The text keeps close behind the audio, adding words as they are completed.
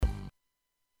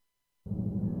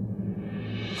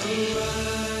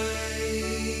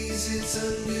it's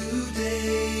a new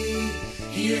day.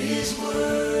 Hear his word,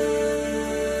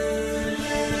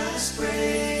 let us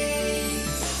pray.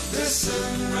 The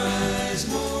Sunrise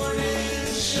Morning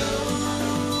Show.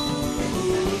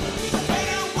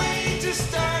 Better way to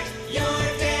start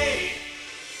your day.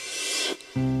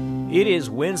 It is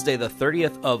Wednesday, the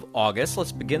 30th of August.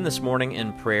 Let's begin this morning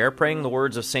in prayer, praying the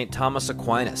words of St. Thomas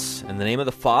Aquinas. In the name of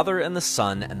the Father, and the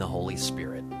Son, and the Holy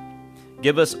Spirit.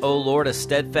 Give us, O Lord, a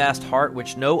steadfast heart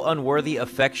which no unworthy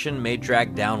affection may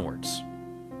drag downwards.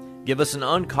 Give us an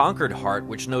unconquered heart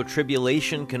which no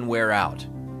tribulation can wear out.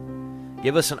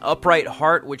 Give us an upright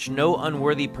heart which no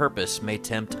unworthy purpose may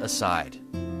tempt aside.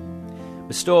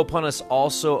 Bestow upon us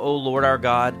also, O Lord our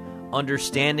God,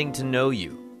 understanding to know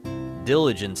you,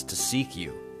 diligence to seek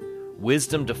you,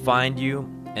 wisdom to find you,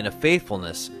 and a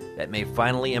faithfulness that may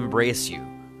finally embrace you.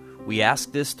 We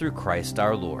ask this through Christ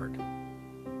our Lord.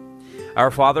 Our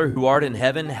Father, who art in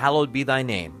heaven, hallowed be thy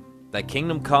name. Thy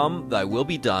kingdom come, thy will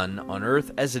be done, on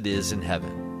earth as it is in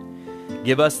heaven.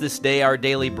 Give us this day our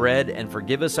daily bread, and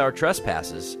forgive us our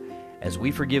trespasses, as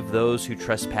we forgive those who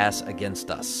trespass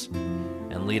against us.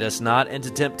 And lead us not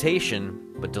into temptation,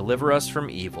 but deliver us from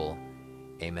evil.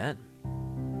 Amen.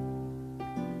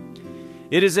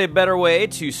 It is a better way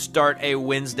to start a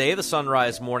Wednesday, the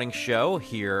Sunrise Morning Show,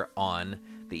 here on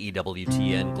the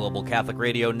EWTN Global Catholic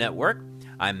Radio Network.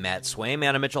 I'm Matt Swaim.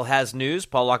 Anna Mitchell has news.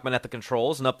 Paul Lockman at the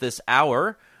controls. And up this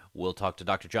hour, we'll talk to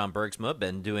Dr. John Bergsma.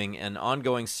 Been doing an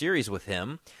ongoing series with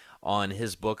him on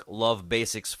his book, Love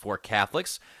Basics for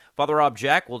Catholics. Father Rob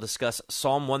Jack will discuss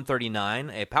Psalm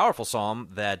 139, a powerful psalm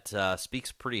that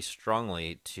speaks pretty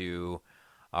strongly to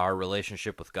our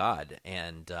relationship with God.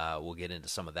 And we'll get into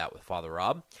some of that with Father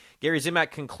Rob. Gary Zimak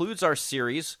concludes our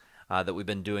series that we've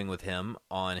been doing with him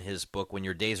on his book, When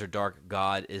Your Days Are Dark,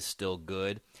 God is Still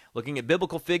Good, looking at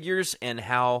biblical figures and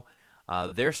how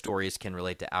their stories can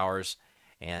relate to ours.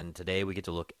 And today we get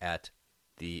to look at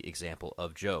the example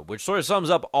of Job, which sort of sums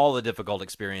up all the difficult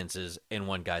experiences in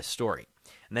one guy's story.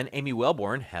 And then Amy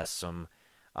Wellborn has some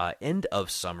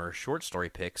end-of-summer short story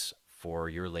picks for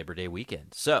your Labor Day weekend.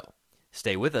 So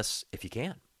stay with us if you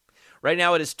can. Right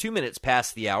now it is 2 minutes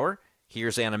past the hour.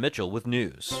 Here's Anna Mitchell with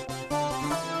news.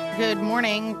 Good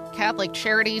morning. Catholic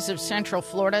Charities of Central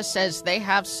Florida says they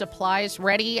have supplies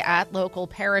ready at local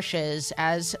parishes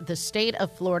as the state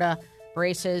of Florida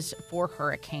braces for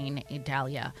Hurricane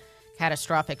Idalia.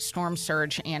 Catastrophic storm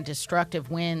surge and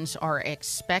destructive winds are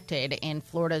expected in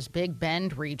Florida's Big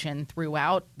Bend region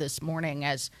throughout this morning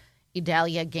as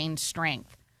Idalia gains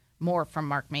strength. More from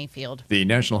Mark Mayfield. The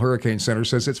National Hurricane Center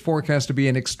says it's forecast to be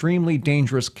an extremely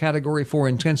dangerous Category 4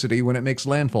 intensity when it makes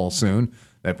landfall soon.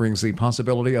 That brings the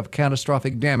possibility of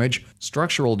catastrophic damage,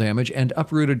 structural damage, and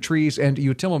uprooted trees and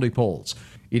utility poles.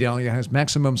 Idalia has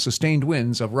maximum sustained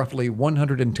winds of roughly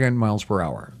 110 miles per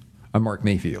hour. I'm Mark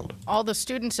Mayfield. All the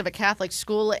students of a Catholic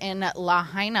school in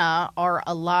Lahaina are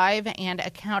alive and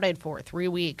accounted for 3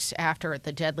 weeks after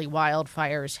the deadly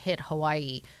wildfires hit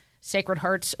Hawaii. Sacred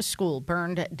Heart's school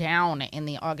burned down in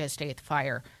the August 8th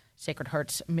fire. Sacred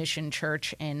Heart's Mission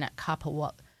Church in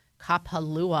Kapalua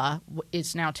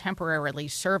is now temporarily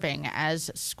serving as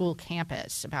school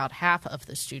campus. About half of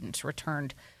the students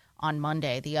returned on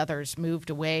Monday. The others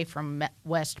moved away from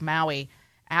West Maui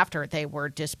after they were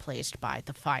displaced by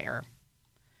the fire.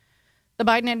 The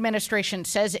Biden administration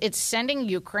says it's sending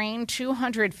Ukraine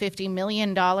 $250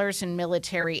 million in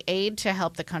military aid to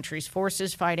help the country's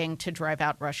forces fighting to drive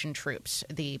out Russian troops.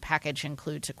 The package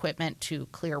includes equipment to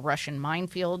clear Russian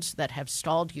minefields that have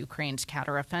stalled Ukraine's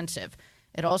counteroffensive.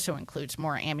 It also includes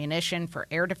more ammunition for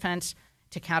air defense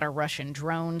to counter Russian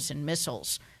drones and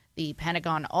missiles. The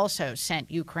Pentagon also sent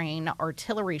Ukraine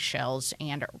artillery shells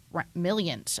and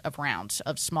millions of rounds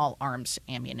of small arms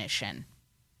ammunition.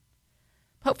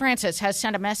 Pope Francis has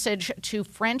sent a message to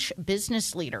French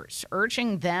business leaders,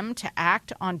 urging them to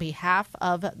act on behalf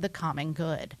of the common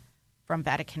good. From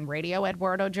Vatican Radio,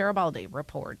 Eduardo Garibaldi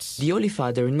reports. The Holy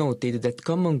Father noted that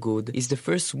common good is the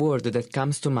first word that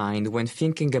comes to mind when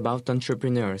thinking about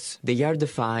entrepreneurs. They are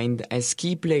defined as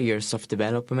key players of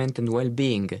development and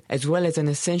well-being, as well as an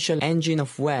essential engine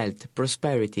of wealth,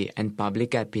 prosperity, and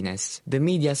public happiness. The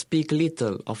media speak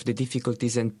little of the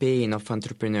difficulties and pain of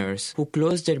entrepreneurs who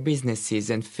close their businesses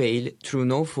and fail through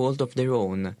no fault of their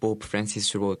own, Pope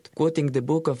Francis wrote, quoting the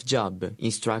book of Job,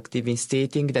 instructive in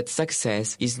stating that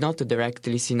success is not the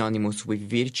directly synonymous with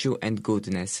virtue and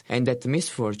goodness, and that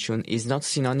misfortune is not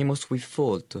synonymous with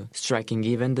fault, striking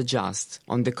even the just.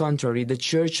 On the contrary, the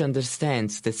Church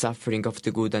understands the suffering of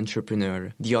the good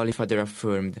entrepreneur, the Holy Father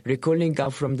affirmed, recalling how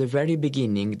from the very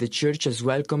beginning the Church has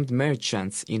welcomed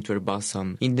merchants into her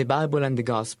bosom. In the Bible and the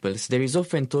Gospels, there is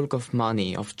often talk of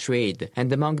money, of trade,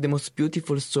 and among the most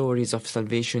beautiful stories of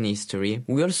salvation history,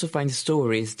 we also find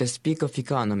stories that speak of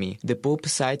economy. The Pope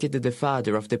cited the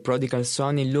father of the prodigal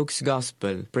son in Luke's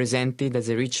Gospel, presented as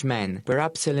a rich man,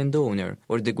 perhaps a landowner,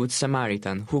 or the Good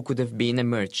Samaritan, who could have been a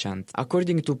merchant.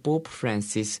 According to Pope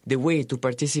Francis, the way to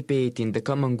participate in the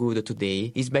common good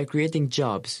today is by creating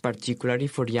jobs, particularly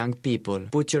for young people.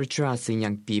 Put your trust in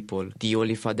young people, the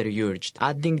Holy Father urged,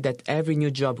 adding that every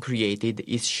new job created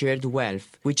is shared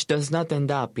wealth, which does not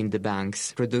end up in the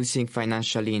banks, producing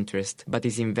financial interest, but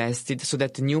is invested so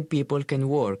that new people can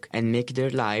work and make their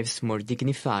lives more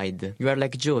dignified. You are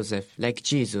like Joseph, like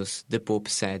Jesus, the Pope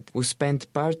said, who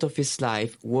spent part of his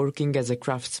life working as a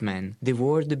craftsman. The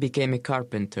world became a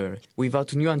carpenter.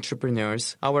 Without new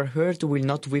entrepreneurs, our earth will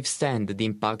not withstand the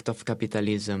impact of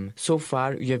capitalism. So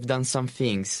far, you have done some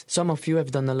things. Some of you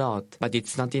have done a lot, but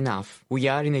it's not enough. We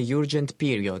are in a urgent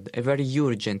period, a very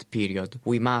urgent period.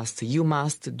 You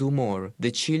must do more.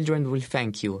 The children will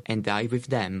thank you, and I with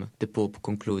them, the Pope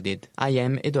concluded. I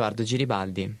am Edoardo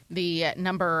Giribaldi. The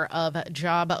number of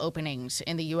job openings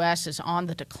in the U.S. is on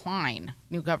the decline.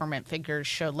 New government figures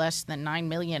show less than 9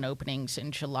 million openings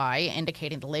in July,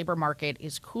 indicating the labor market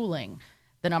is cooling.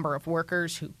 The number of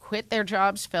workers who quit their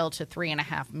jobs fell to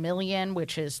 3.5 million,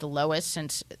 which is the lowest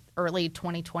since early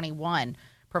 2021.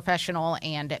 Professional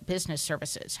and business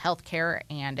services, healthcare,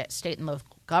 and state and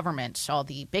local government saw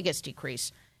the biggest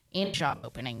decrease in job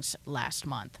openings last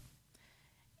month.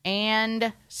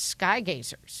 And sky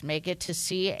gazers may get to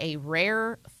see a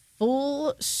rare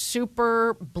full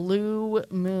super blue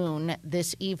moon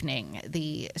this evening,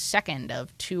 the second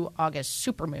of 2 August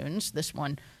supermoons. This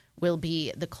one will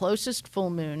be the closest full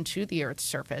moon to the Earth's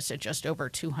surface at just over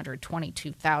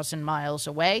 222,000 miles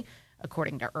away,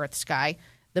 according to EarthSky.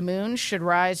 The moon should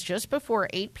rise just before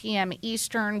 8 p.m.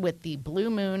 Eastern, with the blue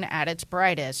moon at its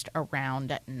brightest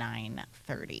around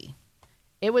 9:30.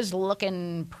 It was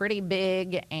looking pretty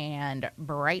big and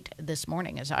bright this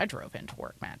morning as I drove into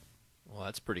work, Matt. Well,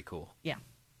 that's pretty cool. Yeah.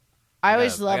 I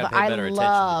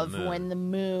love the when the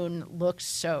moon looks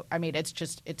so, I mean, it's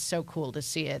so cool to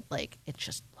see it. Like, it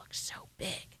just looks so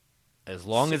big. As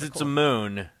long as it's a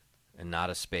moon and not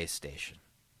a space station.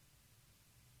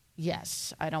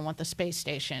 Yes, I don't want the space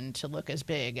station to look as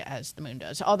big as the moon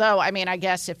does. Although, I mean, I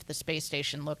guess if the space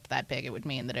station looked that big, it would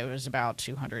mean that it was about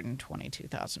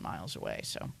 222,000 miles away.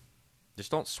 So, just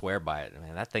don't swear by it,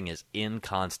 man. That thing is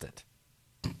inconstant.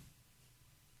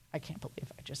 I can't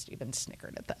believe I just even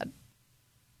snickered at that.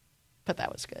 But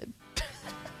that was good.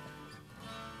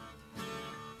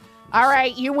 All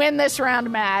right, you win this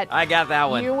round, Matt. I got that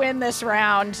one. You win this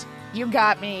round. You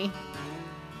got me.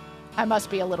 I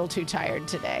must be a little too tired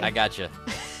today. I got you.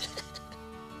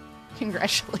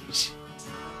 Congratulations.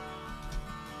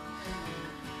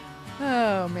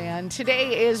 Oh, man.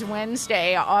 Today is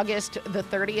Wednesday, August the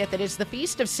 30th. It is the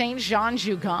feast of Saint Jean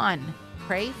Jugan.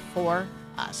 Pray for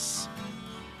us.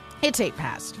 It's 8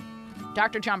 past.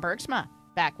 Dr. John Bergsma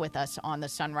back with us on the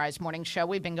Sunrise Morning Show.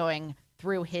 We've been going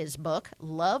through his book,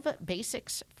 Love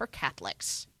Basics for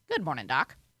Catholics. Good morning,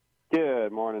 Doc.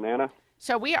 Good morning, Anna.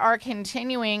 So we are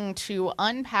continuing to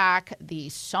unpack the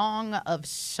Song of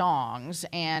Songs,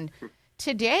 and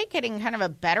today getting kind of a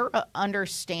better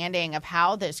understanding of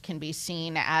how this can be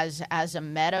seen as a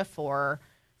metaphor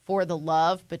for the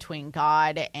love between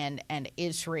God and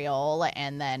Israel,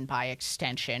 and then by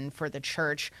extension for the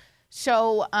church.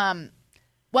 So,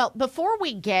 well, before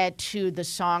we get to the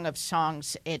Song of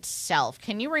Songs itself,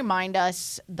 can you remind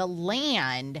us the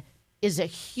land is a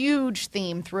huge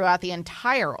theme throughout the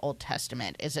entire Old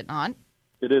Testament, is it not?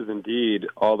 It is indeed,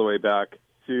 all the way back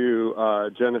to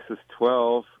Genesis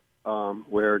 12,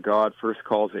 where God first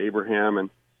calls Abraham and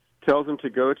tells him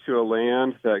to go to a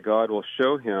land that God will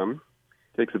show him.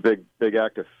 It takes a big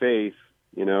act of faith,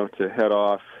 to head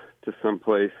off to some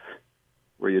place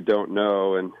where you don't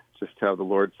know and just have the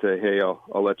Lord say, hey,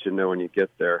 I'll let you know when you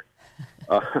get there.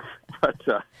 But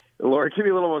Lord, give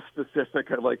me a little more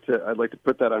specific. I'd like to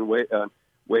put that on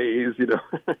Waze,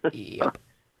 Yep.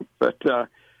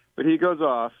 But he goes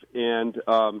off, and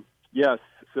yes,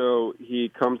 so he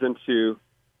comes into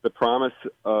the promise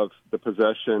of the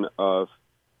possession of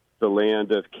the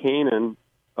land of Canaan,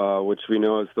 which we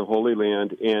know as the Holy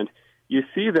Land, and you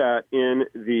see that in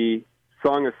the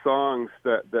Song of Songs,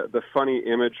 the funny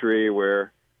imagery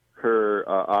where her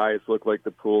eyes look like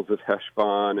the pools of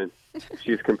Heshbon, and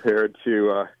she's compared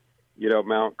to,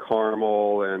 Mount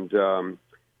Carmel and,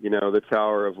 the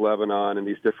Tower of Lebanon and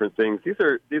these different things. These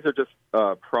are just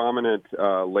prominent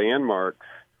landmarks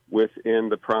within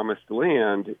the Promised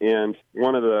Land, and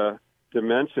one of the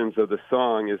dimensions of the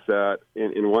song is that,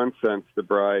 in one sense, the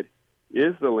bride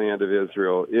is the land of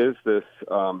Israel, is this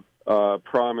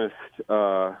promised,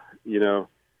 in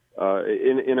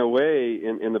a way,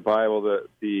 in the Bible,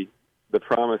 the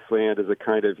Promised Land is a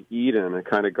kind of Eden, a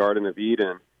kind of Garden of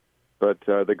Eden. But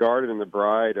the garden and the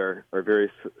bride are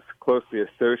very closely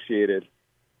associated,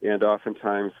 and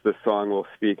oftentimes the song will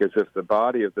speak as if the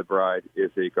body of the bride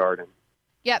is a garden.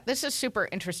 Yeah, this is super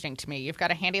interesting to me. You've got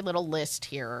a handy little list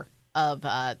here of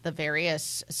the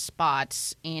various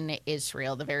spots in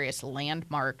Israel, the various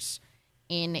landmarks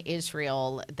in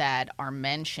Israel that are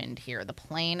mentioned here. The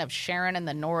plain of Sharon in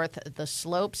the north, the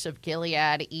slopes of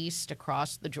Gilead east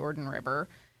across the Jordan River,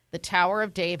 the Tower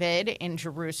of David in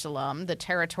Jerusalem, the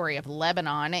territory of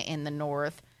Lebanon in the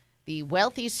north, the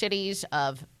wealthy cities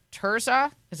of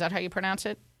Tirzah, is that how you pronounce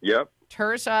it? Yep.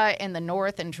 Tirzah in the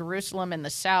north and Jerusalem in the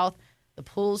south, the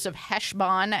pools of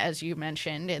Heshbon, as you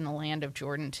mentioned, in the land of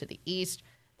Jordan to the east,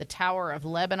 the Tower of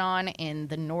Lebanon in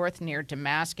the north near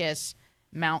Damascus,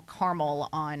 Mount Carmel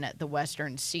on the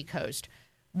western seacoast.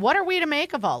 What are we to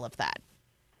make of all of that?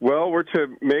 Well, we're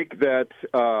to make that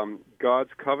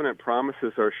God's covenant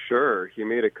promises are sure. He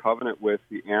made a covenant with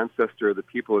the ancestor of the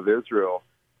people of Israel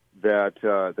that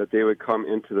they would come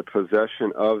into the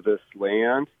possession of this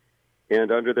land.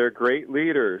 And under their great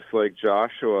leaders like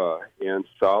Joshua and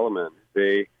Solomon,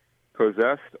 they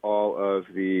possessed all of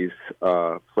these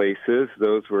places.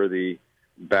 Those were the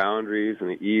boundaries in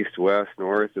the east, west,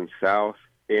 north, and south.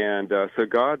 And so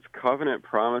God's covenant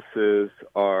promises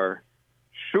are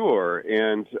sure,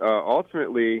 and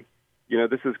ultimately,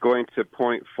 this is going to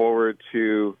point forward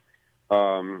to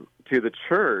the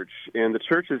church, and the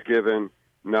church is given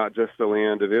not just the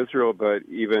land of Israel, but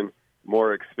even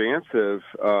more expansive.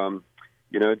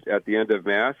 At the end of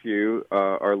Matthew,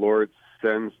 our Lord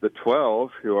sends the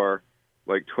 12, who are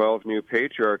like 12 new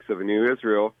patriarchs of a new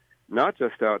Israel, not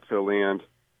just out to the land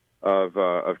of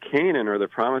Canaan or the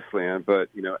Promised Land, but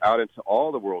out into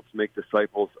all the world to make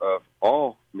disciples of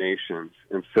all nations.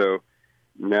 And so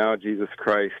now Jesus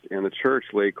Christ and the church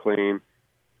lay claim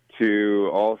to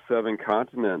all 7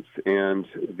 continents, and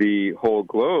the whole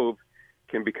globe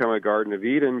can become a Garden of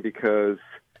Eden because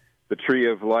the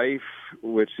tree of life,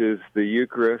 which is the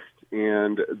Eucharist,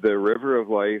 and the river of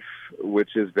life,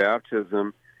 which is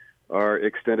baptism, are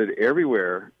extended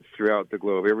everywhere throughout the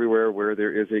globe, everywhere where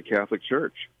there is a Catholic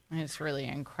Church. It's really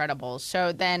incredible.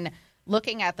 So then,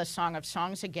 looking at the Song of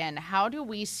Songs again, how do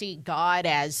we see God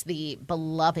as the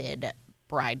beloved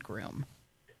bridegroom?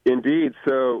 Indeed.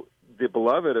 So the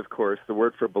beloved, of course, the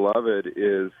word for beloved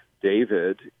is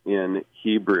David in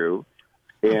Hebrew.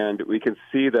 And we can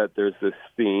see that there's this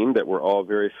theme that we're all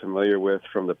very familiar with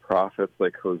from the prophets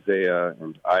like Hosea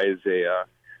and Isaiah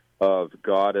of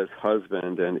God as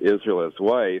husband and Israel as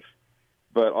wife.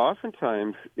 But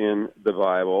oftentimes in the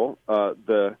Bible,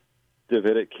 the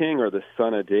Davidic king, or the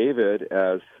son of David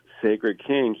as sacred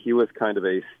king, he was kind of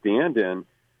a stand-in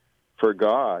for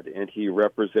God, and he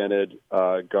represented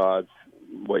God's,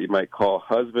 what you might call,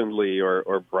 husbandly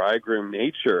or bridegroom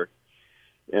nature.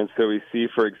 And so we see,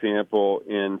 for example,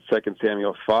 in 2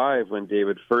 Samuel 5, when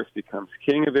David first becomes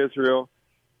king of Israel,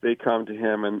 they come to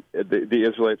him, and the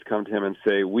Israelites come to him and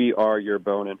say, "We are your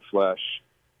bone and flesh,"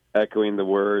 echoing the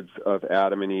words of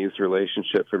Adam and Eve's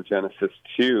relationship from Genesis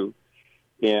 2.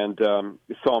 And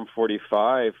Psalm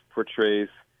 45 portrays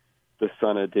the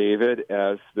son of David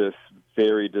as this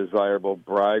very desirable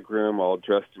bridegroom, all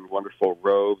dressed in wonderful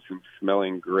robes and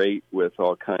smelling great with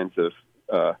all kinds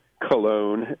of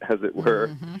cologne, as it were.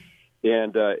 Mm-hmm.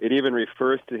 And it even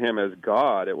refers to him as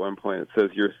God at one point. It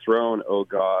says, "Your throne, O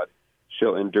God,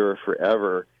 shall endure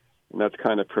forever." And that's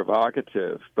kind of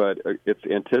provocative, but it's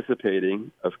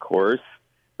anticipating, of course,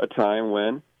 a time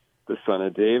when the son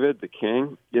of David, the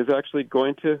king, is actually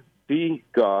going to be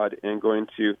God and going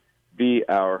to be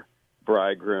our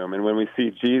bridegroom. And when we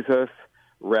see Jesus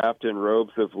wrapped in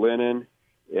robes of linen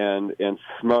and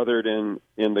smothered in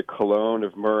the cologne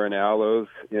of myrrh and aloes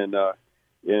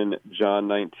in John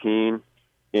 19,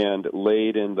 and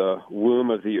laid in the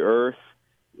womb of the earth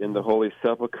in the Holy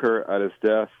Sepulchre at his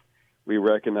death, we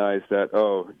recognize that,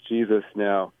 Jesus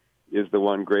now is the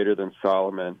one greater than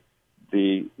Solomon,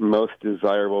 the most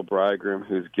desirable bridegroom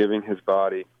who's giving his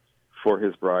body for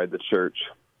his bride, the church.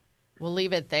 We'll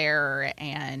leave it there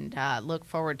and look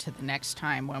forward to the next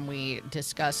time when we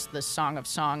discuss the Song of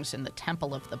Songs in the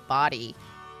Temple of the Body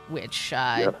which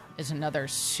is another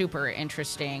super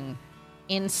interesting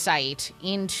insight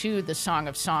into the Song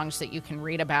of Songs that you can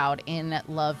read about in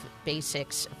Love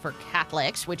Basics for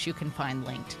Catholics, which you can find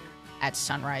linked at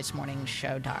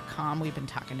sunrisemorningshow.com. We've been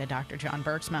talking to Dr. John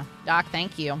Bergsma. Doc,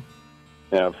 thank you.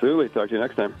 Absolutely. Talk to you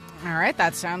next time. All right,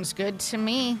 that sounds good to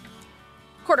me.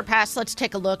 1:15, let's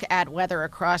take a look at weather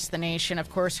across the nation. Of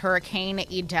course, Hurricane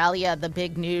Idalia, the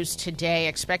big news today,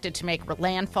 expected to make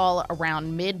landfall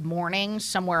around mid-morning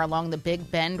somewhere along the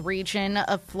Big Bend region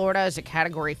of Florida as a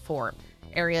Category 4.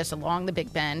 Areas along the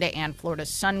Big Bend and Florida's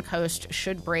Sun Coast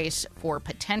should brace for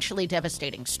potentially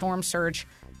devastating storm surge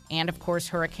and, of course,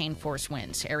 hurricane-force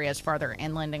winds. Areas farther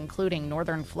inland, including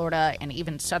northern Florida and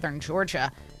even southern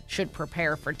Georgia, should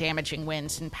prepare for damaging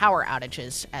winds and power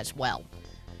outages as well.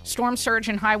 Storm surge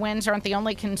and high winds aren't the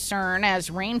only concern,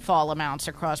 as rainfall amounts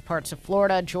across parts of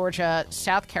Florida, Georgia,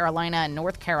 South Carolina, and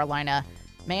North Carolina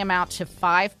may amount to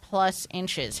 5+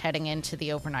 inches heading into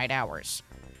the overnight hours.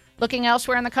 Looking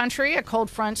elsewhere in the country, a cold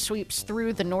front sweeps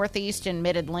through the Northeast and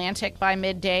Mid-Atlantic by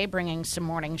midday, bringing some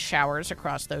morning showers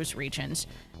across those regions.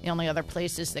 The only other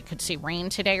places that could see rain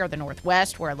today are the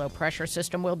Northwest, where a low-pressure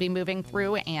system will be moving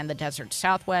through, and the desert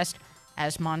Southwest,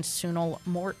 as monsoonal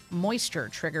moisture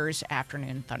triggers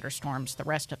afternoon thunderstorms. The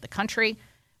rest of the country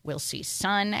will see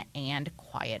sun and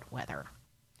quiet weather.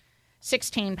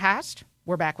 16 past.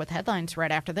 We're back with headlines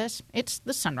right after this. It's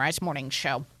the Sunrise Morning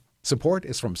Show. Support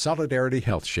is from Solidarity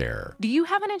Health Share. Do you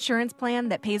have an insurance plan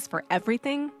that pays for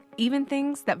everything, even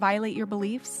things that violate your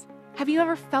beliefs? Have you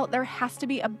ever felt there has to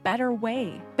be a better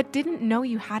way, but didn't know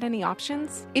you had any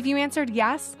options? If you answered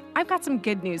yes, I've got some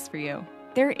good news for you.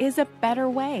 There is a better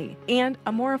way and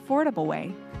a more affordable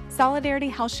way. Solidarity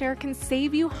Health Share can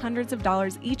save you hundreds of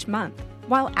dollars each month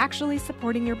while actually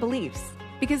supporting your beliefs.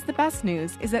 Because the best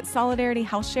news is that Solidarity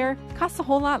Health Share costs a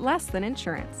whole lot less than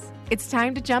insurance. It's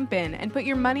time to jump in and put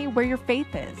your money where your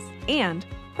faith is and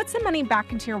put some money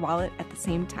back into your wallet at the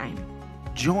same time.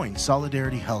 Join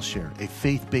Solidarity Health Share, a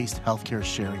faith-based healthcare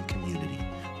sharing community.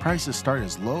 Prices start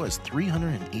as low as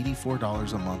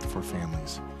 $384 a month for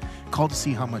families. Call to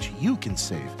see how much you can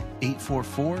save.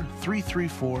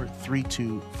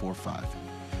 844-334-3245.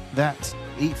 That's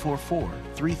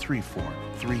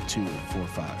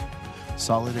 844-334-3245.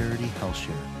 Solidarity Health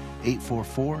Share.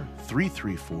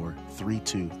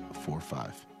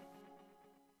 844-334-3245.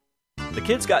 The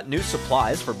kids got new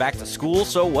supplies for back to school,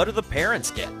 so what do the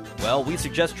parents get? Well, we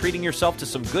suggest treating yourself to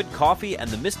some good coffee, and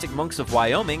the Mystic Monks of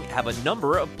Wyoming have a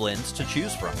number of blends to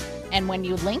choose from. And when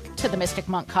you link to the Mystic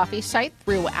Monk Coffee site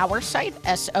through our site,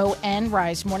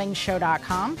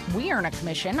 sonrisemorningshow.com, we earn a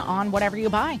commission on whatever you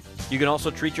buy. You can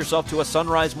also treat yourself to a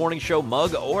Sunrise Morning Show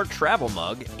mug or travel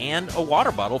mug and a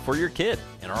water bottle for your kid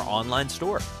in our online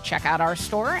store. Check out our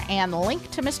store and link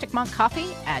to Mystic Monk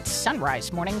Coffee at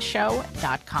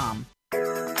sunrisemorningshow.com.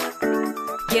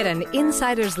 Get an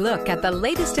insider's look at the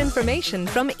latest information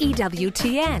from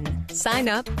EWTN. Sign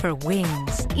up for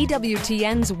Wings,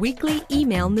 EWTN's weekly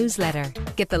email newsletter.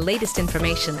 Get the latest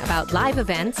information about live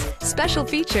events, special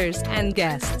features, and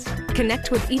guests. Connect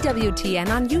with EWTN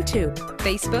on YouTube,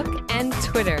 Facebook, and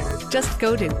Twitter. Just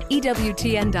go to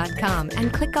EWTN.com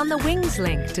and click on the Wings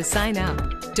link to sign up.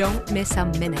 Don't miss a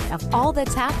minute of all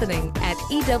that's happening at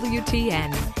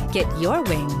EWTN. Get your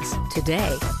wings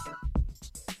today.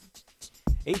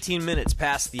 18 minutes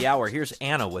past the hour. Here's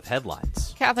Anna with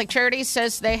headlines. Catholic Charities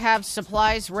says they have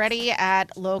supplies ready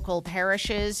at local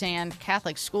parishes, and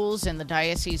Catholic schools in the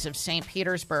Diocese of St.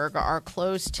 Petersburg are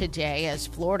closed today as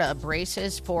Florida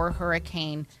braces for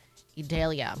Hurricane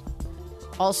Idalia.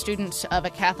 All students of a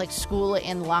Catholic school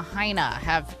in Lahaina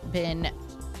have been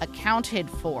accounted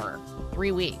for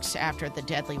 3 weeks after the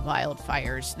deadly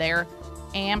wildfires there.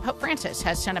 And Pope Francis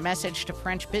has sent a message to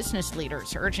French business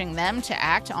leaders urging them to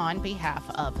act on behalf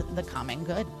of the common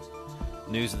good.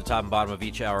 News at the top and bottom of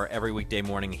each hour every weekday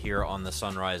morning here on the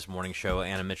Sunrise Morning Show.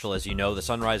 Anna Mitchell, as you know, the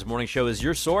Sunrise Morning Show is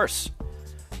your source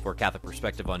for a Catholic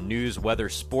perspective on news, weather,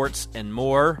 sports, and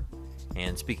more.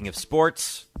 And speaking of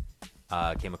sports,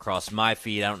 came across my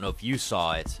feed. I don't know if you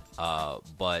saw it,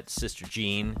 but Sister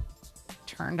Jean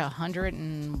turned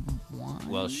 101.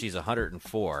 Well, she's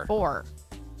 104. Four.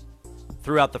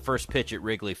 Threw out the first pitch at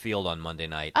Wrigley Field on Monday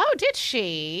night. Oh, did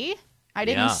she? I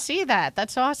didn't see that.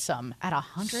 That's awesome. At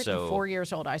 104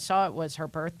 years old. I saw it was her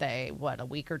birthday, a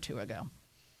week or two ago.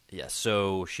 Yeah,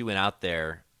 so she went out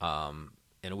there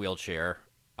in a wheelchair,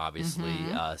 obviously.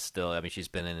 Still, I mean, she's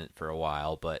been in it for a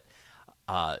while, but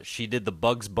she did the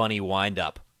Bugs Bunny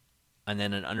wind-up and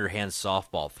then an underhand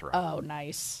softball throw. Oh,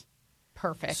 nice.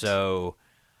 Perfect. So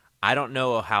I don't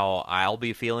know how I'll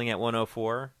be feeling at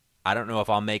 104. I don't know if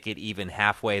I'll make it even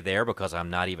halfway there because I'm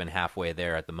not even halfway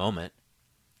there at the moment.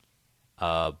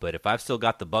 But if I've still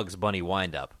got the Bugs Bunny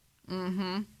wind-up,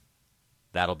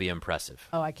 that'll be impressive.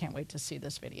 Oh, I can't wait to see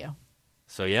this video.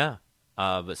 So, yeah.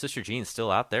 But Sister Jean's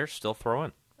still out there, still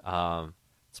throwing.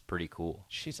 It's pretty cool.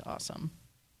 She's awesome.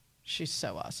 She's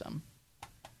so awesome.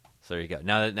 So there you go.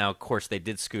 Now, of course, they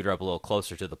did scoot her up a little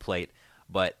closer to the plate,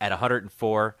 but at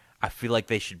 104, I feel like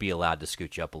they should be allowed to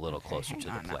scoot you up a little closer to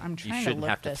the plate. I'm trying you shouldn't to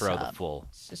have to look throw this the up. full.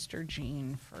 Sister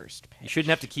Jean first pitch. You shouldn't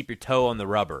have to keep your toe on the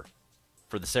rubber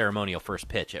for the ceremonial first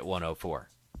pitch at 104.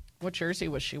 What jersey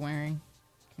was she wearing?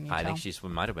 Can you I tell? think she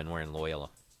might have been wearing Loyola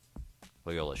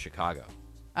Chicago.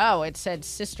 Oh, it said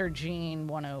Sister Jean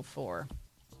 104.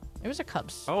 It was a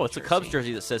Cubs. Oh, it's jersey. a Cubs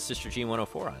jersey that says Sister Jean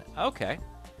 104 on it. Okay.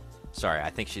 Sorry, I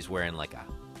think she's wearing like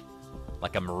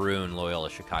a maroon Loyola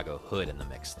Chicago hood in the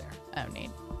mix there. Oh,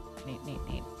 neat.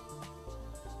 Neat.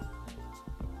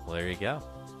 Well, there you go.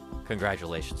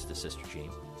 Congratulations to Sister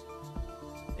Jean.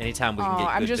 Anytime we can get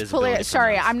I'm good just visibility pulling. from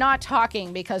Sorry, those. I'm not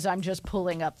talking because I'm just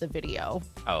pulling up the video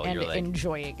and you're like,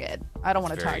 enjoying it. I don't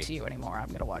want to talk very- to you anymore. I'm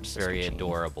going to watch Sister very Jean.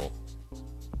 adorable.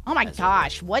 Oh my As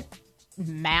gosh, what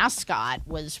mascot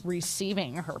was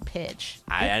receiving her pitch?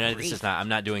 I know Good this is grief. not. I'm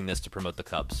not doing this to promote the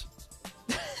Cubs.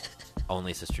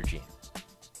 Only Sister Jean.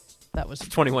 That was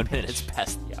 21 minutes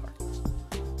past the hour.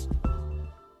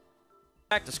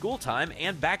 Back to school time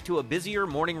and back to a busier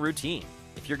morning routine.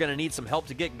 If you're going to need some help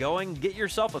to get going, get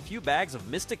yourself a few bags of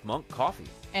Mystic Monk coffee.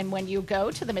 And when you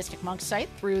go to the Mystic Monk site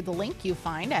through the link you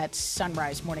find at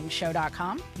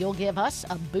sunrisemorningshow.com, you'll give us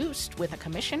a boost with a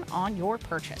commission on your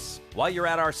purchase. While you're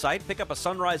at our site, pick up a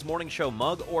Sunrise Morning Show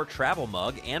mug or travel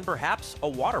mug and perhaps a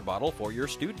water bottle for your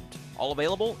student. All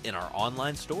available in our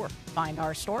online store. Find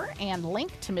our store and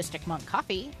link to Mystic Monk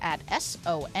Coffee at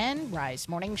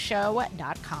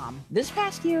sonrisemorningshow.com. This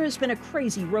past year has been a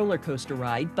crazy roller coaster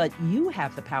ride, but you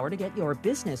have the power to get your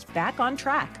business back on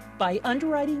track by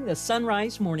underwriting the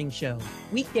Sunrise Morning Show.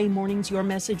 Weekday mornings, your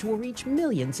message will reach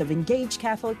millions of engaged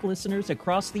Catholic listeners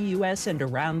across the U.S. and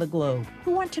around the globe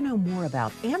who want to know more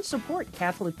about and support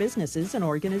Catholic businesses and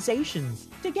organizations.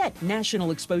 To get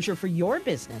national exposure for your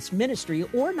business, ministry,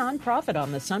 or nonprofit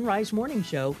on the Sunrise Morning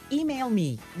Show, email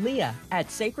me, Leah, at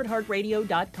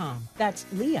sacredheartradio.com. That's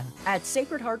Leah at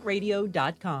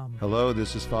sacredheartradio.com. Hello,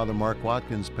 this is Father Mark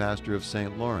Watkins, pastor of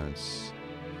St. Lawrence.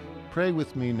 Pray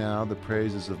with me now the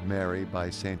praises of Mary by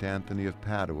St. Anthony of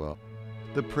Padua.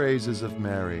 The praises of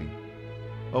Mary.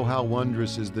 Oh, how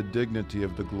wondrous is the dignity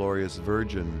of the glorious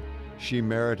Virgin. She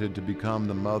merited to become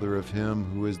the mother of him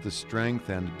who is the strength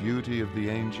and beauty of the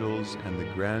angels and the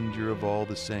grandeur of all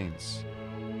the saints.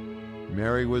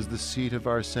 Mary was the seat of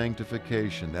our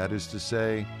sanctification, that is to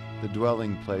say, the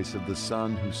dwelling place of the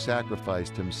Son who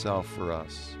sacrificed himself for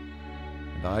us.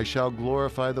 And I shall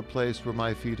glorify the place where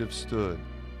my feet have stood.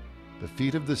 The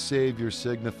feet of the Savior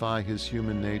signify his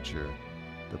human nature.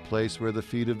 The place where the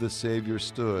feet of the Savior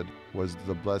stood was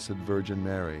the Blessed Virgin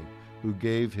Mary, who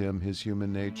gave him his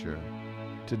human nature.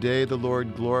 Today the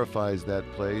Lord glorifies that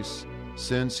place,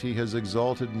 since he has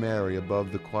exalted Mary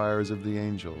above the choirs of the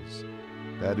angels.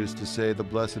 That is to say, the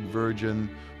Blessed Virgin,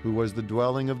 who was the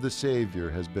dwelling of the Savior,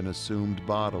 has been assumed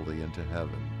bodily into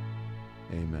heaven.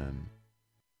 Amen.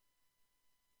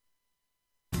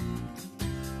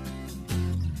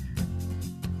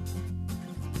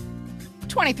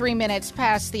 "23 minutes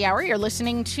past the hour. You're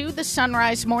listening to the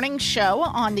Sunrise Morning Show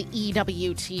on the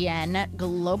EWTN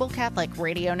Global Catholic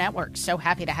Radio Network. So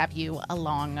happy to have you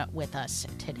along with us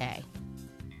today.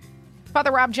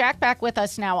 Father Rob Jack back with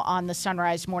us now on the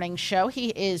Sunrise Morning Show. He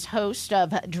is host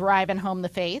of Driving Home the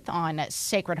Faith on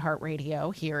Sacred Heart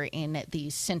Radio here in the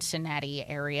Cincinnati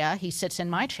area. He sits in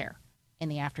my chair in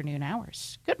the afternoon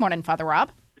hours. Good morning, Father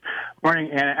Rob.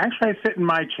 Morning, Anna. Actually, I sit in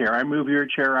my chair. I move your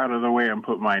chair out of the way and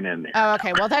put mine in there. Oh,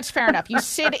 okay. Well, that's fair enough. You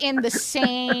sit in the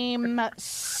same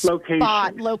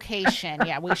location.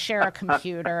 Yeah, we share a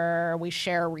computer. We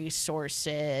share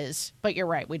resources. But you're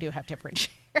right. We do have different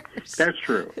chairs. That's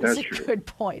true. That's a true. good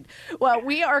point. Well,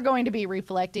 we are going to be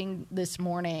reflecting this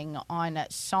morning on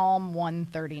Psalm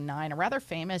 139, a rather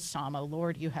famous psalm. "O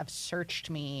Lord, you have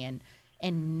searched me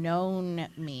and known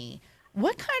me."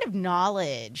 What kind of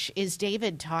knowledge is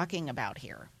David talking about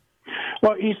here?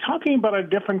 Well, he's talking about a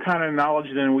different kind of knowledge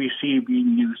than we see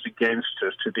being used against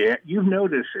us today. You've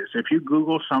noticed this. If you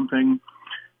Google something,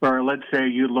 Or let's say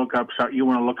you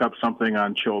want to look up something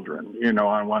on children,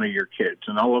 on one of your kids,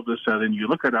 and all of a sudden you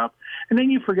look it up, and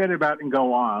then you forget about it and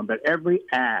go on. But every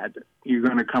ad you're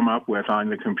going to come up with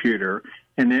on the computer,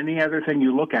 and any other thing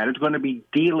you look at is going to be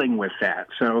dealing with that.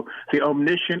 So the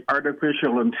omniscient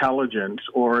artificial intelligence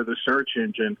or the search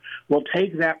engine will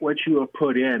take that what you have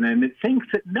put in, and it thinks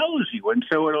it knows you, and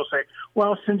so it'll say,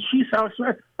 well, since she saw,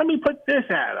 let me put this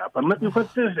ad up, and let me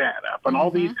put this ad up, and all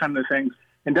these kind of things.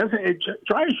 And it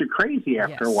drives you crazy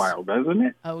after a while, doesn't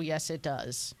it? Oh, yes, it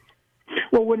does.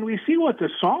 Well, when we see what the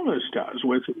psalmist does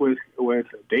with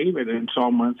David in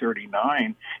Psalm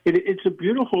 139, it's a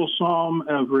beautiful psalm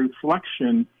of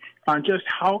reflection on just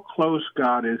how close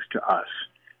God is to us.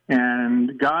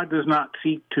 And God does not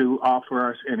seek to offer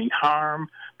us any harm.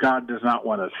 God does not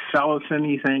want to sell us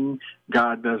anything.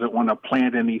 God doesn't want to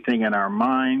plant anything in our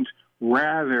minds.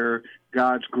 Rather,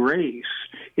 God's grace.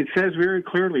 It says very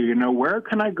clearly, where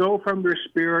can I go from your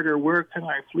spirit, or where can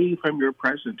I flee from your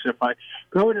presence? If I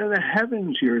go to the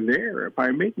heavens, you're there. If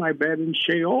I make my bed in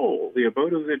Sheol, the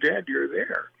abode of the dead, you're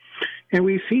there. And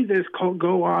we see this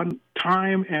go on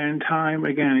time and time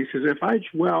again. He says, if I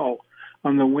dwell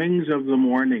on the wings of the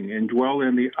morning and dwell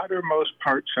in the uttermost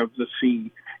parts of the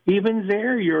sea, even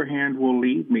there your hand will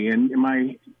lead me, and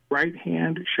my right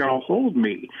hand shall hold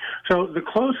me. So the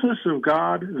closeness of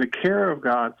God, the care of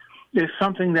God, is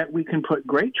something that we can put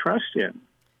great trust in.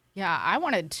 Yeah, I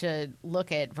wanted to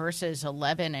look at verses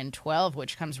 11 and 12,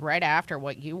 which comes right after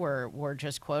what you were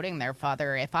just quoting there,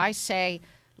 Father. If I say,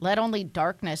 let only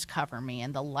darkness cover me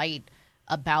and the light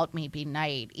about me be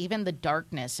night, even the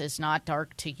darkness is not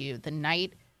dark to you. The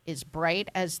night is bright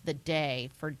as the day,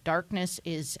 for darkness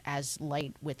is as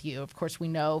light with you. Of course, we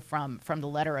know from the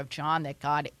letter of John that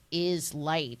God is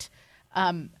light.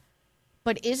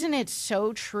 But isn't it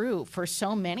so true for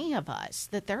so many of us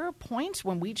that there are points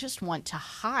when we just want to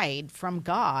hide from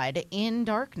God in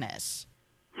darkness?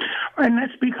 And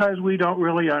that's because we don't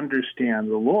really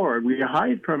understand the Lord. We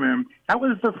hide from him. That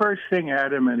was the first thing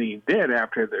Adam and Eve did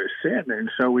after their sin. And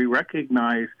so we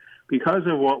recognize, because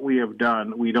of what we have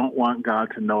done, we don't want God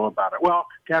to know about it. Well,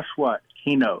 guess what?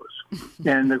 He knows.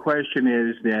 And the question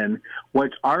is then,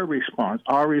 what's our response?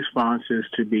 Our response is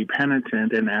to be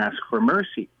penitent and ask for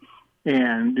mercy.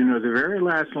 And, the very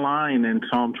last line in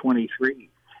Psalm 23,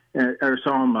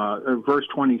 verse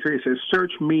 23 says,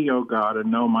 search me, O God, and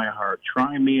know my heart.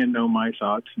 Try me and know my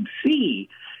thoughts, and see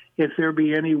if there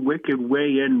be any wicked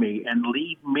way in me, and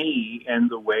lead me in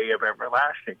the way of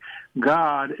everlasting.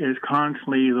 God is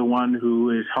constantly the one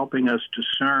who is helping us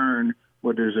discern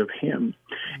what is of him.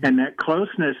 And that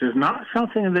closeness is not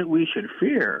something that we should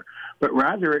fear, but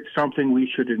rather it's something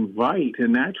we should invite.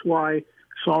 And that's why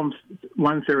Psalm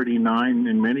 139,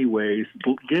 in many ways,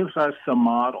 gives us the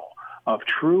model of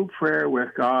true prayer with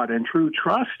God and true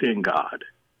trust in God.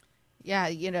 Yeah,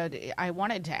 I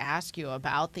wanted to ask you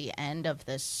about the end of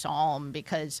this psalm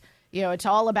because, it's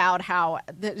all about how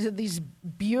these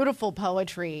beautiful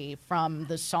poetry from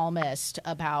the psalmist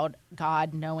about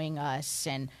God knowing us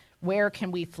and where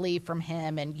can we flee from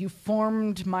him, and you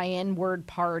formed my inward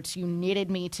parts, you knitted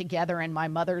me together in my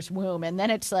mother's womb. And then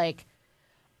it's like,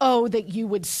 oh, that you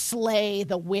would slay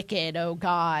the wicked, O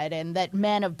God, and that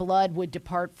men of blood would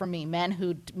depart from me, men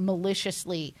who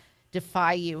maliciously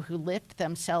defy you, who lift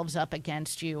themselves up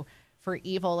against you for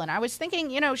evil. And I was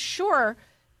thinking, sure,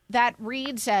 that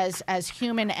reads as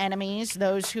human enemies,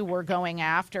 those who were going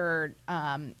after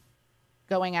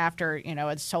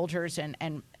soldiers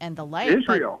and the like.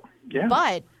 Israel, yeah.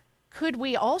 But could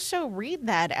we also read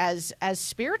that as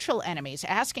spiritual enemies,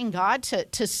 asking God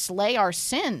to slay our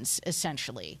sins,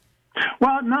 essentially?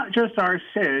 Well, not just our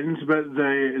sins, but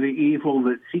the evil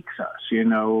that seeks us. We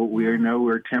know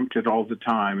we're tempted all the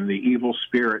time, the evil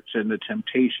spirits and the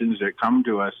temptations that come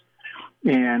to us.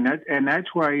 And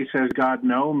that's why he says, God,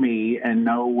 know me and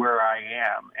know where I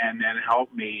am, and then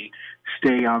help me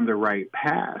stay on the right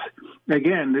path.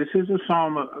 Again, this is a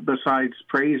psalm, besides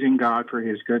praising God for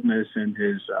his goodness and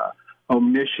his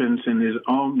omniscience and his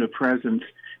omnipresence,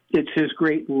 it's his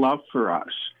great love for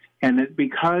us. And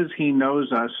because he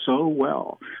knows us so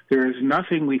well, there is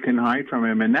nothing we can hide from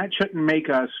him. And that shouldn't make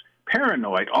us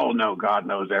paranoid. Oh, no, God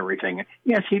knows everything.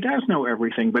 Yes, he does know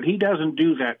everything, but he doesn't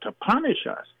do that to punish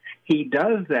us. He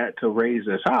does that to raise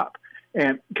us up.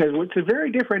 And because it's a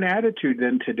very different attitude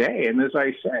than today. And as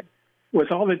I said,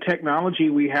 with all the technology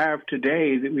we have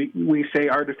today, we say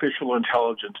artificial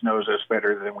intelligence knows us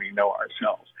better than we know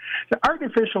ourselves. The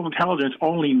artificial intelligence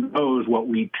only knows what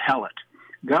we tell it.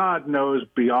 God knows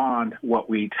beyond what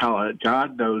we tell it.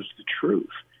 God knows the truth.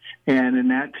 And in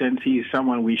that sense, he's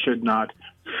someone we should not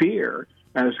fear.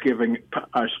 as giving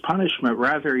us punishment.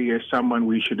 Rather, he is someone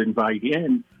we should invite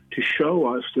in to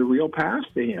show us the real path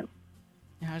to him.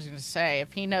 I was going to say,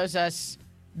 if he knows us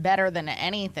better than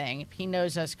anything, if he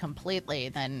knows us completely,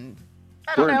 then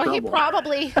I don't know, he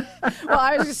probably, well,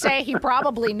 I was going to say, he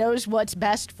probably knows what's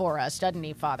best for us, doesn't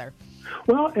he, Father?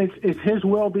 Well, it's his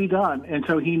will be done, and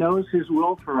so he knows his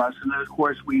will for us, and of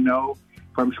course we know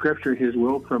from Scripture his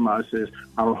will from us is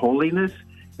our holiness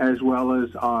as well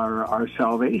as our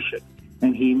salvation,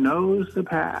 and he knows the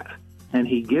path, and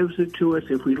he gives it to us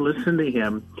if we listen to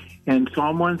him. And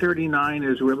Psalm 139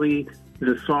 is really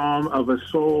the psalm of a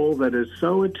soul that is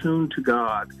so attuned to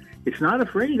God. It's not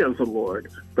afraid of the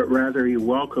Lord, but rather we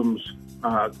welcome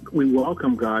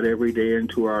God every day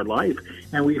into our life.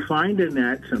 And we find in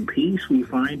that some peace. We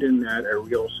find in that a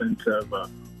real sense of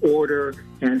order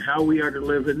and how we are to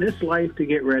live in this life to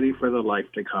get ready for the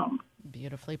life to come.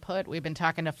 Beautifully put. We've been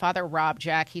talking to Father Rob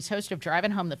Jack. He's host of Driving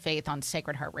Home the Faith on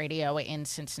Sacred Heart Radio in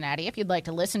Cincinnati. If you'd like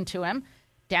to listen to him,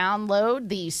 download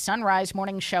the Sunrise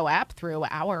Morning Show app through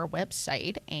our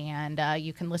website, and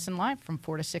you can listen live from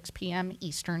 4 to 6 p.m.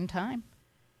 Eastern Time.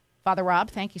 Father Rob,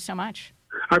 thank you so much.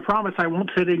 I promise I won't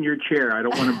sit in your chair. I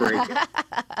don't want to break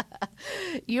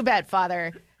it. You bet,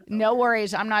 Father. No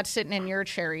worries. I'm not sitting in your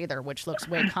chair either, which looks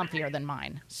way comfier than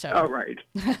mine. So, all right.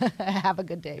 Have a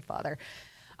good day, Father.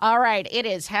 All right. It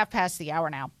is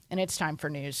 1:30 now, and it's time for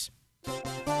news.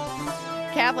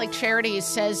 Catholic Charities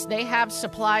says they have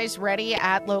supplies ready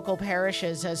at local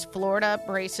parishes as Florida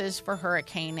braces for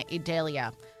Hurricane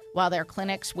Idalia. While their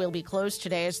clinics will be closed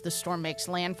today as the storm makes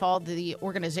landfall, the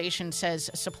organization says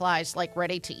supplies like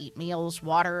ready-to-eat meals,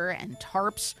 water, and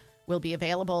tarps will be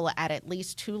available at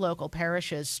least 2 local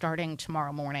parishes starting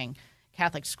tomorrow morning.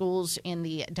 Catholic schools in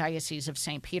the Diocese of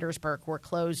St. Petersburg were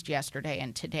closed yesterday,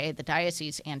 and today the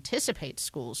diocese anticipates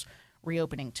schools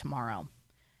reopening tomorrow.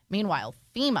 Meanwhile,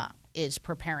 FEMA is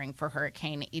preparing for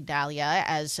Hurricane Idalia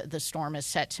as the storm is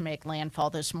set to make landfall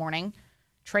this morning.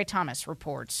 Trey Thomas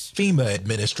reports. FEMA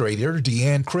Administrator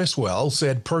Deanne Criswell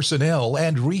said personnel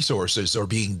and resources are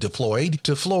being deployed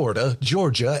to Florida,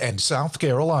 Georgia, and South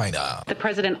Carolina. The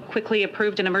president quickly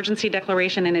approved an emergency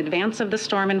declaration in advance of the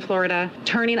storm in Florida,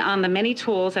 turning on the many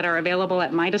tools that are available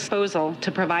at my disposal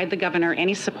to provide the governor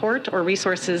any support or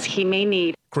resources he may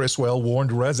need. Criswell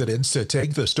warned residents to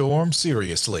take the storm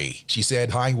seriously. She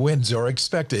said high winds are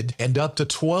expected and up to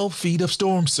 12 feet of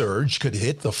storm surge could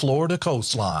hit the Florida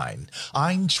coastline.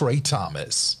 I'm Trey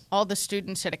Thomas. All the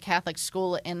students at a Catholic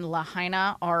school in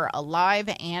Lahaina are alive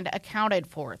and accounted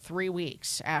for 3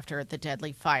 weeks after the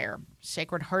deadly fire.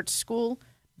 Sacred Hearts School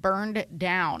burned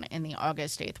down in the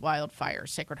August 8th wildfire.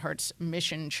 Sacred Hearts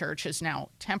Mission Church is now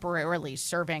temporarily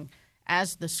serving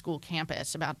as the school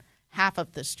campus. About half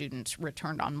of the students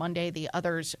returned on Monday. The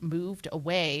others moved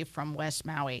away from West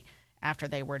Maui after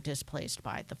they were displaced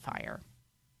by the fire.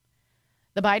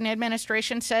 The Biden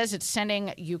administration says it's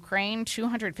sending Ukraine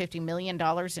 $250 million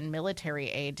in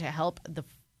military aid to help the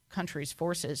country's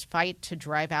forces fight to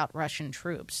drive out Russian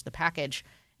troops. The package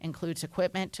includes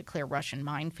equipment to clear Russian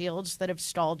minefields that have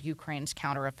stalled Ukraine's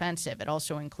counteroffensive. It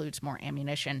also includes more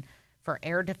ammunition for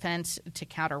air defense to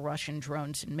counter Russian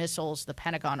drones and missiles. The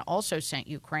Pentagon also sent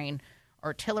Ukraine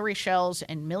artillery shells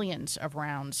and millions of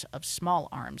rounds of small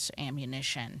arms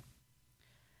ammunition.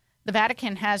 The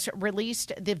Vatican has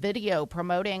released the video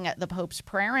promoting the Pope's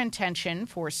prayer intention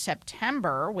for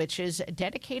September, which is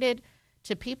dedicated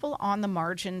to people on the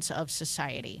margins of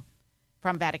society.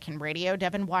 From Vatican Radio,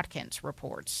 Devin Watkins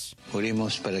reports. Let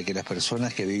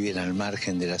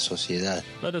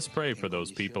us pray for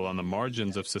those people on the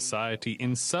margins of society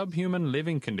in subhuman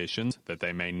living conditions, that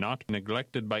they may not be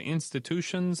neglected by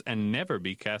institutions and never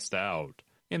be cast out.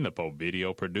 In the Pope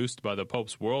video produced by the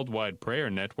Pope's Worldwide Prayer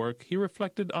Network, he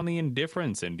reflected on the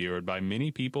indifference endured by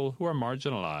many people who are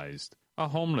marginalized. A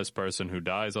homeless person who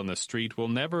dies on the street will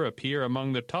never appear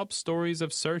among the top stories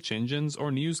of search engines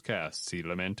or newscasts, he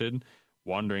lamented,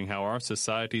 wondering how our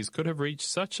societies could have reached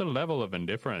such a level of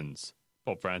indifference.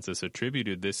 Pope Francis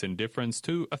attributed this indifference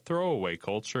to a throwaway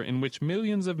culture in which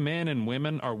millions of men and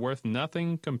women are worth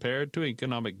nothing compared to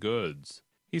economic goods.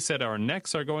 He said our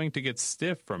necks are going to get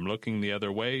stiff from looking the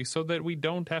other way so that we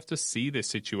don't have to see this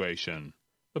situation.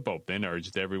 The Pope then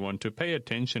urged everyone to pay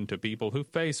attention to people who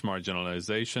face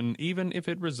marginalization, even if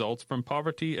it results from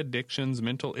poverty, addictions,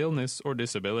 mental illness, or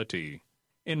disability.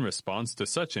 In response to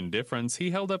such indifference,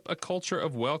 he held up a culture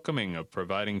of welcoming, of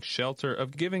providing shelter,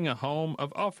 of giving a home,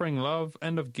 of offering love,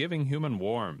 and of giving human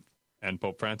warmth. And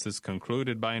Pope Francis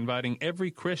concluded by inviting every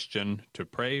Christian to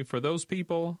pray for those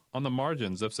people on the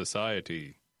margins of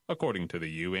society. According to the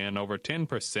UN, over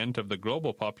 10% of the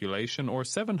global population, or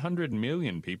 700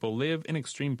 million people, live in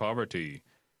extreme poverty.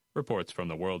 Reports from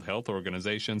the World Health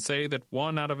Organization say that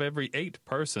 1 out of every 8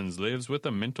 persons lives with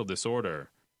a mental disorder.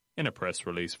 In a press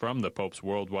release from the Pope's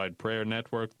Worldwide Prayer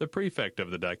Network, the prefect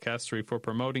of the Dicastery for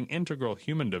Promoting Integral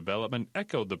Human Development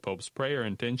echoed the Pope's prayer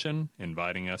intention,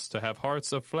 inviting us to have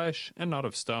hearts of flesh and not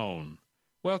of stone.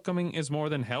 Welcoming is more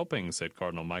than helping, said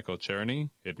Cardinal Michael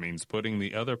Czerny. It means putting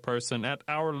the other person at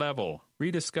our level,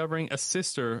 rediscovering a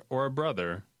sister or a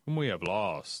brother whom we have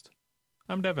lost.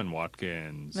 I'm Devin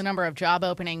Watkins. The number of job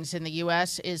openings in the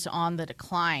U.S. is on the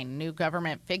decline. New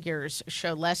government figures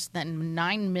show less than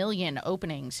 9 million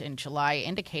openings in July,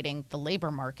 indicating the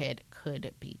labor market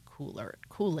could be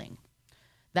cooling.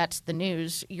 That's the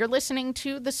news. You're listening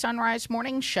to the Sunrise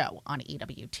Morning Show on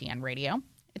EWTN Radio.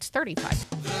 It's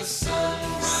 35. The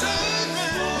Sunrise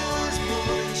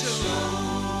Morning Show.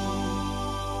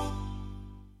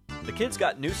 The kids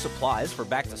got new supplies for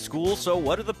back to school, so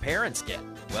what do the parents get?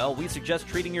 Well, we suggest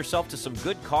treating yourself to some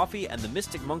good coffee, and the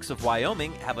Mystic Monks of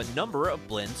Wyoming have a number of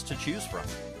blends to choose from.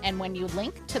 And when you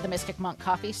link to the Mystic Monk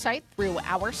Coffee site through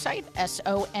our site,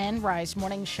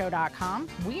 sonrisemorningshow.com,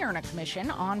 we earn a commission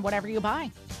on whatever you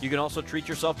buy. You can also treat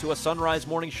yourself to a Sunrise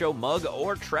Morning Show mug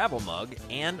or travel mug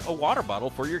and a water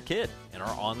bottle for your kid in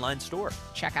our online store.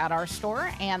 Check out our store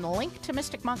and link to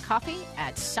Mystic Monk Coffee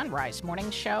at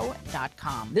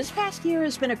sonrisemorningshow.com. This past year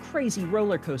has been a crazy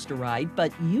roller coaster ride,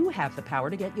 but you have the power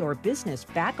to get your business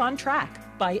back on track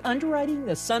by underwriting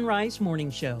the Sunrise Morning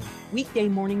Show. Weekday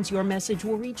mornings, your message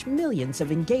will reach millions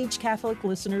of engaged Catholic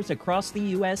listeners across the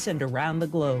U.S. and around the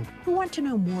globe who want to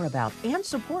know more about and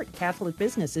support Catholic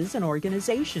businesses and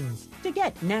organizations. To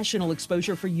get national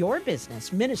exposure for your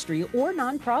business, ministry, or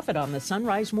nonprofit on the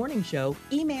Sunrise Morning Show,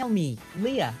 email me,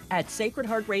 Leah, at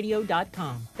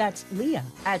sacredheartradio.com. That's Leah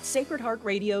at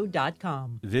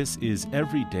sacredheartradio.com. This is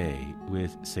Every Day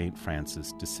with St.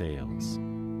 Francis de Sales.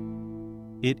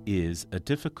 It is a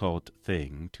difficult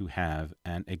thing to have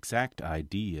an exact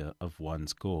idea of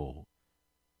one's goal,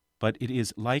 but it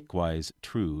is likewise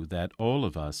true that all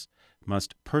of us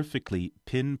must perfectly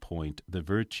pinpoint the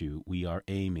virtue we are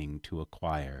aiming to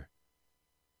acquire.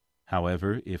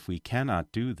 However, if we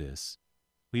cannot do this,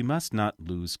 we must not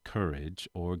lose courage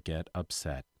or get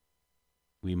upset.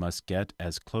 We must get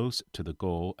as close to the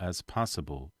goal as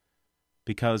possible,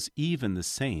 because even the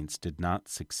saints did not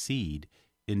succeed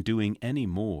in doing any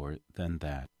more than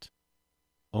that.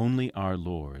 Only our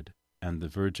Lord and the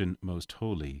Virgin Most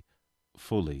Holy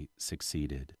fully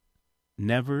succeeded.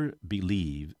 Never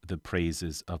believe the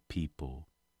praises of people.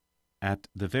 At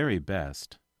the very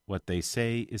best, what they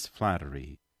say is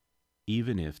flattery,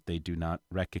 even if they do not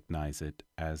recognize it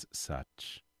as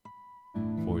such.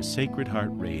 For Sacred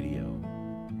Heart Radio,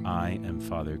 I am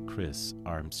Father Chris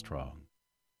Armstrong.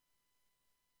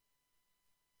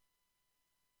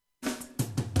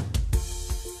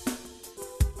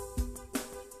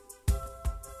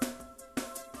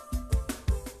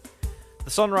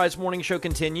 The Sunrise Morning Show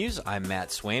continues. I'm Matt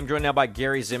Swaim, joined now by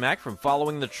Gary Zimak from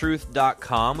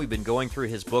followingthetruth.com. We've been going through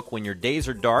his book, When Your Days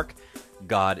Are Dark,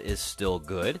 God is Still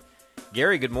Good.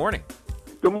 Gary, good morning.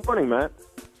 Good morning, Matt.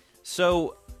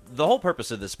 So, the whole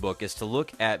purpose of this book is to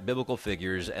look at biblical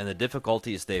figures and the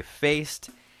difficulties they've faced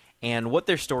and what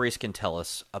their stories can tell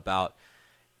us about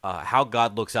how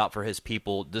God looks out for his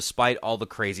people despite all the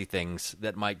crazy things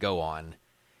that might go on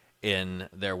in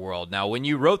their world. Now, when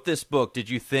you wrote this book, did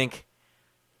you think,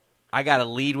 I got to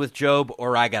lead with Job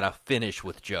or I got to finish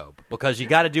with Job? Because you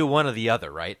got to do one or the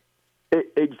other, right?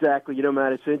 Exactly. You know,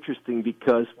 Matt, it's interesting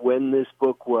because when this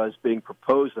book was being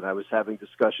proposed and I was having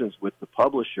discussions with the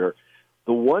publisher,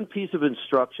 the one piece of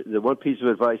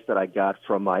advice that I got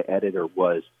from my editor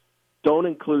was, don't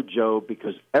include Job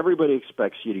because everybody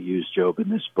expects you to use Job in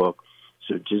this book.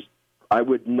 So I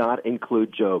would not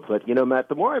include Job. But, you know, Matt,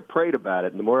 the more I prayed about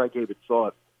it and the more I gave it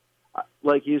thought,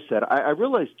 like you said, I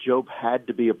realized Job had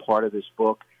to be a part of this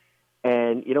book.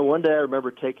 And, you know, one day I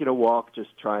remember taking a walk, just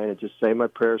trying to say my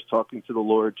prayers, talking to the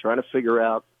Lord, trying to figure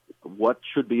out what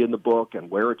should be in the book and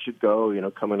where it should go, you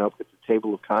know, coming up with the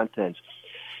table of contents.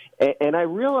 And I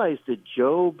realized that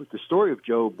Job, the story of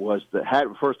Job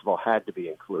first of all, had to be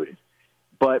included.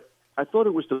 But I thought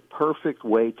it was the perfect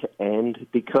way to end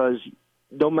because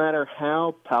no matter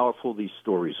how powerful these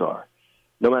stories are,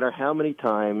 no matter how many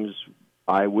times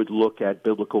I would look at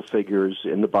biblical figures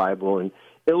in the Bible and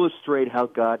illustrate how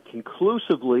God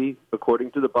conclusively,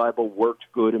 according to the Bible, worked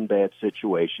good in bad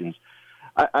situations,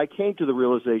 I came to the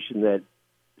realization that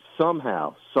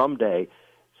somehow, someday,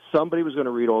 somebody was going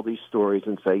to read all these stories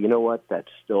and say, you know what, that's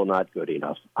still not good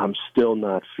enough. I'm still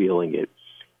not feeling it.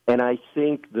 And I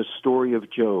think the story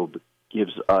of Job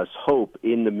gives us hope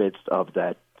in the midst of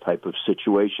that type of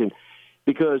situation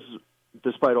because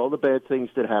despite all the bad things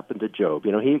that happened to Job.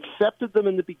 You know, he accepted them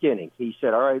in the beginning. He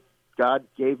said, all right, God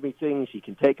gave me things. He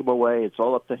can take them away. It's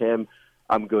all up to him.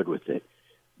 I'm good with it.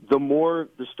 The more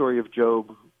the story of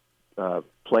Job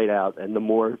played out and the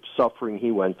more suffering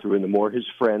he went through and the more his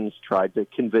friends tried to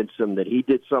convince him that he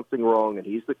did something wrong and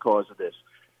he's the cause of this,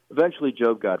 eventually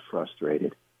Job got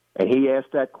frustrated. And he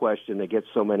asked that question that gets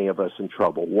so many of us in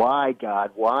trouble. Why,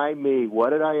 God? Why me?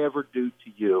 What did I ever do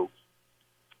to you?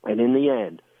 And in the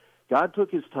end, God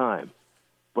took his time,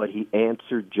 but he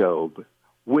answered Job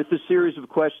with a series of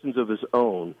questions of his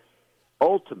own.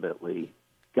 Ultimately,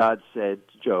 God said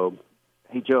to Job,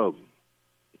 hey, Job,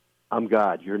 I'm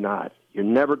God. You're not. You're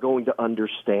never going to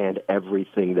understand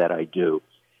everything that I do.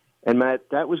 And, Matt,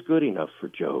 that was good enough for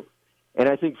Job. And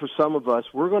I think for some of us,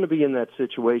 we're going to be in that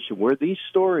situation where these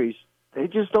stories, they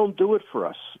just don't do it for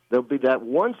us. There'll be that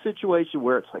one situation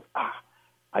where it's like,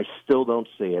 I still don't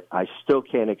see it. I still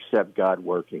can't accept God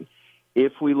working.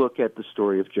 If we look at the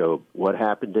story of Job, what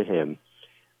happened to him,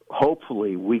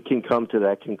 hopefully we can come to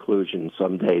that conclusion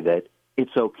someday that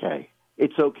it's okay.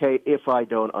 It's okay if I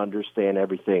don't understand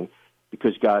everything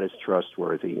because God is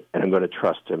trustworthy, and I'm going to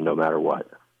trust him no matter what.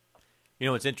 You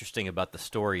know, what's interesting about the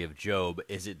story of Job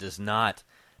is it does not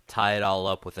tie it all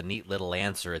up with a neat little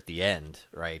answer at the end,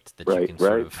 right? That you can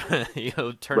sort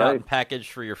of turn out and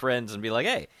package for your friends and be like,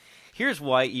 hey, here's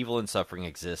why evil and suffering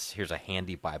exists. Here's a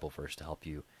handy Bible verse to help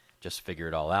you just figure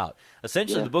it all out.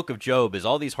 Essentially, the book of Job is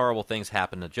all these horrible things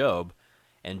happen to Job,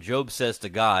 and Job says to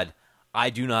God, I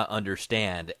do not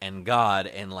understand. And God,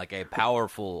 in like a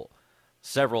powerful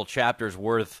several chapters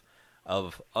worth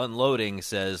of unloading,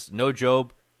 says, no,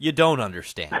 Job, you don't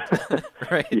understand.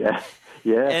 Right?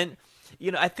 Yeah. And,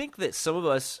 you know, I think that some of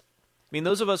us, I mean,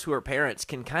 those of us who are parents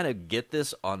can kind of get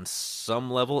this on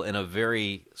some level in a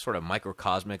very sort of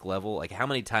microcosmic level. Like, how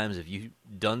many times have you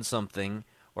done something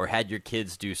or had your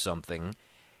kids do something,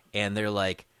 and they're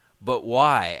like, but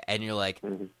why? And you're like,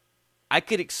 I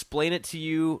could explain it to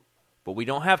you, but we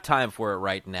don't have time for it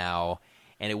right now,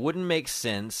 and it wouldn't make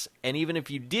sense. And even if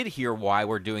you did hear why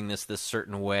we're doing this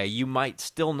certain way, you might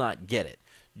still not get it.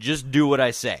 Just do what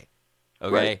I say,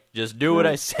 okay? Right. Just do what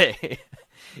I say.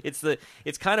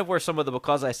 It's kind of where some of the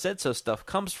because I said so stuff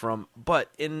comes from, but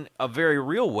in a very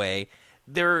real way,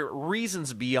 there are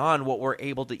reasons beyond what we're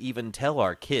able to even tell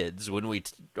our kids when we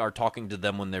are talking to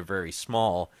them when they're very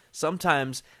small.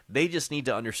 Sometimes they just need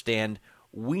to understand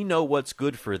we know what's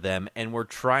good for them, and we're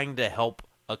trying to help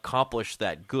accomplish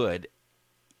that good,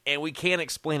 and we can't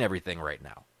explain everything right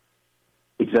now.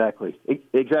 Exactly.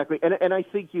 And I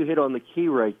think you hit on the key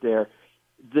right there.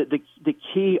 The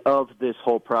key of this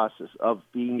whole process of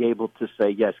being able to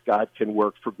say, yes, God can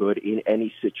work for good in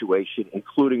any situation,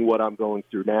 including what I'm going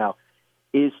through now,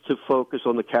 is to focus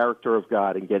on the character of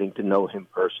God and getting to know him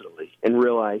personally and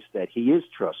realize that he is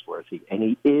trustworthy and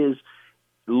he is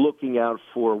looking out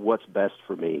for what's best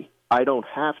for me. I don't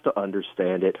have to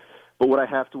understand it, but what I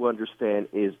have to understand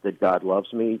is that God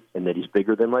loves me and that he's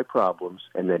bigger than my problems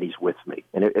and that he's with me.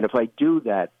 And if I do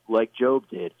that, like Job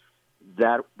did,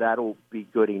 that'll be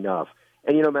good enough.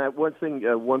 And, you know, Matt, one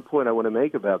point I want to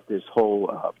make about this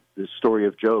whole this story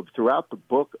of Job, throughout the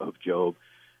book of Job,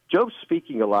 Job's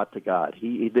speaking a lot to God.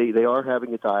 They are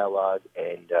having a dialogue,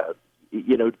 and,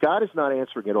 you know, God is not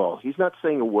answering at all. He's not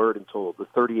saying a word until the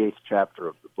 38th chapter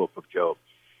of the book of Job.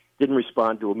 Didn't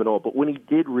respond to him at all. But when he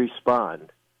did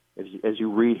respond, as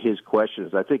you read his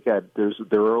questions, I think that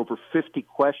there are over 50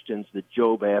 questions that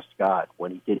Job asked God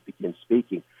when he did begin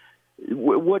speaking.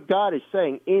 What God is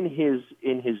saying in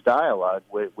his dialogue,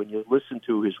 when you listen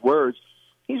to his words,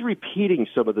 he's repeating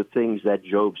some of the things that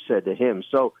Job said to him.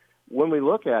 So when we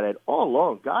look at it, all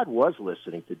along, God was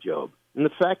listening to Job. And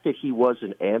the fact that he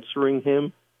wasn't answering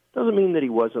him doesn't mean that he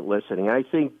wasn't listening. I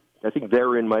think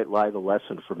therein might lie the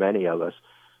lesson for many of us.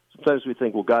 Sometimes we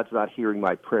think, well, God's not hearing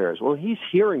my prayers. Well, he's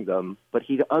hearing them, but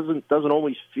he doesn't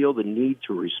always feel the need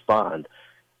to respond.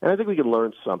 And I think we can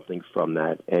learn something from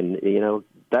that. And, you know,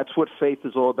 that's what faith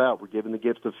is all about. We're given the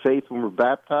gift of faith when we're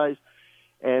baptized,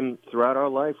 and throughout our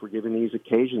life we're given these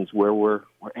occasions where we're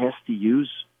asked to use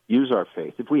our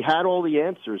faith. If we had all the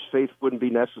answers, faith wouldn't be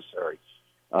necessary.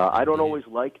 I don't always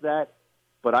like that,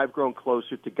 but I've grown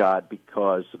closer to God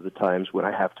because of the times when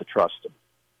I have to trust him.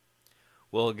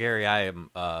 Well, Gary, I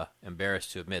am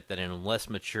embarrassed to admit that in less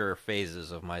mature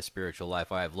phases of my spiritual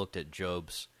life, I have looked at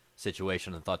Job's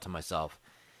situation and thought to myself,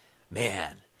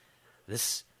 man,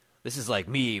 this is like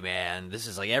me, man. This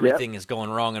is like everything is going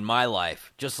wrong in my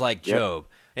life, just like Job.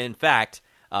 In fact,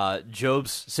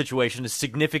 Job's situation is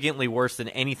significantly worse than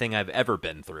anything I've ever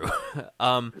been through.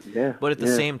 But at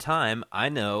the same time, I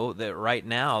know that right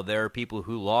now there are people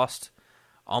who lost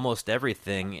almost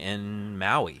everything in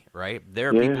Maui, right? There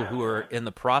are people who are in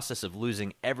the process of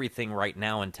losing everything right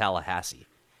now in Tallahassee.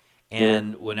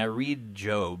 And when I read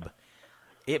Job,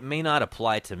 it may not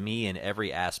apply to me in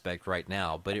every aspect right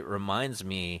now, but it reminds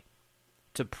me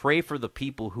to pray for the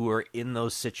people who are in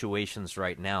those situations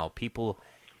right now, people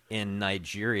in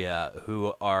Nigeria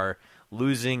who are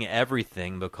losing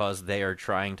everything because they are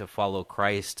trying to follow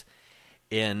Christ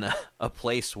in a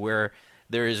place where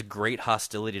there is great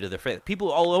hostility to their faith.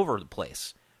 People all over the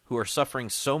place who are suffering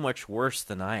so much worse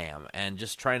than I am, and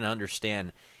just trying to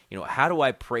understand, how do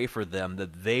I pray for them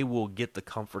that they will get the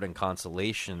comfort and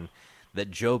consolation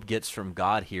that Job gets from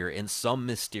God here in some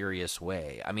mysterious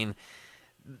way. I mean,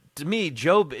 to me,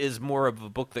 Job is more of a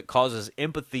book that causes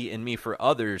empathy in me for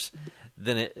others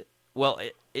than it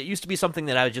used to be something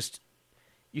that I just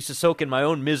used to soak in my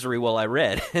own misery while I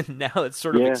read, and now it's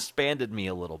sort of expanded me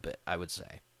a little bit, I would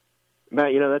say.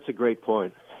 Matt, that's a great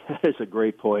point. That is a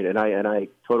great point, and I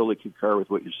totally concur with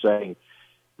what you're saying.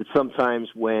 That sometimes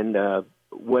when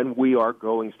we are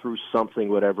going through something,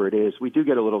 whatever it is, we do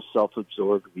get a little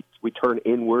self-absorbed. We turn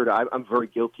inward. I'm very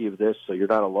guilty of this, so you're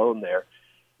not alone there.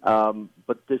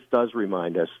 But this does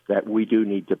remind us that we do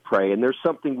need to pray, and there's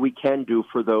something we can do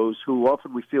for those who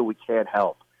often we feel we can't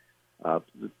help.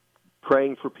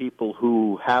 Praying for people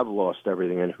who have lost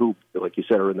everything and who, like you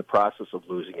said, are in the process of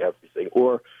losing everything,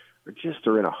 or just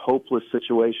are in a hopeless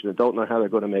situation and don't know how they're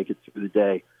going to make it through the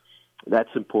day. That's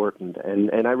important,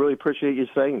 and I really appreciate you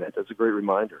saying that. That's a great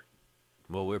reminder.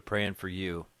 Well, we're praying for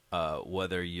you,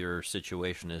 whether your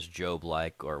situation is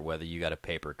Job-like or whether you got a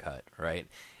paper cut, right?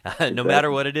 No matter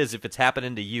what it is, if it's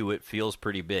happening to you, it feels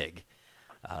pretty big.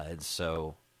 And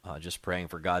so just praying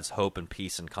for God's hope and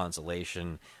peace and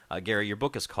consolation. Gary, your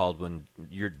book is called When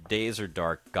Your Days Are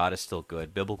Dark, God Is Still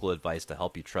Good, Biblical Advice to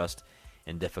Help You Trust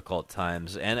in Difficult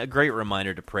Times, and a great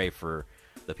reminder to pray for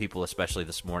the people, especially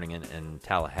this morning in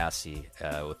Tallahassee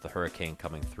with the hurricane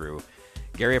coming through.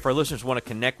 Gary, if our listeners want to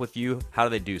connect with you, how do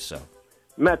they do so?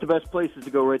 Matt, the best place is to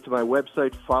go right to my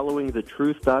website,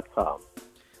 followingthetruth.com.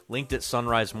 Linked at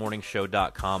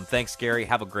sunrisemorningshow.com. Thanks, Gary.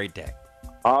 Have a great day.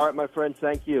 All right, my friend.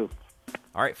 Thank you.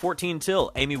 All right, 14 till.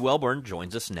 Amy Welborn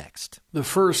joins us next. The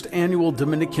first annual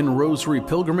Dominican Rosary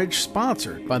Pilgrimage,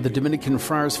 sponsored by the Dominican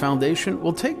Friars Foundation,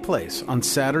 will take place on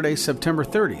Saturday, September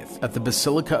 30th at the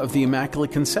Basilica of the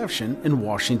Immaculate Conception in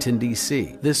Washington,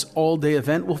 D.C. This all-day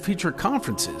event will feature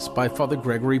conferences by Father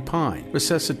Gregory Pine,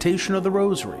 Resuscitation of the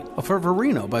Rosary, a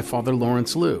Fervorino by Father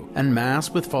Lawrence Liu, and Mass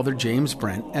with Father James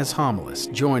Brent as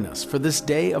homilist. Join us for this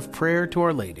day of prayer to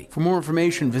Our Lady. For more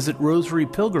information, visit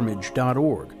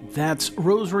rosarypilgrimage.org. That's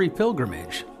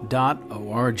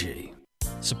rosarypilgrimage.org.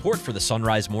 Support for the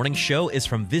Sunrise Morning Show is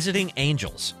from Visiting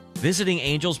Angels. Visiting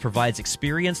Angels provides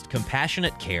experienced,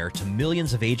 compassionate care to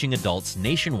millions of aging adults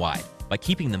nationwide by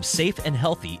keeping them safe and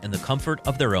healthy in the comfort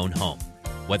of their own home.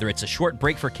 Whether it's a short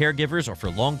break for caregivers or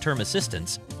for long-term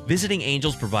assistance, Visiting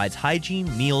Angels provides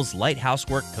hygiene, meals, light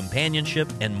housework, companionship,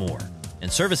 and more.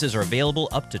 And services are available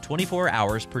up to 24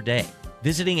 hours per day.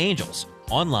 Visiting Angels,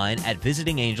 online at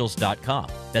visitingangels.com.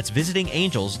 That's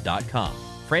visitingangels.com.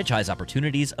 Franchise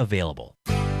opportunities available.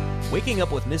 Waking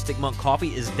up with Mystic Monk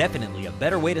Coffee is definitely a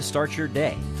better way to start your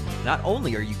day. Not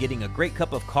only are you getting a great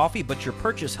cup of coffee, but your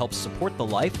purchase helps support the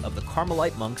life of the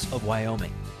Carmelite monks of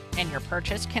Wyoming. And your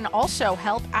purchase can also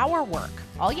help our work.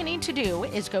 All you need to do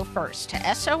is go first to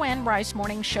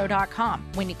sonrisemorningshow.com.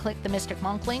 When you click the Mystic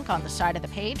Monk link on the side of the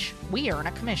page, we earn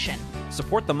a commission.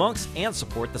 Support the monks and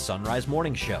support the Sunrise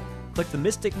Morning Show. Click the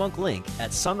Mystic Monk link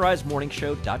at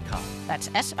sunrisemorningshow.com. That's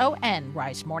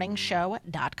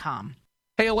sonrisemorningshow.com.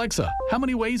 Hey Alexa, how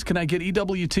many ways can I get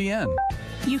EWTN?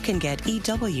 You can get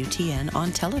EWTN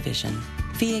on television,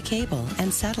 via cable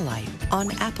and satellite,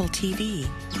 on Apple TV,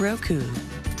 Roku,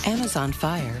 Amazon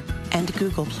Fire, and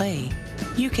Google Play.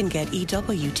 You can get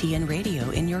EWTN radio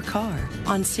in your car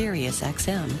on Sirius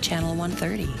XM Channel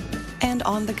 130 and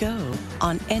on the go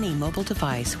on any mobile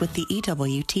device with the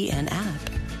EWTN app.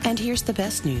 And here's the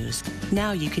best news.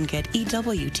 Now you can get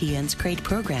EWTN's great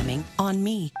programming on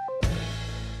Me.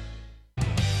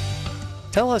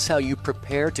 Tell us how you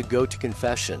prepare to go to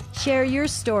confession. Share your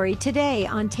story today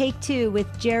on Take Two with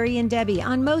Jerry and Debbie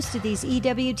on most of these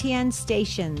EWTN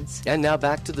stations. And now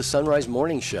back to the Sunrise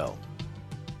Morning Show.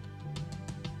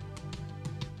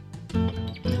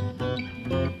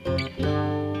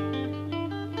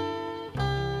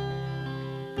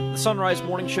 The Sunrise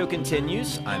Morning Show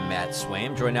continues. I'm Matt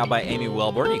Swaim, joined now by Amy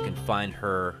Welborn. You can find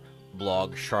her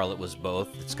blog, Charlotte Was Both.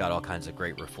 It's got all kinds of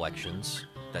great reflections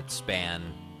that span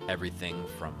everything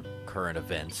from current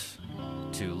events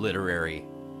to literary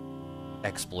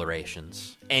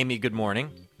explorations. Amy, good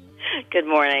morning. Good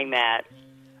morning, Matt.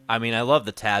 I mean, I love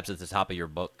the tabs at the top of your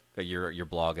book, your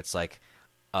blog. It's like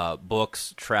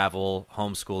books, travel,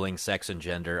 homeschooling, sex, and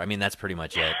gender. I mean, that's pretty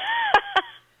much it.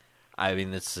 I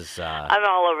mean, this is... I'm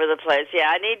all over the place. Yeah,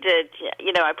 I need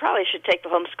to, I probably should take the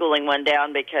homeschooling one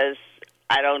down because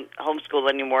I don't homeschool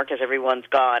anymore because everyone's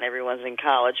gone. Everyone's in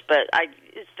college. But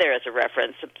it's there as a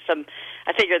reference.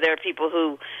 I figure there are people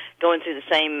who going through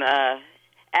the same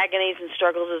agonies and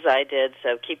struggles as I did,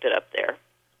 so keep it up there.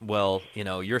 Well,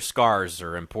 your scars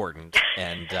are important,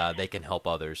 and they can help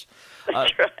others.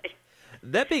 That's right.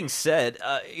 That being said,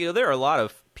 there are a lot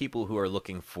of people who are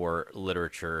looking for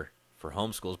literature for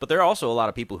homeschools, but there are also a lot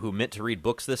of people who meant to read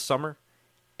books this summer.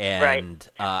 And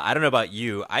I don't know about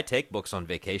you, I take books on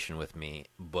vacation with me,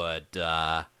 but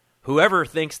whoever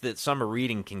thinks that summer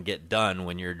reading can get done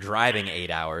when you're driving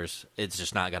 8 hours, it's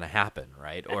just not going to happen,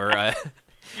 right? Or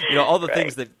all the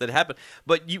things that happen.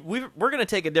 But we're going to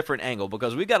take a different angle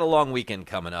because we've got a long weekend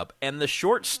coming up, and the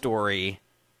short story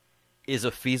is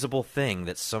a feasible thing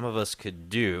that some of us could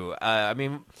do. I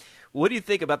mean, what do you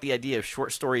think about the idea of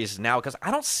short stories now? Because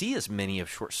I don't see as many of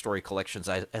short story collections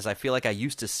as I feel like I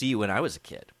used to see when I was a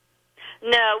kid.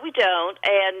 No, we don't.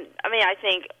 And, I mean, I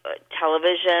think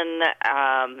television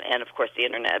and, of course, the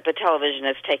Internet, but television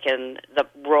has taken the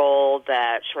role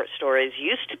that short stories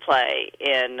used to play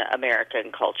in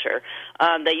American culture.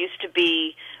 They used to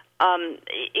be,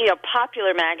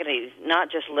 popular magazines, not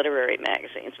just literary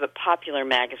magazines, but popular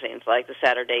magazines like the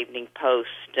Saturday Evening Post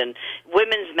and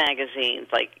women's magazines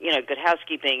like, Good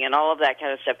Housekeeping and all of that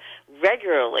kind of stuff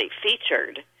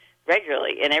featured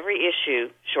in every issue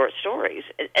short stories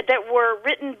that were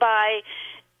written by,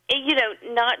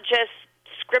 not just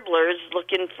scribblers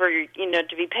looking for,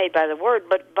 to be paid by the word,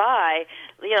 but by,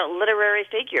 literary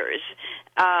figures,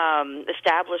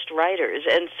 established writers.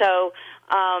 And so,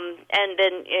 and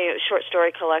then short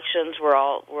story collections were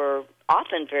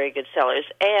often very good sellers.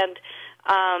 And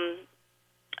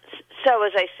so,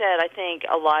 as I said, I think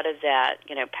a lot of that,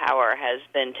 power has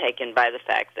been taken by the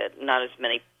fact that not as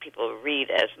many people read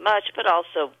as much, but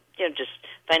also, just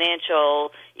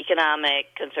financial,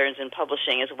 economic concerns in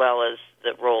publishing, as well as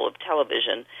the role of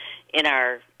television in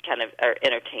our kind of our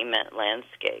entertainment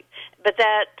landscape. But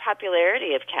that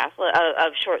popularity of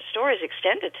short stories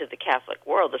extended to the Catholic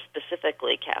world, the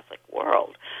specifically Catholic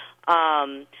world.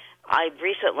 I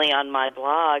recently on my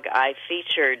blog I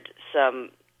featured some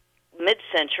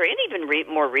mid-century and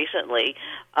even more recently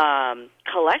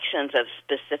collections of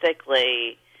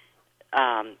specifically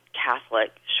Catholic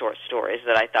short stories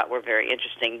that I thought were very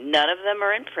interesting. None of them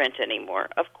are in print anymore,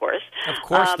 of course. Of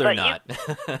course they're not.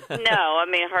 No, I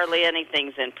mean, hardly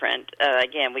anything's in print.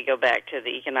 Again, we go back to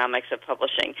the economics of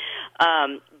publishing.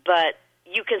 But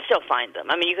you can still find them.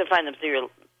 I mean, you can find them through your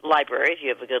library if you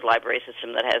have a good library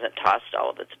system that hasn't tossed all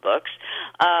of its books.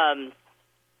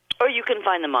 Or you can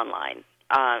find them online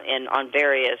on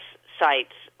various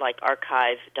sites like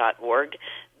archive.org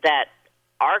that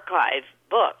archive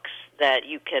books that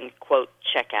you can, quote,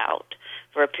 check out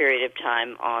for a period of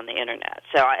time on the Internet.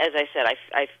 So, as I said,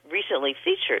 I recently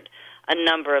featured a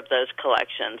number of those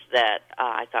collections that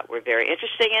I thought were very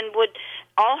interesting and would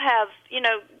all have,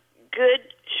 good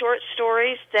short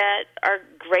stories that are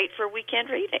great for weekend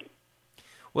reading.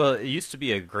 Well, it used to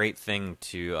be a great thing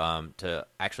to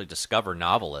actually discover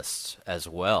novelists as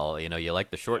well. You like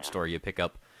the short story, you pick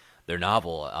up their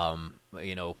novel.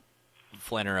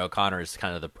 Flannery O'Connor is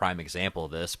kind of the prime example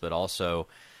of this, but also,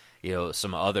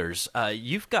 some others.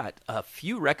 You've got a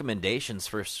few recommendations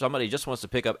for somebody who just wants to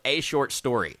pick up a short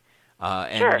story,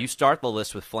 and Sure. You start the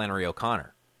list with Flannery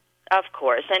O'Connor. Of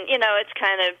course. And, it's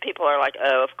kind of, people are like,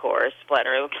 oh, of course,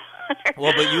 Flannery O'Connor.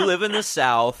 Well, but you live in the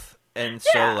South, and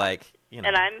so,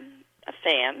 And I'm a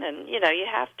fan, and, you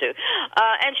have to.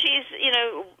 And she's,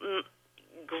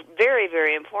 very,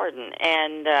 very important.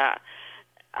 And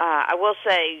I will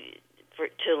say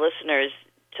to listeners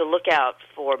to look out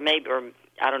for maybe, or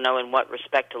I don't know in what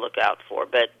respect to look out for,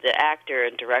 but the actor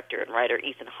and director and writer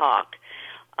Ethan Hawke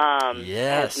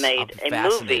has made a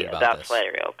movie about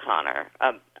Flannery O'Connor,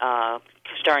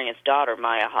 starring his daughter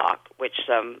Maya Hawke, which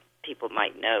some people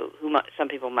might know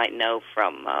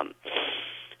from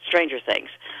Stranger Things,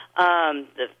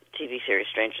 the TV series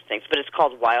Stranger Things. But it's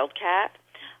called Wildcat.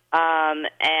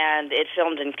 And it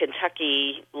filmed in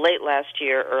Kentucky late last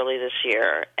year, early this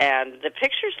year. And the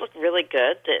pictures look really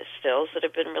good. The stills that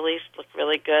have been released look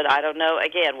really good. I don't know,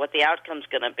 again, what the outcome's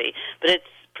going to be. But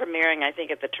it's premiering, I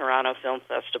think, at the Toronto Film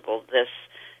Festival this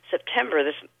September,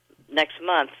 this next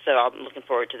month, so I'm looking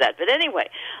forward to that. But anyway,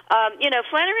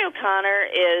 Flannery O'Connor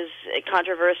is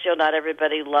controversial. Not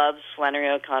everybody loves Flannery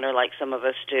O'Connor like some of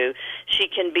us do. She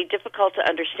can be difficult to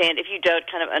understand if you don't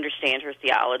kind of understand her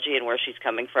theology and where she's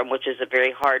coming from, which is a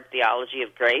very hard theology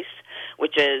of grace,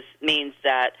 which means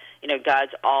that,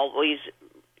 God's always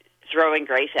throwing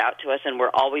grace out to us, and we're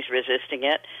always resisting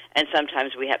it, and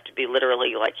sometimes we have to be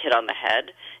literally hit on the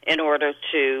head in order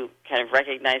to kind of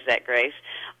recognize that grace.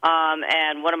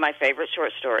 And one of my favorite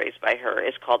short stories by her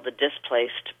is called The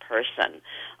Displaced Person,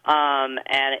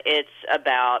 and it's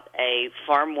about a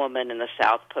farm woman in the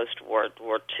South post-World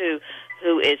War II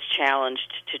who is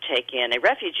challenged to take in a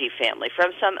refugee family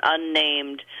from some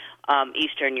unnamed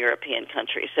Eastern European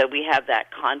country. So we have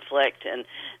that conflict and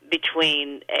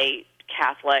between a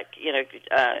Catholic,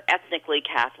 ethnically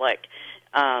Catholic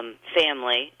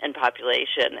family and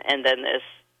population, and then this,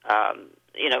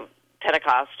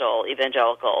 Pentecostal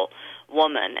evangelical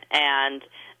woman. And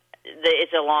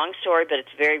it's a long story, but it's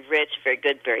very rich, very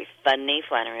good, very funny.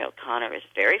 Flannery O'Connor is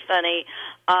very funny.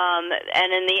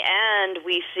 And in the end,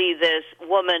 we see this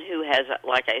woman who has,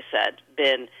 like I said,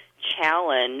 been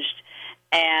challenged.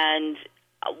 And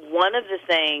one of the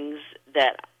things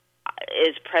that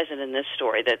is present in this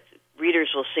story that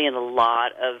readers will see in a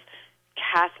lot of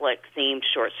Catholic-themed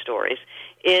short stories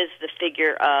is the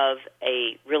figure of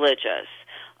a religious.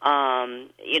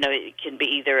 It can be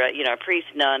either a priest,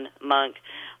 nun, monk,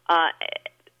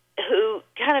 who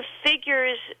kind of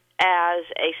figures as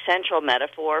a central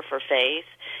metaphor for faith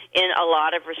in a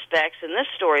lot of respects. In this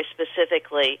story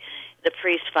specifically, the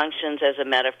priest functions as a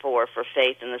metaphor for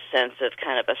faith in the sense of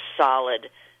kind of a solid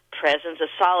presence, a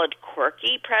solid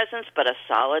quirky presence, but a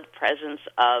solid presence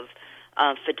of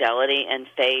fidelity and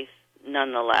faith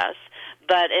nonetheless.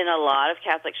 But in a lot of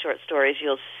Catholic short stories,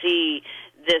 you'll see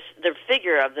the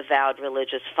figure of the vowed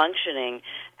religious functioning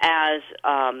as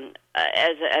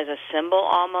a symbol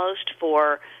almost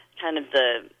for kind of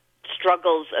the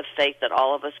struggles of faith that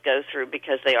all of us go through,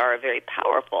 because they are a very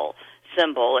powerful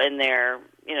symbol in their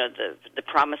the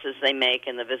promises they make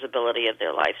and the visibility of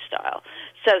their lifestyle.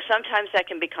 So sometimes that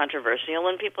can be controversial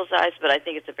in people's eyes, but I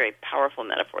think it's a very powerful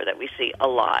metaphor that we see a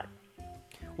lot.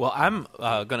 Well, I'm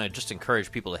going to just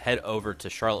encourage people to head over to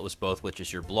Charlotte Was Both, which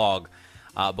is your blog,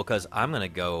 because I'm going to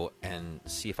go and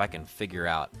see if I can figure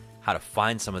out how to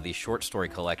find some of these short story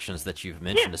collections that you've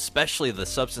mentioned, especially The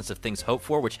Substance of Things Hoped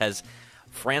For, which has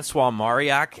Francois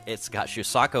Mauriac. It's got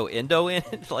Shusako Endo in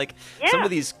it. Some of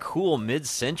these cool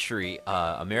mid-century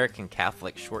American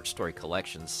Catholic short story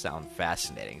collections sound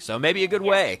fascinating. So maybe a good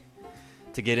way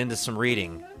to get into some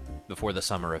reading before the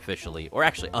summer officially, or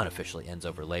actually unofficially, ends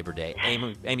over Labor Day.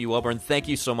 Amy Welborn, thank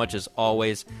you so much as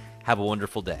always. Have a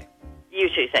wonderful day. You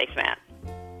too. Thanks, Matt.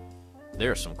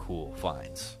 There are some cool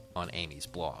finds on Amy's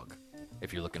blog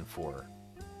if you're looking for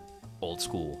old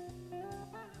school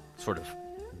sort of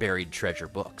buried treasure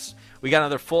books. We got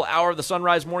another full hour of the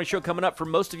Sunrise Morning Show coming up for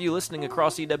most of you listening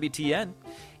across EWTN.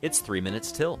 It's 3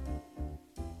 minutes till.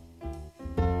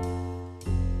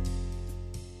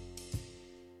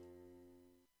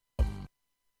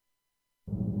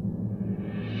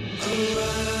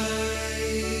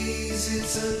 Arise,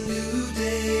 it's a new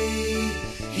day.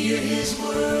 Hear his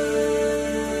word,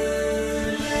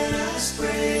 let us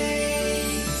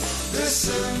pray. The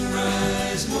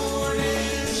Sunrise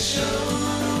Morning Show.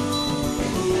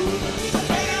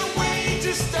 Better way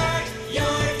to start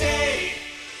your day.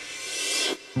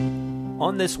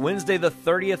 On this Wednesday, the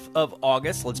 30th of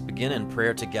August, let's begin in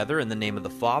prayer together in the name of the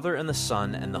Father, and the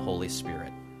Son, and the Holy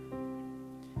Spirit.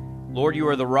 Lord, you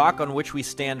are the rock on which we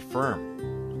stand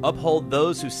firm. Uphold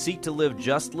those who seek to live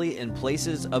justly in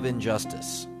places of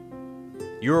injustice.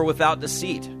 You are without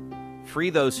deceit.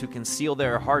 Free those who conceal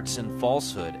their hearts in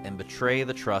falsehood and betray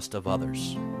the trust of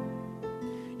others.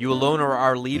 You alone are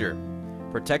our leader.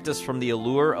 Protect us from the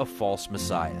allure of false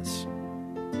messiahs.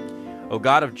 O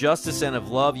God of justice and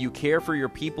of love, you care for your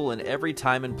people in every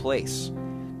time and place,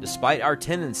 despite our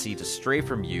tendency to stray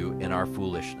from you in our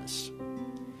foolishness.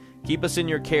 Keep us in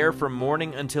your care from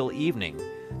morning until evening,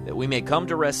 that we may come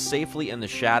to rest safely in the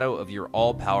shadow of your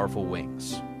all-powerful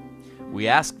wings. We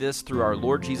ask this through our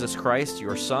Lord Jesus Christ,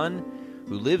 your Son,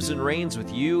 who lives and reigns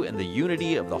with you in the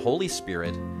unity of the Holy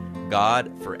Spirit,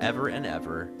 God, forever and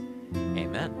ever.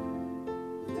 Amen.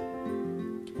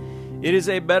 It is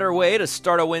a better way to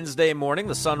start a Wednesday morning,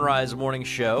 the Sunrise Morning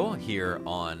Show, here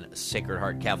on Sacred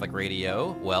Heart Catholic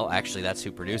Radio. Well, actually, that's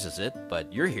who produces it,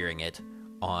 but you're hearing it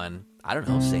on, I don't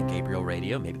know, St. Gabriel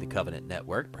Radio, maybe the Covenant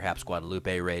Network, perhaps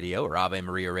Guadalupe Radio, or Ave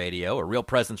Maria Radio, or Real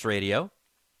Presence Radio,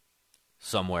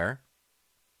 somewhere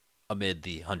amid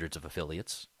the hundreds of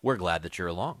affiliates. We're glad that you're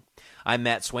along. I'm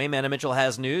Matt Swaim. Anna Mitchell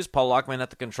has news. Paul Lockman at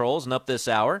the controls. And up this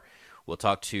hour, we'll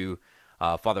talk to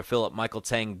Father Philip Michael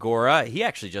Tangora. He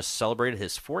actually just celebrated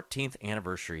his 14th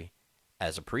anniversary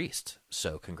as a priest,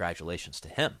 so congratulations to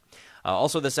him.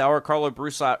 Also this hour, Carlo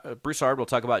Broussard will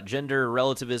talk about gender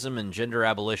relativism and gender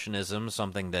abolitionism,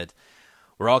 something that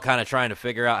we're all kind of trying to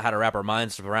figure out how to wrap our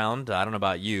minds around. I don't know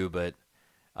about you, but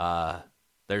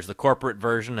there's the corporate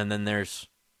version, and then there's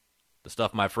the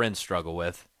stuff my friends struggle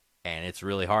with, and it's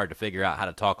really hard to figure out how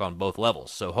to talk on both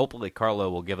levels. So hopefully Carlo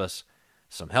will give us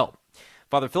some help.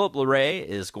 Father Philip Leray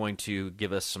is going to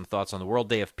give us some thoughts on the World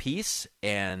Day of Peace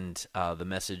and the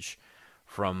message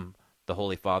from the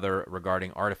Holy Father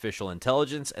regarding artificial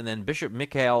intelligence. And then Bishop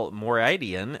Mikael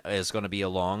Mouradian is going to be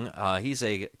along. He's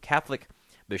a Catholic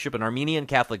bishop, an Armenian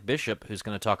Catholic bishop, who's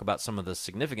going to talk about some of the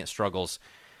significant struggles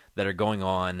that are going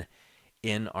on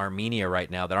in Armenia right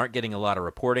now that aren't getting a lot of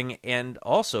reporting. And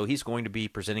also, he's going to be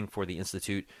presenting for the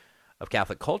Institute of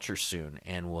Catholic Culture soon,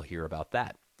 and we'll hear about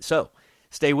that. So,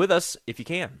 stay with us if you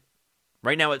can.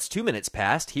 Right now, it's 2 minutes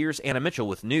past. Here's Anna Mitchell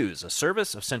with news, a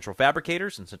service of Central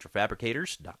Fabricators and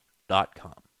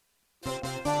centralfabricators.com.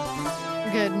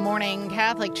 Good morning.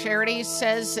 Catholic Charities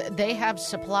says they have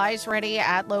supplies ready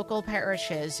at local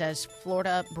parishes as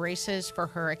Florida braces for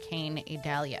Hurricane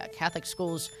Idalia. Catholic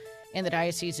schools in the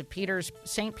Diocese of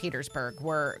St. Petersburg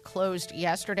were closed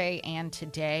yesterday and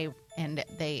today, and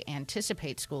they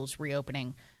anticipate schools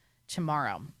reopening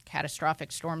tomorrow.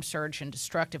 Catastrophic storm surge and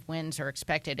destructive winds are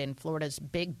expected in Florida's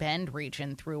Big Bend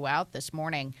region throughout this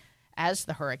morning as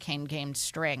the hurricane gained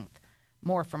strength.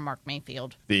 More from Mark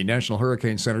Mayfield. The National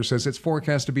Hurricane Center says it's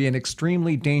forecast to be an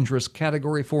extremely dangerous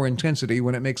Category 4 intensity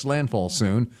when it makes landfall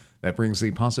soon. That brings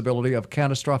the possibility of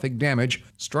catastrophic damage,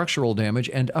 structural damage,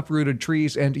 and uprooted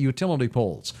trees and utility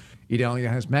poles. Idalia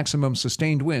has maximum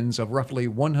sustained winds of roughly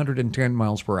 110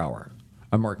 miles per hour.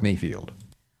 I'm Mark Mayfield.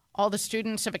 All the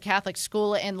students of a Catholic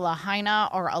school in Lahaina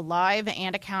are alive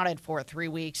and accounted for 3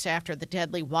 weeks after the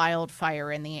deadly wildfire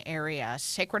in the area.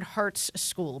 Sacred Hearts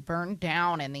School burned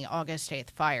down in the August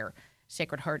 8th fire.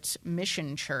 Sacred Hearts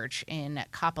Mission Church in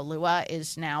Kapalua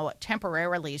is now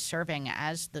temporarily serving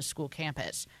as the school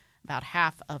campus. About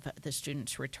half of the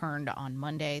students returned on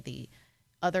Monday. The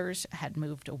others had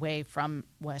moved away from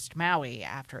West Maui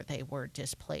after they were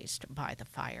displaced by the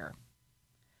fire.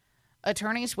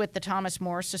 Attorneys with the Thomas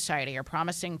More Society are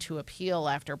promising to appeal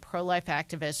after pro-life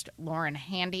activist Lauren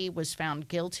Handy was found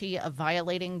guilty of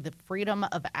violating the Freedom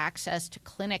of Access to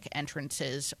Clinic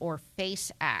Entrances, or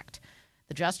FACE Act.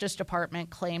 The Justice Department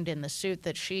claimed in the suit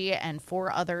that she and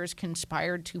 4 others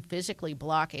conspired to physically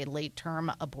block a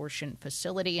late-term abortion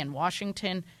facility in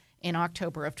Washington in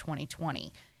October of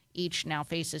 2020. Each now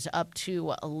faces up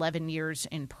to 11 years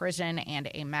in prison and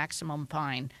a maximum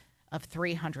fine of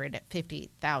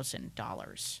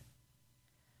 $350,000.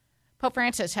 Pope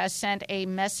Francis has sent a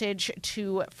message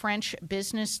to French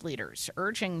business leaders,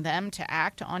 urging them to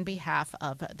act on behalf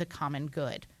of the common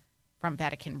good. From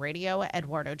Vatican Radio,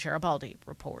 Eduardo Garibaldi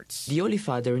reports. The Holy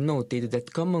Father noted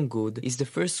that common good is the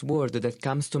first word that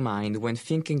comes to mind when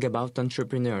thinking about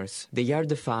entrepreneurs. They are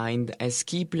defined as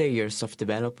key players of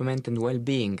development and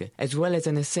well-being, as well as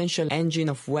an essential engine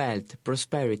of wealth,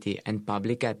 prosperity, and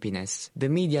public happiness. The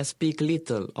media speak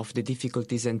little of the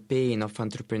difficulties and pain of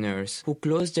entrepreneurs who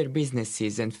close their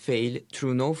businesses and fail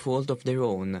through no fault of their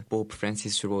own, Pope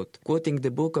Francis wrote, quoting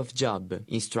the Book of Job,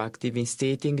 instructive in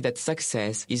stating that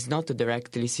success is not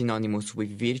directly synonymous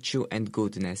with virtue and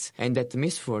goodness, and that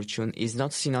misfortune is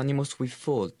not synonymous with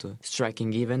fault,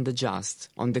 striking even the just.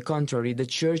 On the contrary, the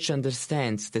Church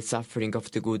understands the suffering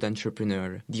of the good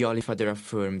entrepreneur, the Holy Father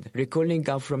affirmed, recalling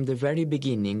how from the very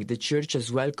beginning the Church has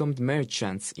welcomed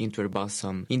merchants into her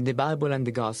bosom. In the Bible and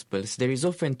the Gospels, there is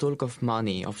often talk of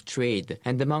money, of trade,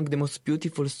 and among the most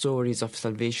beautiful stories of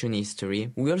salvation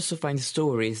history, we also find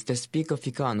stories that speak of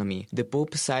economy. The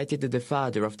Pope cited the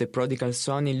father of the prodigal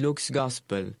son in Luke's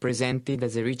Gospel, presented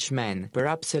as a rich man,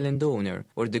 perhaps a landowner,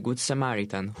 or the Good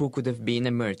Samaritan, who could have been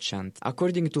a merchant.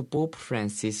 According to Pope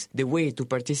Francis, the way to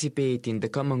participate in the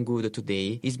common good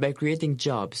today is by creating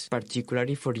jobs,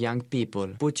 particularly for young people.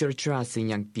 Put your trust in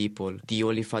young people, the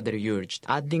Holy Father urged,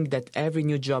 adding that every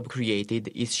new job created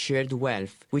is shared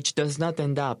wealth, which does not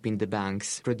end up in the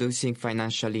banks, producing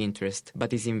financial interest,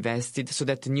 but is invested so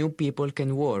that new people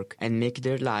can work and make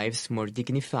their lives more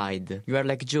dignified. You are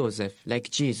like Joseph,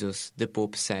 like Jesus, Jesus, the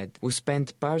Pope said, who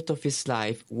spent part of his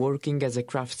life working as a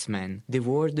craftsman. The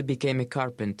world became a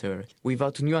carpenter.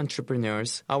 Without new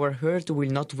entrepreneurs, our earth will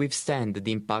not withstand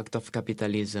the impact of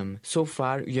capitalism. So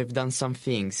far, you have done some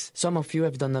things. Some of you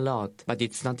have done a lot, but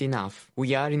it's not enough.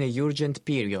 We are in a urgent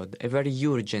period, a very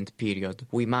urgent period.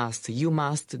 You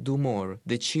must do more.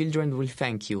 The children will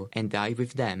thank you, and I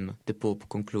with them, the Pope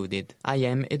concluded. I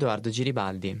am Edoardo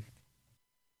Giribaldi.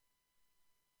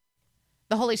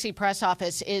 The Holy See Press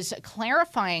Office is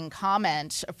clarifying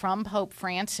comments from Pope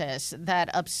Francis that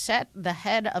upset the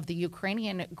head of the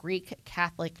Ukrainian Greek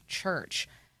Catholic Church.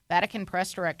 Vatican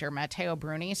Press Director Matteo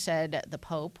Bruni said the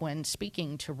Pope, when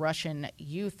speaking to Russian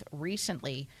youth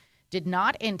recently, did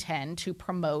not intend to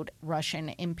promote Russian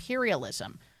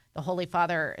imperialism. The Holy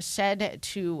Father said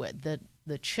to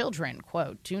the children,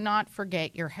 quote, "Do not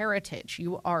forget your heritage.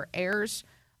 You are heirs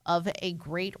of a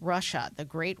great Russia, the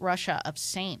great Russia of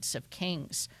saints, of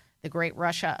kings, the great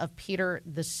Russia of Peter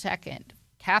II,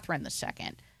 Catherine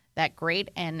II, that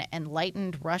great and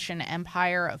enlightened Russian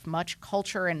empire of much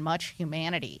culture and much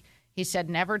humanity." He said,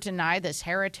 "Never deny this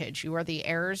heritage. You are the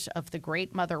heirs of the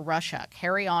great Mother Russia.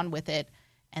 Carry on with it,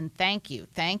 and thank you.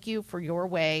 Thank you for your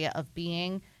way of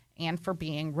being and for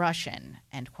being Russian,"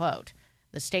 end quote.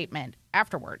 The statement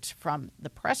afterwards from the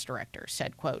press director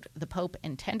said, quote, "The Pope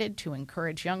intended to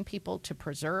encourage young people to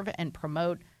preserve and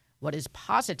promote what is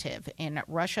positive in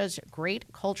Russia's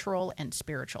great cultural and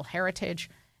spiritual heritage,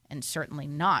 and certainly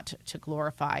not to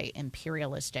glorify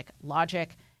imperialistic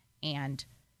logic and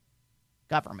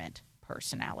government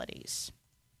personalities."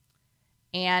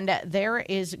 And there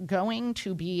is going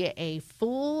to be a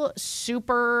full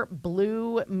super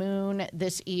blue moon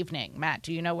this evening. Matt,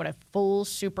 do you know what a full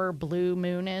super blue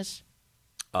moon is?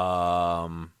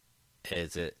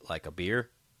 Is it like a beer?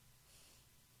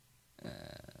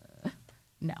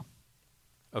 No.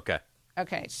 Okay.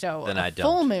 Okay, so then a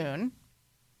full moon,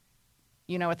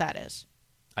 you know what that is?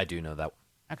 I do know that.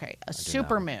 Okay, a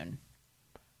super moon.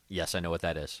 Yes, I know what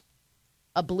that is.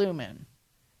 A blue moon.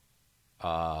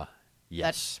 Yes.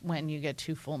 That's when you get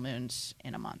 2 full moons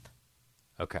in a month.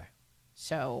 Okay.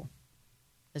 So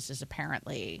this is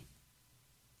apparently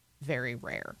very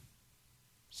rare.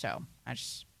 So I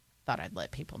just thought I'd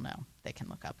let people know. They can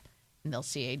look up, and they'll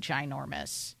see a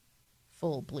ginormous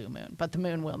full blue moon. But the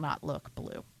moon will not look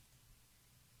blue.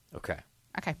 Okay.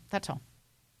 Okay, that's all.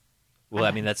 Well,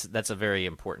 I mean, that's a very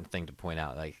important thing to point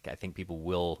out. Like, I think people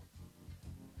will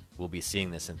be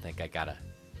seeing this and think, I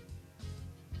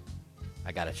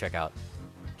gotta check out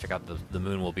the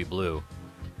moon will be blue.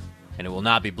 And it will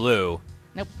not be blue.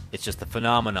 Nope. It's just a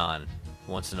phenomenon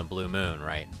once in a blue moon,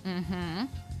 right? Mm-hmm.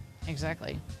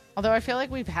 Exactly. Although I feel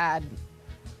like we've had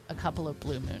a couple of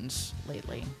blue moons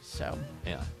lately, so.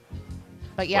 Yeah.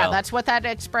 But yeah, well, that's what that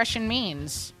expression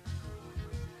means.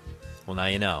 Well, now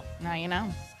you know. Now you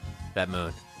know. That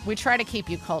moon. We try to keep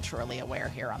you culturally aware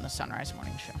here on the Sunrise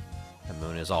Morning Show. The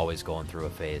moon is always going through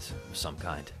a phase of some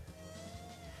kind.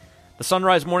 The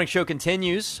Sunrise Morning Show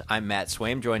continues. I'm Matt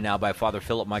Swaim, joined now by Father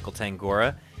Philip Michael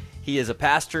Tangora. He is a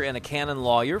pastor and a canon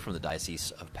lawyer from the Diocese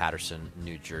of Paterson,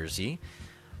 New Jersey.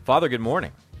 Father, good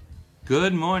morning.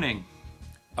 Good morning.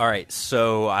 All right,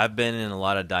 so I've been in a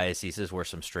lot of dioceses where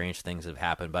some strange things have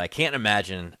happened, but I can't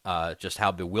imagine just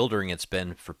how bewildering it's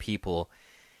been for people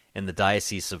in the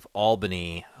Diocese of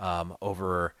Albany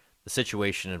over the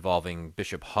situation involving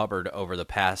Bishop Hubbard over the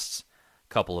past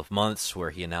couple of months,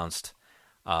 where he announced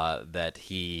that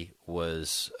he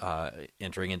was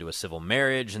entering into a civil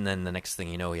marriage, and then the next thing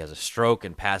you know, he has a stroke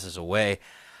and passes away.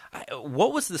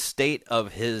 What was the state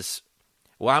of his...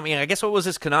 Well, I mean, I guess what was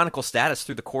his canonical status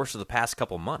through the course of the past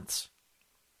couple months?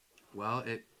 Well,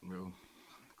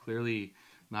 clearly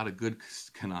not a good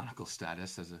canonical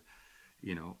status, as a,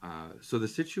 so the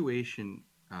situation,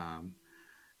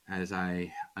 as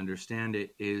I understand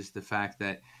it, is the fact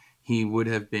that they would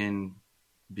have begun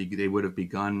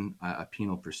a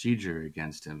penal procedure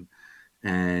against him,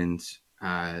 and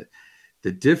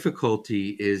the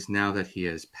difficulty is now that he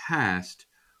has passed,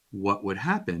 what would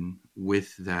happen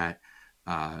with that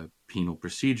penal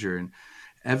procedure. And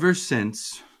ever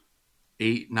since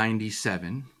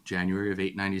 897, January of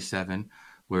 897,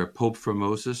 where Pope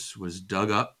Formosus was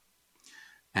dug up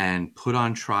and put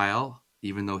on trial,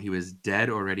 even though he was dead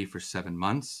already for 7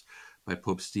 months, by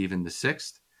Pope Stephen VI,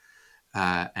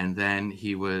 and then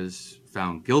he was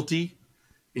found guilty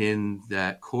in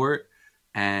that court,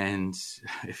 and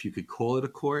if you could call it a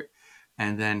court,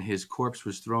 and then his corpse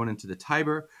was thrown into the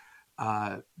Tiber.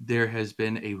 There has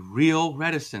been a real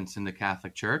reticence in the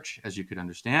Catholic Church, as you could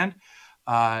understand,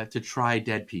 to try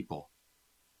dead people.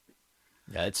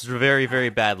 Yeah, it's a very, very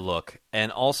bad look.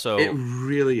 And also, it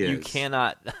really is. You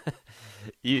cannot,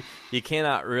 you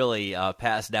cannot really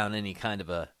pass down any kind of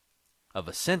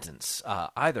a sentence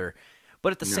either.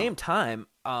 But at the same time,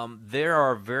 there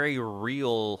are very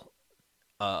real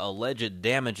alleged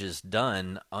damages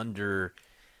done under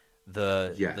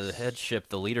the headship,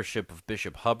 the leadership of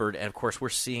Bishop Hubbard, and of course we're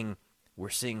seeing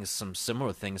some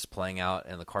similar things playing out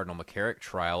in the Cardinal McCarrick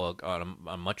trial on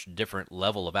a much different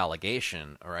level of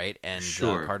allegation, right? And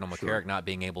Cardinal McCarrick not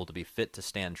being able to be fit to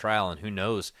stand trial, and who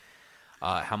knows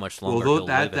how much longer he'll live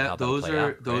and how that'll play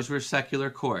out, those were secular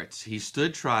courts. He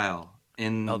stood trial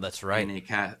in. Oh, that's right.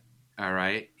 All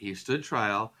right, he stood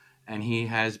trial, and he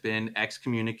has been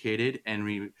excommunicated,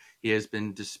 and he has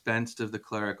been dispensed of the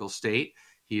clerical state.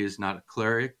 He is not a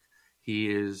cleric. He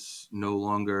is no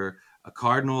longer a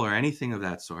cardinal or anything of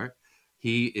that sort.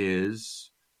 He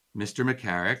is Mr.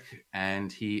 McCarrick,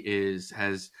 and he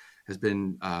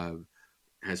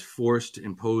has forced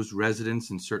imposed residence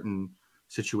in certain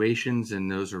situations, and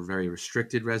those are very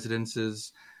restricted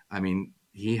residences. I mean,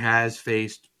 he has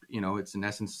faced, it's in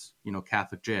essence,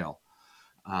 Catholic jail.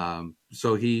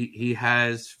 So he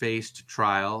has faced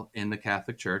trial in the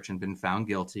Catholic Church and been found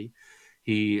guilty.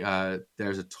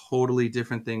 There's a totally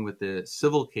different thing with the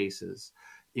civil cases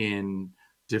in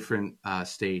different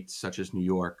states, such as New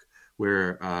York,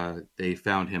 where they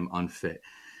found him unfit.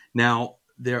 Now,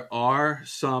 there are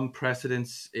some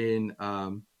precedents in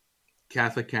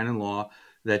Catholic canon law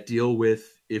that deal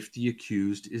with if the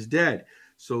accused is dead.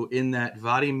 So in that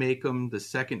Vade Mecum, the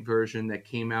second version that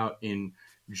came out in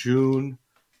June,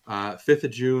 5th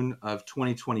of June of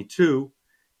 2022,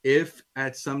 if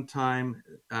at some time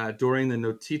during the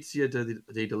notitia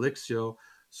de delictio,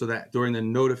 so that during the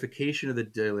notification of the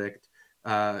delict,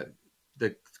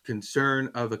 the concern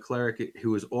of a cleric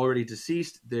who is already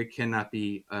deceased, there cannot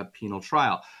be a penal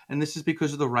trial. And this is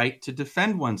because of the right to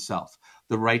defend oneself,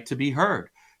 the right to be heard.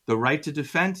 The right to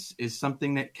defense is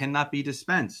something that cannot be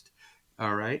dispensed.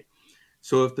 All right.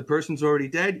 So if the person's already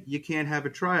dead, you can't have a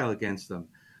trial against them.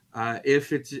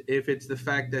 If it's the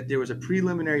fact that there was a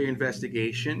preliminary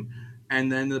investigation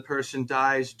and then the person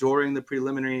dies during the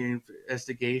preliminary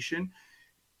investigation,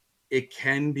 it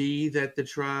can be that the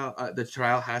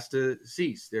trial has to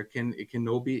cease. There can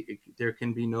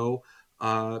be no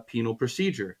penal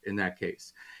procedure in that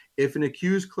case. If an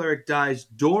accused cleric dies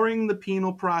during the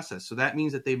penal process, so that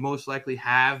means that they most likely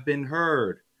have been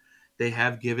heard, they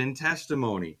have given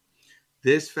testimony.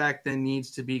 This fact then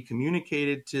needs to be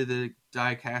communicated to the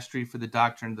dicastery for the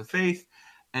doctrine of the faith,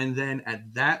 and then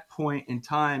at that point in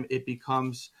time, it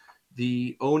becomes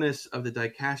the onus of the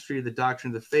dicastery of the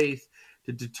doctrine of the faith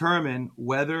to determine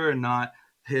whether or not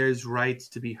his rights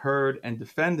to be heard and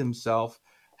defend himself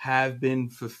have been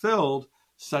fulfilled,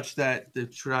 such that the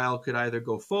trial could either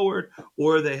go forward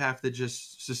or they have to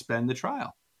just suspend the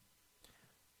trial.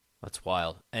 That's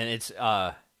wild. And it's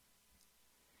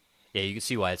you can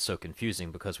see why it's so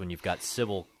confusing, because when you've got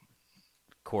civil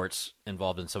courts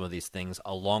involved in some of these things,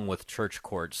 along with church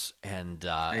courts, and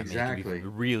exactly. It can be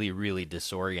really, really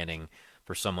disorienting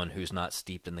for someone who's not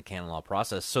steeped in the canon law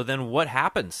process. So then what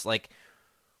happens? Like,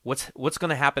 what's going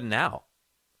to happen now?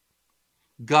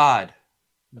 God's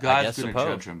going to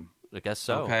judge him. I guess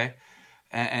so. Okay.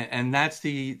 And that's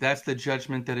the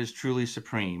judgment that is truly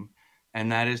supreme. And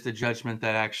that is the judgment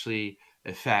that actually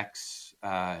affects,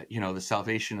 the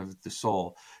salvation of the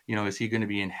soul. Is he going to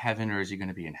be in heaven or is he going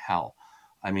to be in hell?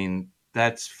 I mean,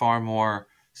 that's far more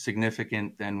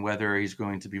significant than whether he's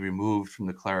going to be removed from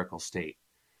the clerical state.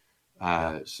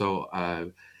 So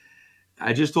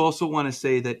I just also want to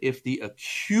say that if the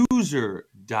accuser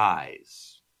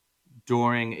dies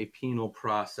during a penal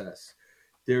process,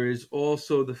 there is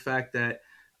also the fact that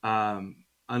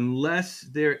unless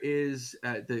there is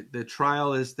the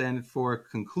trial is then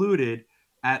concluded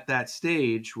at that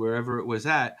stage, wherever it was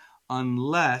at,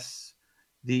 unless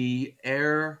the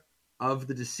heir of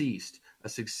the deceased, a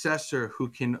successor who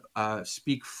can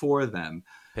speak for them,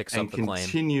 picks and up the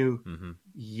continue, claim.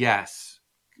 yes,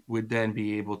 would then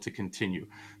be able to continue.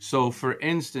 So, for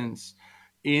instance,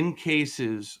 in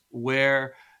cases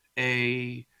where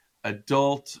a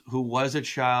adult who was a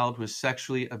child was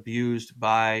sexually abused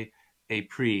by a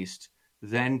priest,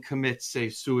 then commits a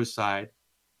suicide,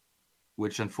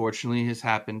 which unfortunately has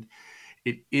happened,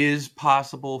 it is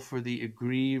possible for the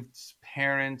aggrieved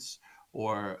parents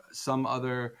or some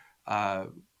other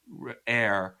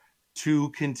heir to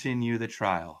continue the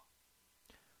trial.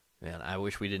 Man, I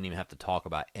wish we didn't even have to talk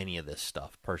about any of this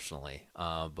stuff personally,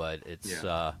 but it's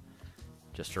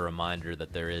just a reminder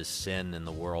that there is sin in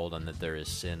the world and that there is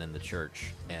sin in the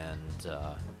church, and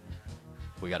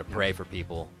we got to pray for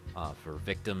people, for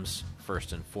victims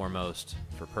first and foremost,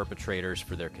 for perpetrators,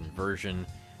 for their conversion,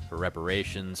 for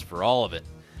reparations, for all of it.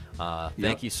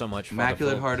 Thank you so much, Father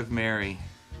Immaculate Phil. Heart of Mary.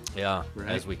 Yeah, right?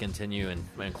 As we continue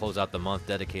and close out the month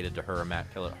dedicated to her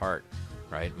Immaculate Heart,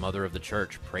 right? Mother of the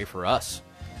Church, pray for us.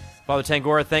 Father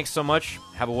Tangora, thanks so much.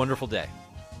 Have a wonderful day.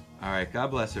 All right,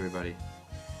 God bless everybody.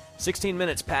 16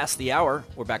 minutes past the hour.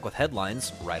 We're back with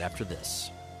headlines right after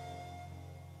this.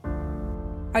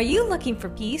 Are you looking for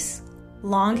peace?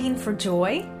 Longing for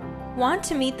joy? Want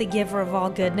to meet the giver of all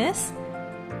goodness?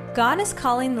 God is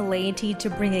calling the laity to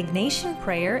bring Ignatian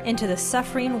prayer into the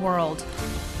suffering world.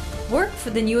 Work for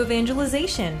the new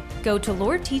evangelization. Go to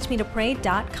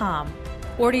LordTeachMeToPray.com.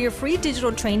 Order your free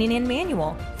digital training and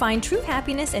manual. Find true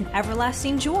happiness and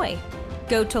everlasting joy.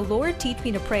 Go to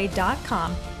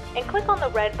LordTeachMeToPray.com and click on the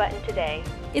red button today.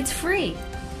 It's free.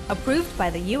 Approved by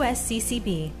the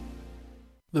USCCB.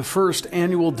 The first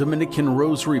annual Dominican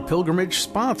Rosary Pilgrimage,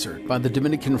 sponsored by the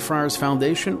Dominican Friars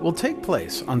Foundation, will take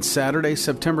place on Saturday,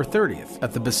 September 30th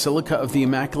at the Basilica of the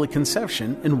Immaculate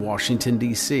Conception in Washington,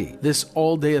 D.C. This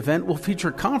all-day event will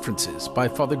feature conferences by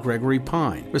Father Gregory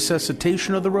Pine,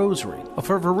 Resuscitation of the Rosary, a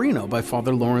Fervorino by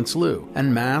Father Lawrence Liu,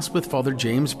 and Mass with Father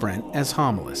James Brent as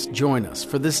homilist. Join us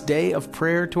for this day of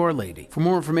prayer to Our Lady. For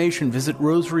more information, visit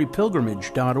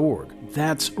rosarypilgrimage.org.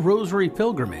 That's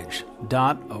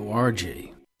rosarypilgrimage.org.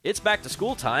 It's back to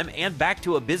school time and back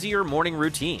to a busier morning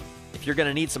routine. If you're going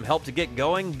to need some help to get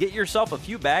going, get yourself a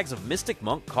few bags of Mystic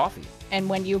Monk coffee. And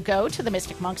when you go to the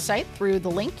Mystic Monk site through the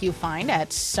link you find at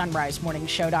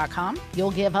sunrisemorningshow.com,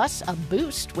 you'll give us a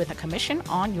boost with a commission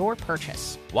on your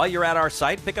purchase. While you're at our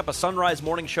site, pick up a Sunrise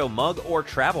Morning Show mug or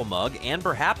travel mug and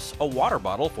perhaps a water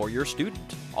bottle for your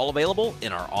student. All available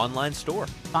in our online store.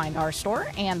 Find our store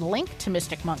and link to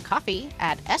Mystic Monk Coffee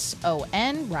at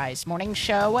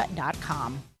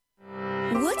sonrisemorningshow.com.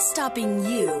 What's stopping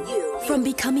you from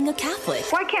becoming a Catholic?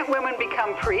 Why can't women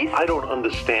become priests? I don't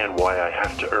understand why I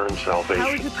have to earn salvation.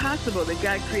 How is it possible that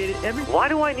God created everything? Why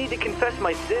do I need to confess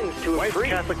my sins to a priest? Why is the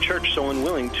Catholic Church so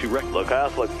unwilling to The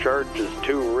Catholic Church is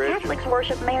too rich. Catholics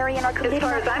worship Mary and are committed. As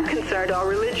far as I'm concerned, all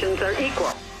religions are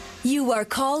equal. You are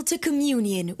called to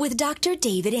communion with Dr.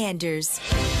 David Anders.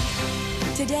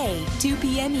 Today, 2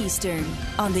 p.m. Eastern,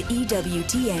 on the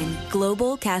EWTN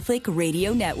Global Catholic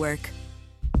Radio Network.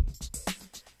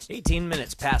 18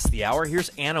 minutes past the hour. Here's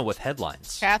Anna with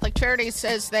headlines. Catholic Charities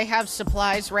says they have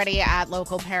supplies ready at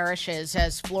local parishes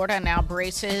as Florida now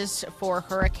braces for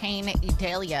Hurricane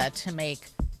Idalia to make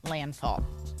landfall.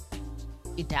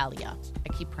 Idalia. I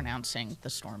keep pronouncing the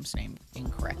storm's name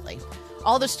incorrectly.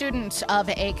 All the students of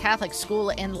a Catholic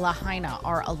school in Lahaina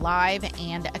are alive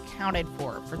and accounted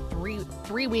for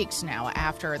three weeks now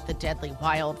after the deadly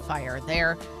wildfire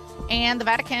there. And the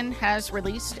Vatican has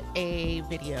released a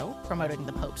video promoting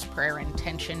the Pope's prayer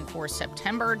intention for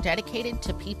September dedicated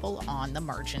to people on the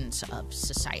margins of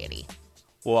society.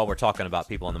 Well, while we're talking about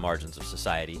people on the margins of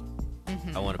society,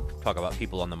 I want to talk about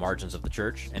people on the margins of the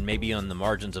church and maybe on the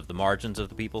margins of the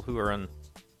people who are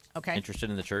interested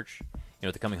in the church. You know,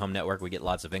 at the Coming Home Network, we get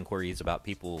lots of inquiries about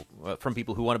people from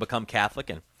people who want to become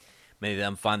Catholic, and many of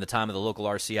them find the time of the local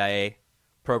RCIA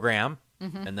program,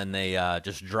 and then they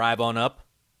just drive on up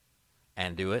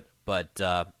and do it. But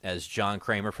as John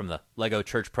Kramer from the Lego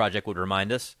Church Project would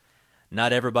remind us,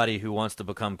 not everybody who wants to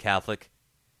become Catholic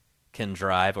can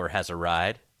drive or has a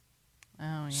ride.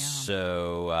 Oh, yeah.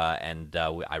 So,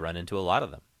 I run into a lot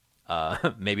of them.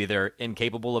 Maybe they're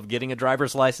incapable of getting a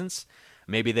driver's license.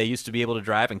 Maybe they used to be able to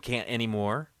drive and can't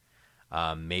anymore.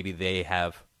 Maybe they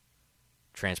have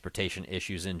transportation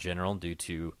issues in general due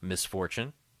to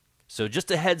misfortune. So just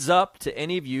a heads up to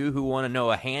any of you who want to know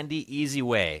a handy, easy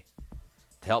way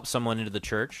to help someone into the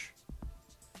church.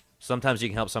 Sometimes you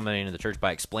can help somebody into the church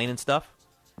by explaining stuff.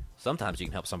 Sometimes you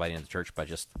can help somebody into the church by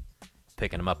just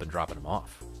picking them up and dropping them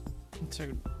off. It's a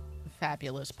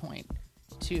fabulous point,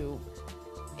 too.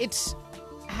 It's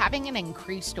having an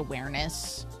increased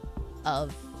awareness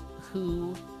of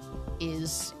who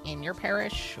is in your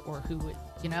parish or who,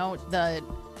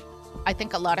 I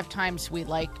think a lot of times we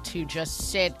like to just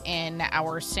sit in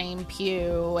our same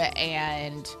pew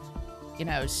and,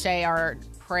 say our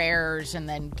prayers and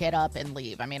then get up and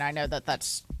leave. I mean, I know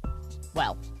that's,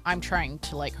 I'm trying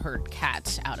to herd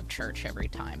cats out of church every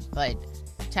time, but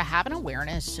to have an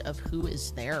awareness of who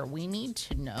is there, we need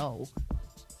to know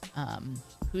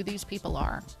who these people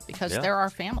are because they're our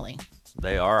family.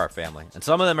 They are our family. And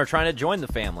some of them are trying to join the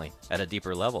family at a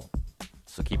deeper level.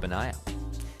 So keep an eye out.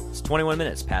 It's 21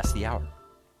 minutes past the hour.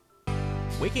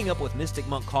 Waking up with Mystic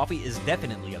Monk coffee is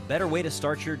definitely a better way to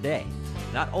start your day.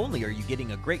 Not only are you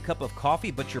getting a great cup of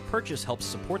coffee, but your purchase helps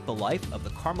support the life of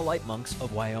the Carmelite monks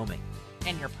of Wyoming.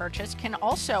 And your purchase can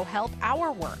also help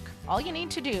our work. All you need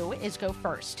to do is go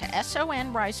first to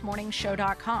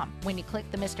sonrisemorningshow.com. When you click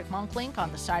the Mystic Monk link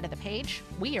on the side of the page,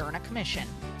 we earn a commission.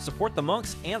 Support the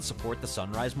monks and support the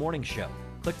Sunrise Morning Show.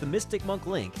 Click the Mystic Monk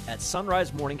link at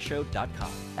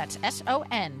sonrisemorningshow.com. That's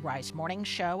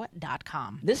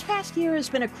sonrisemorningshow.com. This past year has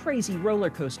been a crazy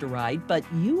roller coaster ride, but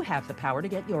you have the power to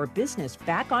get your business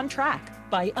back on track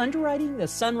by underwriting the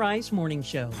Sunrise Morning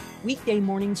Show. Weekday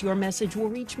mornings, your message will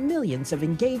reach millions of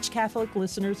engaged Catholic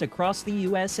listeners across the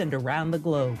U.S. and around the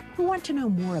globe who want to know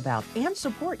more about and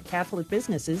support Catholic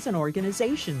businesses and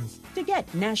organizations. To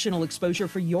get national exposure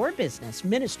for your business,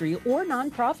 ministry, or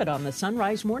nonprofit on the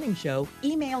Sunrise Morning Show,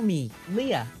 email me,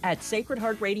 Leah at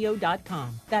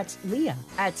sacredheartradio.com. That's Leah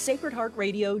at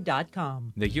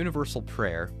sacredheartradio.com. The Universal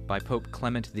Prayer by Pope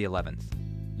Clement XI.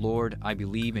 Lord, I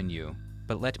believe in you,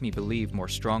 but let me believe more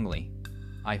strongly.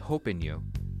 I hope in you,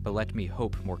 but let me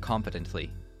hope more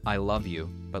confidently. I love you,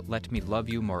 but let me love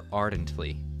you more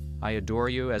ardently. I adore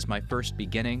you as my first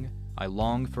beginning. I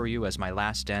long for you as my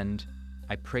last end.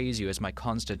 I praise you as my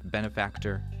constant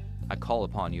benefactor. I call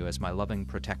upon you as my loving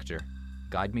protector.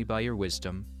 Guide me by your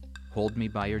wisdom. Hold me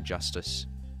by your justice.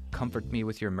 Comfort me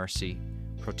with your mercy.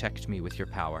 Protect me with your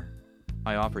power.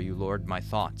 I offer you, Lord, my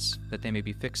thoughts, that they may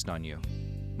be fixed on you.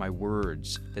 My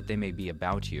words, that they may be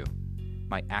about you.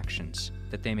 My actions,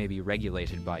 that they may be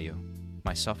regulated by you.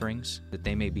 My sufferings, that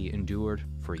they may be endured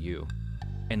for you.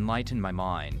 Enlighten my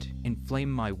mind,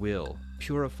 inflame my will,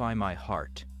 purify my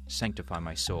heart, sanctify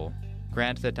my soul.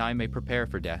 Grant that I may prepare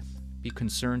for death, be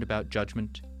concerned about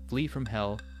judgment, flee from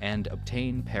hell, and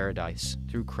obtain paradise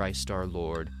through Christ our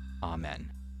Lord.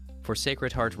 Amen. For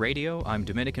Sacred Heart Radio, I'm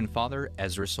Dominican Father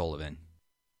Ezra Sullivan.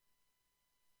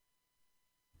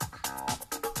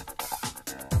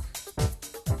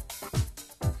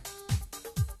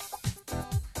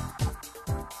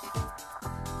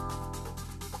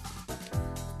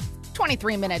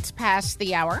 Three minutes past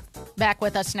the hour. Back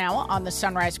with us now on the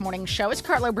Sunrise Morning Show is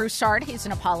Carlo Broussard. He's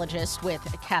an apologist with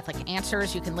Catholic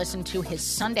Answers. You can listen to his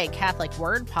Sunday Catholic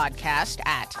Word podcast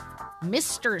at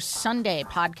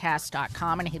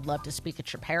MrSundayPodcast.com, and he'd love to speak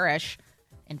at your parish.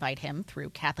 Invite him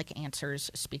through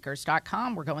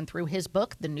CatholicAnswersSpeakers.com. We're going through his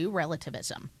book, The New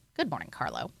Relativism. Good morning,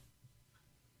 Carlo.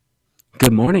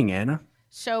 Good morning, Anna.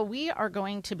 So we are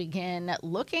going to begin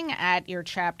looking at your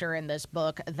chapter in this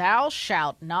book, Thou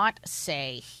Shalt Not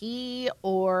Say He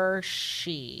or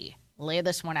She. Lay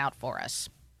this one out for us.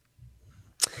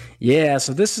 Yeah,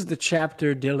 so this is the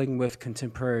chapter dealing with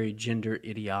contemporary gender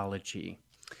ideology.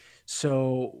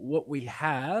 So what we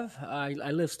have,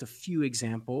 I list a few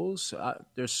examples.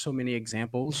 There's so many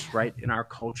examples, right, in our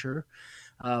culture.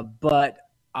 But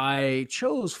I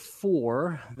chose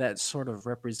 4 that sort of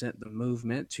represent the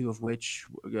movement, 2 of which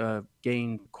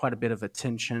gained quite a bit of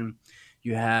attention.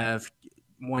 You have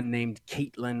one named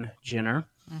Caitlyn Jenner.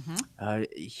 Mm-hmm.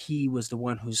 He was the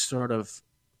one who sort of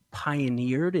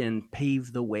pioneered and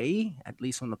paved the way, at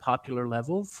least on the popular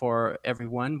level, for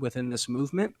everyone within this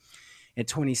movement. In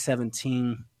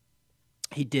 2017,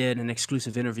 he did an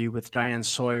exclusive interview with Diane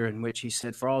Sawyer in which he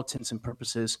said, for all intents and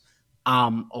purposes,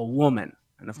 I'm a woman.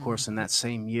 And of course, in that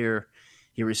same year,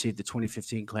 he received the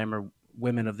 2015 Glamour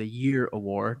Women of the Year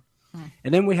Award.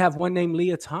 And then we have one named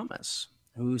Leah Thomas,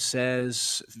 who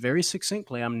says very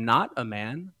succinctly, I'm not a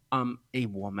man, I'm a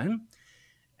woman.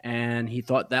 And he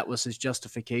thought that was his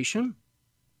justification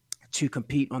to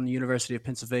compete on the University of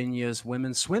Pennsylvania's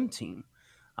women's swim team.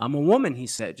 I'm a woman, he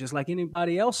said, just like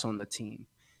anybody else on the team.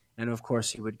 And of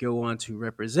course, he would go on to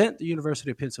represent the University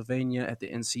of Pennsylvania at the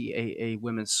NCAA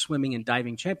Women's Swimming and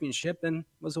Diving Championship and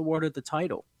was awarded the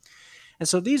title. And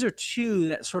so these are 2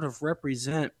 that sort of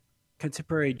represent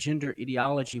contemporary gender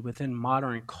ideology within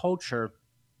modern culture.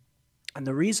 And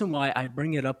the reason why I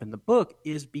bring it up in the book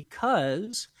is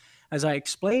because, as I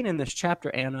explain in this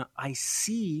chapter, Anna, I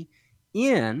see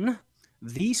in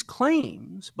these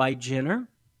claims by Jenner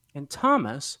and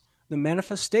Thomas the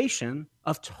manifestation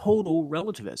of total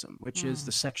relativism, which is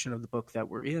the section of the book that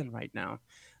we're in right now.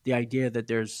 The idea that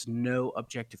there's no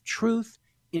objective truth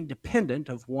independent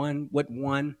of what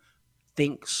one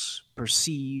thinks,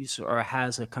 perceives, or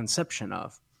has a conception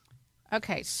of.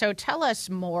 Okay, so tell us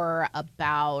more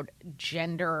about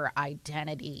gender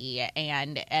identity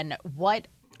and what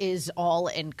is all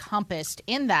encompassed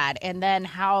in that, and then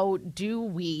how do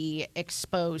we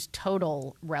expose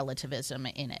total relativism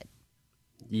in it?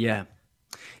 Yeah.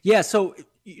 So,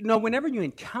 whenever you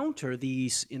encounter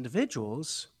these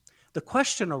individuals, the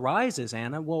question arises,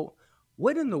 Anna, well,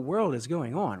 what in the world is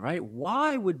going on, right?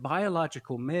 Why would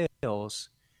biological males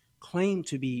claim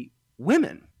to be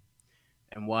women?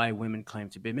 and why women claim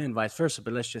to be men, vice versa.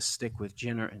 But let's just stick with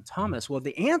Jenner and Thomas. Well,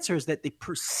 the answer is that they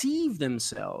perceive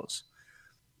themselves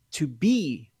to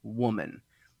be woman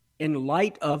in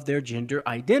light of their gender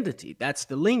identity. That's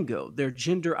the lingo. Their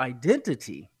gender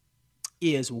identity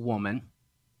is woman,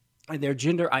 and their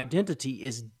gender identity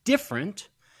is different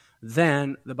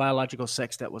than the biological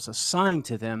sex that was assigned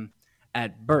to them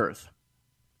at birth.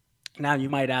 Now, you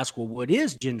might ask, well, what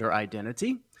is gender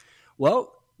identity?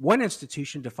 Well, one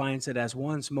institution defines it as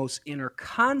one's most inner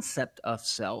concept of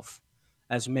self,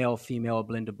 as male, female, a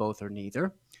blend of both or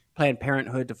neither. Planned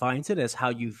Parenthood defines it as how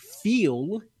you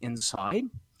feel inside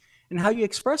and how you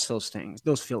express those things,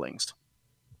 those feelings.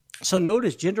 So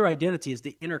notice gender identity is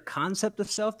the inner concept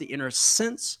of self, the inner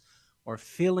sense or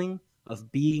feeling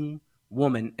of being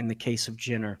woman in the case of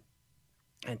Jenner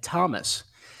and Thomas.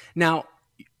 Now,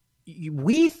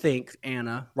 we think,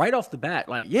 Anna, right off the bat,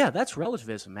 like, yeah, that's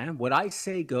relativism, man. What I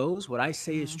say goes, what I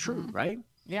say is true, right?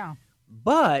 Yeah.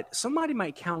 But somebody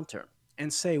might counter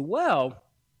and say, well,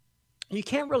 you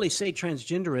can't really say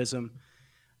transgenderism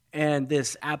and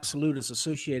this absolute is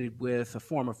associated with a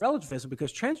form of relativism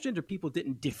because transgender people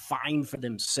didn't define for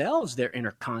themselves their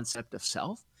inner concept of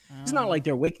self. It's not like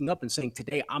they're waking up and saying,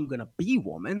 today I'm going to be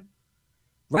woman.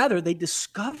 Rather, they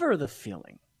discover the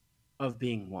feeling of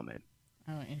being woman.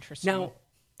 Oh, interesting. Now,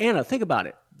 Anna, think about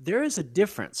it. There is a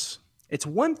difference. It's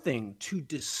one thing to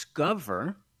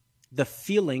discover the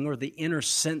feeling or the inner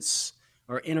sense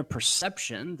or inner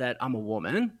perception that I'm a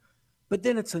woman, but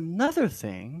then it's another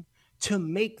thing to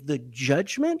make the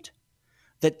judgment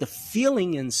that the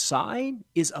feeling inside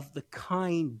is of the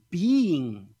kind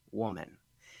being woman.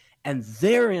 And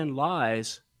therein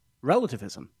lies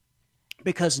relativism.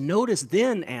 Because notice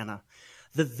then, Anna,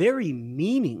 the very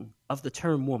meaning of the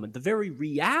term woman, the very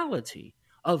reality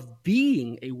of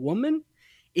being a woman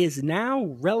is now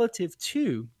relative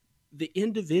to the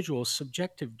individual's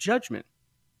subjective judgment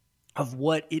of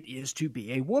what it is to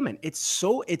be a woman.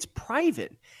 It's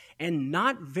private and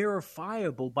not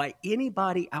verifiable by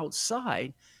anybody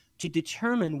outside to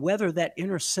determine whether that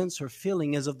inner sense or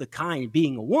feeling is of the kind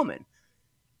being a woman.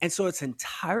 And so it's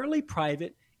entirely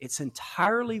private. It's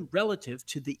entirely relative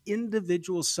to the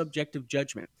individual's subjective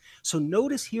judgment. So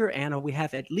notice here, Anna, we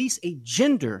have at least a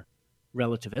gender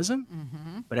relativism.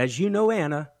 Mm-hmm. But as you know,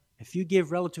 Anna, if you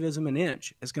give relativism an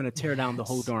inch, it's going to tear down the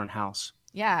whole darn house.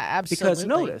 Yeah,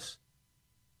 absolutely.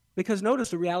 Because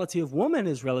notice the reality of woman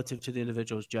is relative to the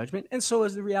individual's judgment, and so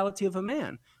is the reality of a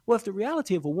man. Well, if the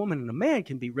reality of a woman and a man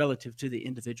can be relative to the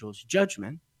individual's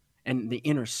judgment and the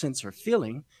inner sense or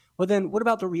feeling, well, then what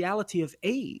about the reality of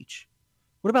age?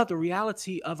 What about the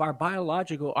reality of our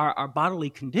biological, our bodily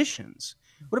conditions?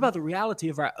 What about the reality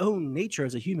of our own nature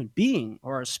as a human being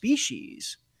or our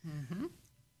species? Mm-hmm.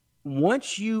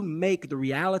 Once you make the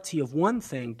reality of one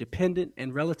thing dependent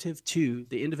and relative to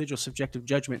the individual subjective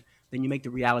judgment, then you make the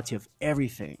reality of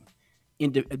everything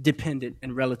dependent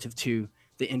and relative to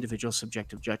the individual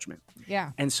subjective judgment. Yeah.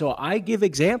 And so I give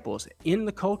examples in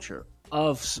the culture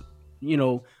of,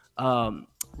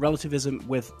 relativism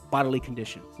with bodily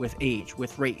condition, with age,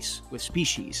 with race, with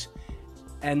species.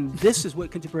 And this is what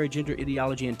contemporary gender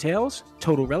ideology entails,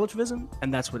 total relativism,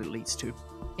 and that's what it leads to.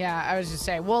 Yeah, I was just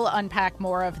saying, we'll unpack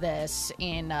more of this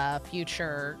in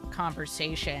future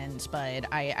conversations, but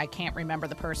I can't remember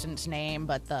the person's name,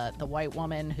 but the white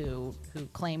woman who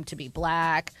claimed to be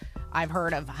black. I've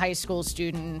heard of high school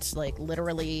students, like,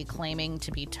 literally claiming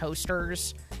to be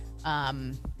toasters.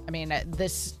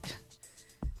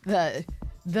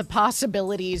 The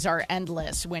possibilities are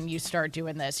endless when you start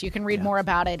doing this. You can read more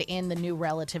about it in the New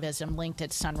Relativism, linked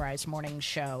at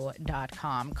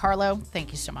sunrisemorningshow.com. Carlo,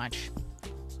 thank you so much.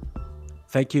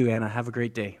 Thank you, Anna. Have a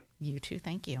great day. You too.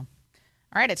 Thank you. All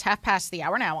right, it's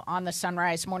 1:30 now on the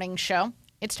Sunrise Morning Show.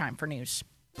 It's time for news.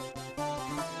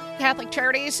 Catholic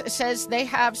Charities says they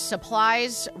have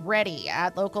supplies ready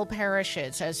at local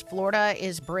parishes as Florida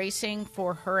is bracing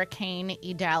for Hurricane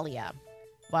Idalia.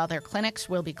 While their clinics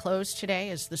will be closed today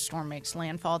as the storm makes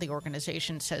landfall, the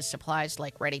organization says supplies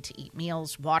like ready-to-eat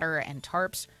meals, water, and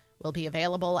tarps will be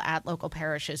available at local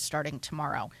parishes starting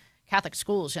tomorrow. Catholic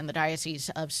schools in the Diocese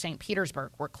of St.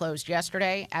 Petersburg were closed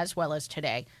yesterday as well as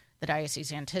today. The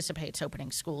diocese anticipates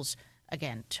opening schools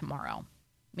again tomorrow.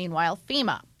 Meanwhile,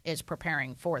 FEMA is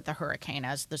preparing for the hurricane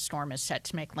as the storm is set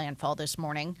to make landfall this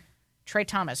morning. Trey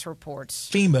Thomas reports.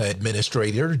 FEMA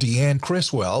Administrator Deanne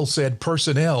Criswell said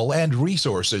personnel and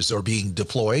resources are being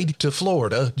deployed to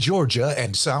Florida, Georgia,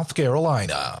 and South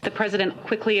Carolina. The president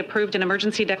quickly approved an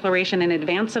emergency declaration in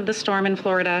advance of the storm in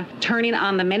Florida, turning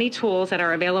on the many tools that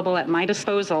are available at my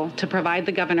disposal to provide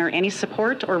the governor any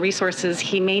support or resources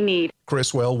he may need.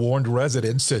 Criswell warned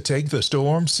residents to take the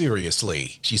storm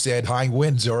seriously. She said high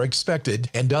winds are expected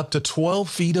and up to 12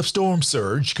 feet of storm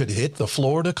surge could hit the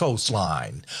Florida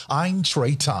coastline. I'm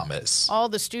Trey Thomas. All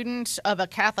the students of a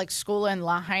Catholic school in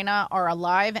Lahaina are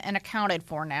alive and accounted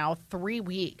for now 3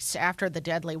 weeks after the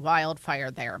deadly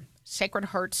wildfire there. Sacred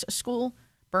Heart's School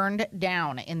burned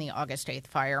down in the August 8th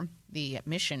fire. The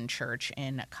Mission Church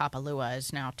in Kapalua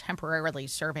is now temporarily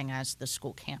serving as the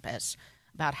school campus.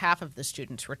 About half of the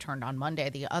students returned on Monday.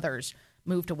 The others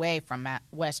moved away from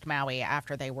West Maui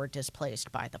after they were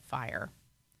displaced by the fire.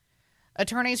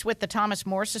 Attorneys with the Thomas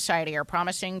More Society are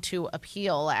promising to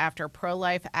appeal after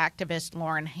pro-life activist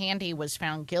Lauren Handy was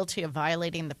found guilty of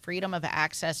violating the Freedom of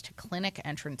Access to Clinic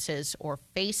Entrances, or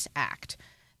FACE Act.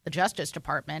 The Justice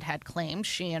Department had claimed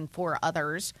she and 4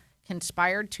 others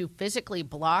conspired to physically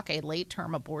block a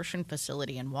late-term abortion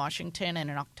facility in Washington in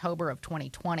October of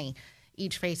 2020.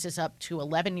 Each faces up to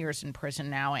 11 years in prison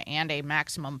now and a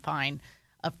maximum fine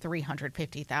of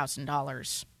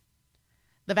 $350,000.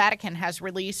 The Vatican has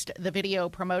released the video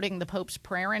promoting the Pope's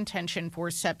prayer intention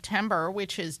for September,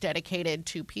 which is dedicated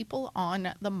to people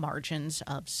on the margins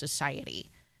of society.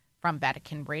 From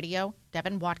Vatican Radio,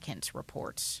 Devin Watkins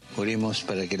reports. Oremos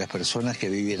para que las personas que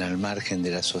viven al margen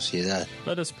de la sociedad.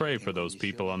 Let us pray for those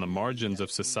people on the margins of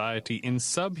society in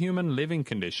subhuman living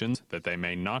conditions, that they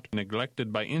may not be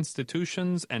neglected by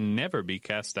institutions and never be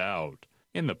cast out.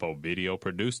 In the Pope video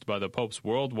produced by the Pope's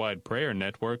Worldwide Prayer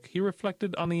Network, he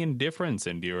reflected on the indifference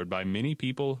endured by many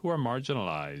people who are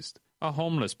marginalized. A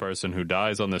homeless person who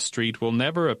dies on the street will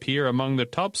never appear among the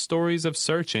top stories of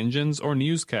search engines or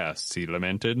newscasts, he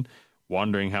lamented,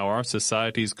 wondering how our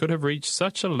societies could have reached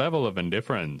such a level of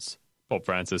indifference. Pope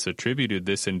Francis attributed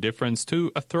this indifference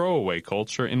to a throwaway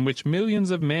culture in which millions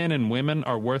of men and women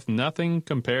are worth nothing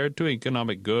compared to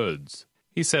economic goods.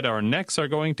 He said our necks are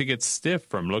going to get stiff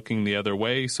from looking the other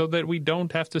way so that we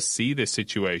don't have to see this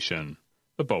situation.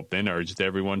 The Pope then urged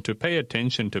everyone to pay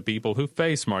attention to people who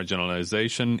face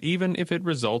marginalization, even if it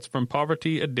results from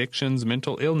poverty, addictions,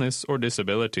 mental illness, or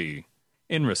disability.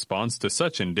 In response to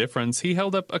such indifference, he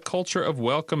held up a culture of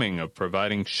welcoming, of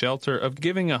providing shelter, of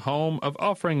giving a home, of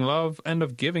offering love, and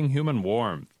of giving human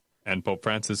warmth. And Pope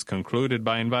Francis concluded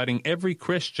by inviting every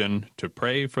Christian to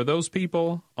pray for those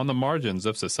people on the margins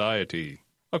of society.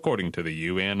 According to the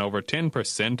UN, over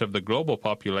 10% of the global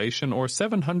population, or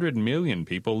 700 million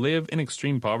people, live in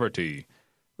extreme poverty.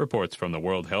 Reports from the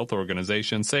World Health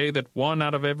Organization say that 1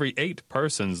 out of every 8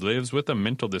 persons lives with a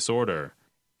mental disorder.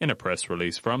 In a press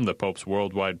release from the Pope's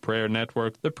Worldwide Prayer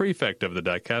Network, the prefect of the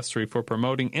Dicastery for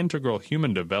Promoting Integral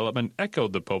Human Development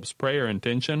echoed the Pope's prayer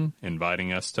intention,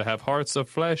 inviting us to have hearts of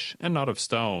flesh and not of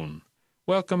stone.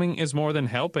 Welcoming is more than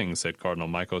helping, said Cardinal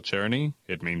Michael Czerny.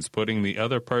 It means putting the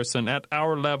other person at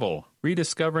our level,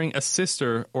 rediscovering a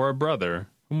sister or a brother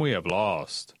whom we have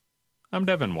lost. I'm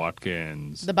Devin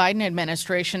Watkins. The Biden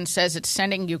administration says it's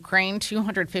sending Ukraine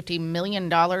 $250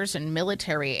 million in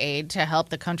military aid to help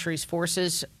the country's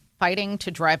forces fighting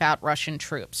to drive out Russian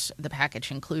troops. The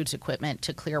package includes equipment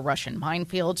to clear Russian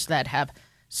minefields that have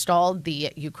stalled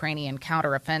the Ukrainian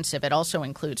counteroffensive. It also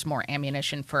includes more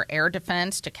ammunition for air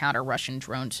defense to counter Russian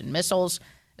drones and missiles,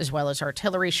 as well as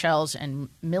artillery shells and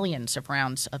millions of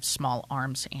rounds of small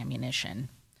arms ammunition.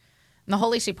 And the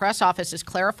Holy See Press Office is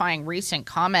clarifying recent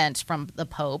comments from the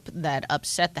Pope that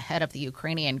upset the head of the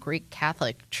Ukrainian Greek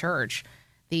Catholic Church.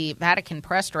 The Vatican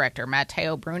press director,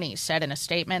 Matteo Bruni, said in a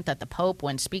statement that the Pope,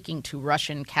 when speaking to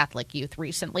Russian Catholic youth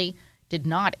recently, did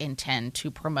not intend to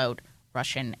promote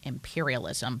Russian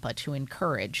imperialism, but to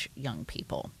encourage young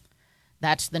people.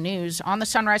 That's the news on the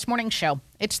Sunrise Morning Show.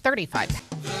 It's 35.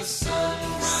 The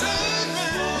Sunrise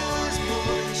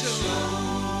Morning Show.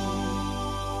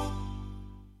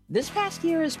 This past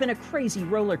year has been a crazy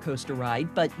roller coaster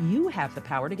ride, but you have the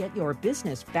power to get your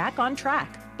business back on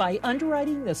track by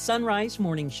underwriting the Sunrise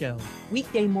Morning Show.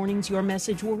 Weekday mornings, your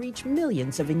message will reach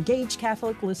millions of engaged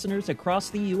Catholic listeners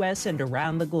across the U.S. and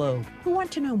around the globe who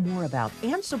want to know more about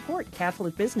and support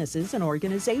Catholic businesses and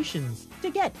organizations.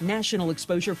 To get national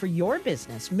exposure for your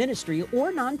business, ministry,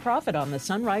 or nonprofit on the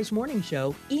Sunrise Morning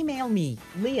Show, email me,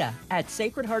 Leah at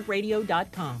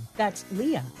sacredheartradio.com. That's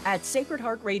Leah at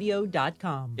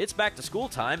sacredheartradio.com. It's back to school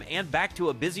time and back to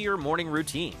a busier morning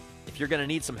routine. If you're going to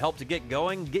need some help to get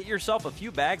going, get yourself a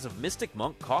few bags of Mystic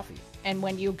Monk coffee. And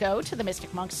when you go to the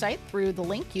Mystic Monk site through the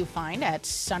link you find at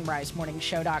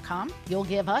sunrisemorningshow.com, you'll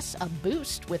give us a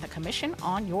boost with a commission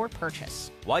on your purchase.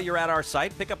 While you're at our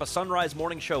site, pick up a Sunrise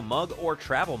Morning Show mug or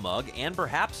travel mug and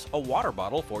perhaps a water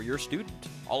bottle for your student.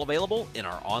 All available in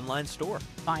our online store.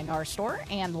 Find our store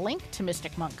and link to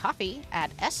Mystic Monk Coffee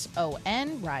at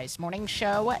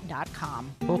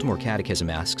sonrisemorningshow.com. Baltimore Catechism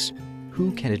asks,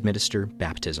 who can administer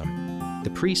baptism. The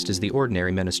priest is the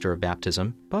ordinary minister of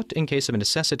baptism, but in case of a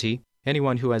necessity,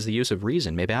 anyone who has the use of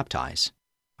reason may baptize.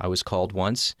 I was called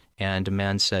once, and a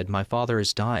man said, "My father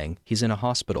is dying. He's in a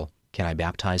hospital. Can I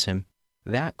baptize him?"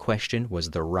 That question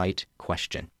was the right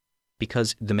question,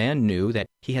 because the man knew that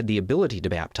he had the ability to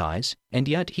baptize, and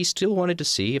yet he still wanted to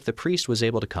see if the priest was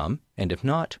able to come, and if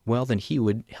not, well, then he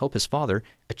would help his father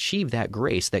achieve that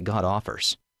grace that God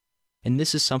offers. And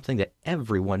this is something that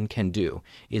everyone can do,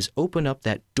 is open up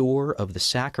that door of the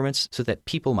sacraments so that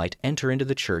people might enter into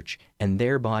the church and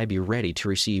thereby be ready to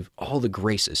receive all the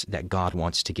graces that God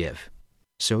wants to give.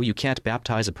 So you can't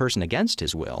baptize a person against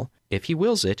his will. If he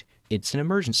wills it, it's an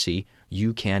emergency,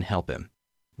 you can help him.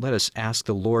 Let us ask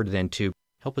the Lord then to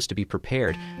help us to be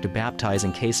prepared to baptize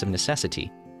in case of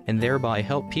necessity, and thereby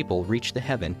help people reach the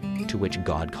heaven to which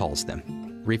God calls them.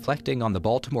 Reflecting on the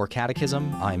Baltimore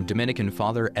Catechism, I'm Dominican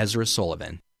Father Ezra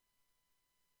Sullivan.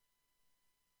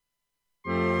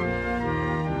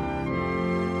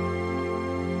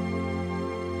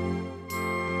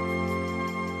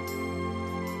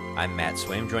 I'm Matt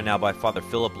Swaim, joined now by Father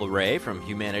Philip Leray from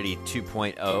Humanity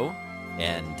 2.0,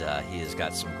 and he has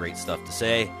got some great stuff to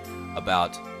say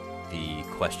about the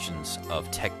questions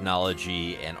of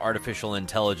technology and artificial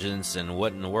intelligence and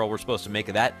what in the world we're supposed to make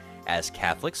of that as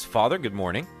Catholics. Father, good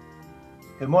morning.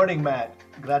 Good morning, Matt.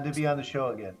 Glad to be on the show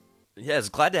again. Yes,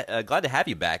 glad to have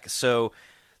you back. So,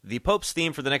 the Pope's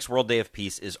theme for the next World Day of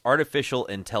Peace is artificial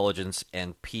intelligence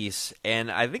and peace,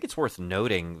 and I think it's worth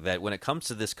noting that when it comes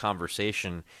to this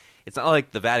conversation, it's not like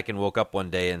the Vatican woke up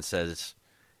one day and says,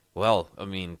 well, I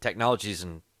mean, technology's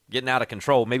getting out of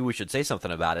control, maybe we should say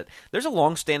something about it. There's a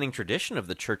long-standing tradition of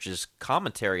the Church's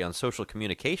commentary on social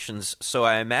communications, so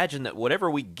I imagine that whatever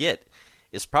we get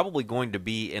is probably going to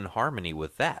be in harmony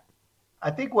with that.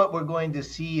 I think what we're going to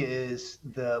see is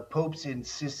the Pope's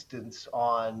insistence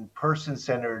on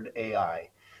person-centered AI.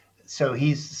 So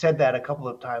he's said that a couple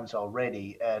of times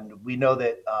already, and we know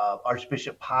that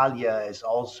Archbishop Paglia is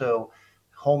also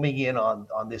homing in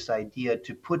on this idea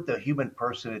to put the human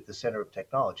person at the center of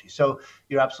technology. So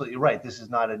you're absolutely right. This is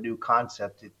not a new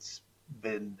concept. It's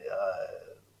been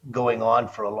going on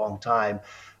for a long time.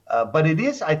 But it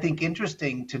is, I think,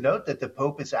 interesting to note that the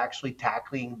Pope is actually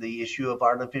tackling the issue of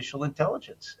artificial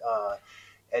intelligence.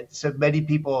 And so many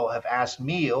people have asked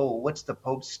me, what's the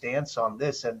Pope's stance on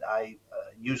this? And I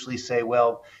usually say,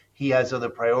 well, he has other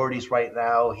priorities right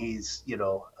now. He's,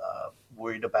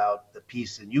 worried about the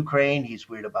peace in Ukraine. He's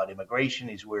worried about immigration.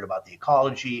 He's worried about the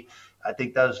ecology. I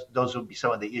think those will be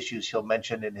some of the issues he'll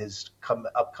mention in his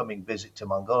upcoming visit to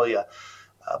Mongolia.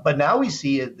 But now we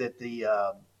see that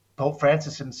the Pope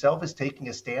Francis himself is taking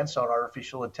a stance on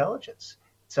artificial intelligence.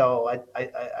 So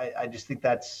I just think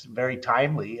that's very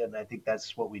timely, and I think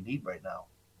that's what we need right now.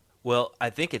 Well, I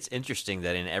think it's interesting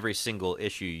that in every single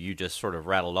issue you just sort of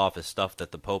rattled off is stuff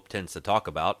that the Pope tends to talk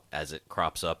about as it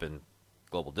crops up in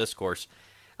global discourse.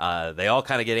 They all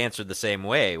kind of get answered the same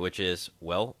way, which is,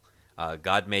 well,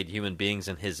 God made human beings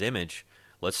in his image.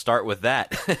 Let's start with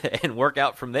that and work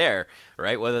out from there,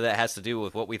 right? Whether that has to do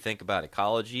with what we think about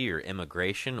ecology or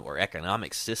immigration or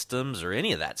economic systems or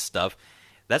any of that stuff,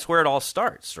 that's where it all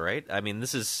starts, right? I mean,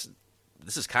 this is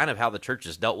kind of how the Church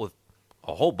has dealt with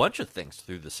a whole bunch of things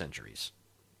through the centuries.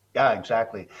 Yeah,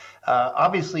 exactly.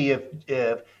 Obviously,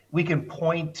 if we can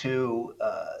point to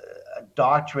a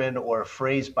doctrine or a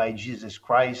phrase by Jesus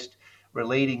Christ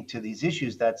relating to these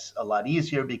issues, that's a lot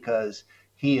easier because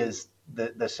he is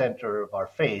the center of our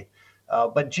faith.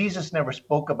 But Jesus never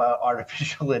spoke about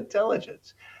artificial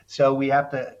intelligence. So we have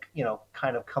to,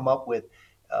 kind of come up with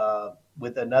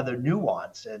another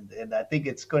nuance. And I think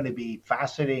it's going to be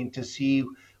fascinating to see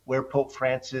where Pope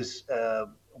Francis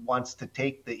wants to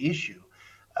take the issue.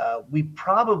 We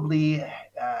probably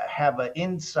have an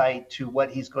insight to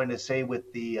what he's going to say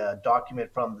with the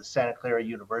document from the Santa Clara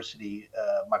University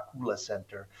Macula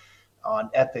Center on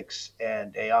ethics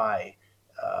and AI.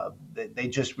 They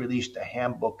just released a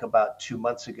handbook about 2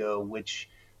 months ago, which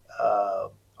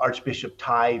Archbishop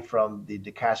Tai from the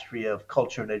Dicastery of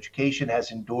Culture and Education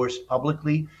has endorsed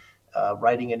publicly,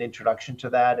 writing an introduction to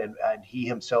that. And he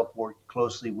himself worked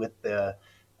closely with the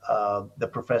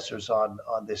professors on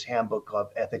this handbook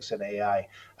of ethics and AI.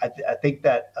 I think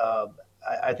that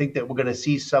we're going to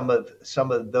see some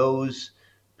of those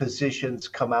positions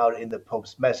come out in the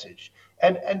Pope's message,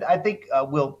 and I think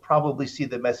we'll probably see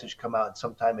the message come out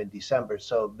sometime in December.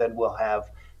 So then we'll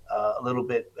have a little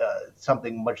bit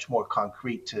something much more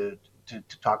concrete to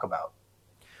talk about.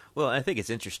 Well, I think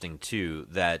it's interesting too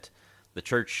that the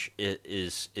Church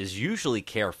is usually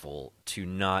careful to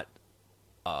not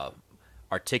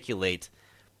articulate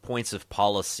points of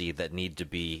policy that need to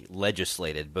be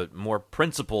legislated, but more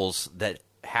principles that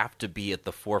have to be at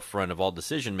the forefront of all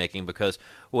decision making, because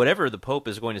whatever the Pope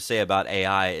is going to say about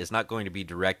AI is not going to be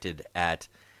directed at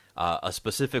a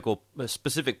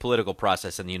specific political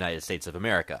process in the United States of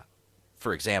America,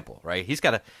 for example, right? He's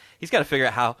got to figure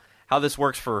out how this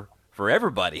works for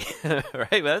everybody,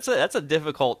 right? That's a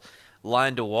difficult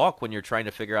line to walk when you're trying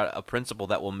to figure out a principle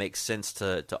that will make sense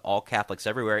to all Catholics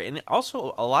everywhere, and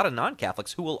also a lot of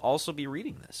non-Catholics who will also be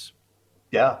reading this.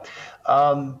 Yeah.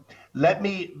 Let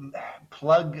me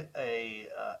plug a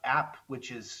app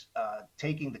which is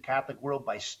taking the Catholic world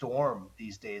by storm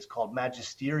these days, called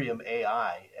Magisterium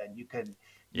AI, and you can.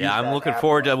 Yeah, I'm looking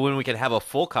forward to when we can have a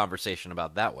full conversation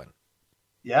about that one.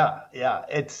 Yeah.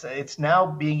 It's now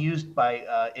being used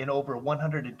by in over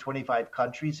 125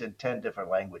 countries in 10 different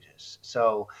languages.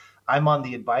 So I'm on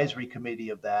the advisory committee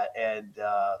of that, and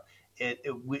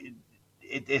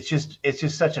it's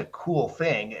just such a cool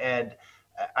thing. And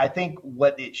I think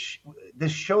what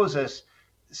this shows us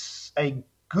a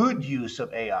good use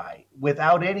of AI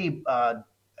without any,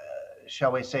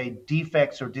 shall we say,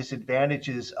 defects or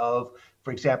disadvantages of,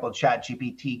 for example,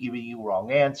 ChatGPT giving you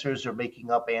wrong answers or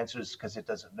making up answers because it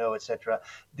doesn't know, etc.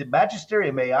 The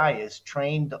Magisterium AI is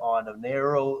trained on a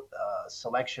narrow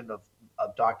selection of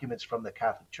documents from the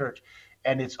Catholic Church,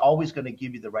 and it's always going to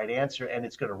give you the right answer, and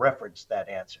it's going to reference that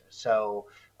answer. So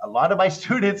a lot of my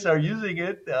students are using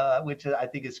it, which I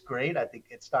think is great. I think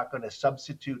it's not going to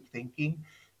substitute thinking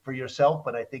for yourself,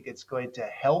 but I think it's going to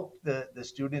help the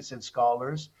students and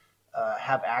scholars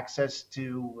have access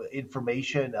to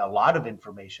information, a lot of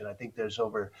information. I think there's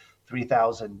over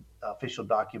 3,000 official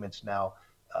documents now,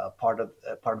 part of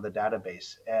the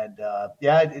database. And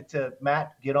it's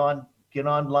Matt, get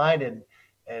online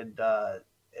and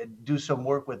do some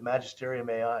work with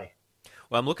Magisterium AI.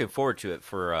 Well, I'm looking forward to it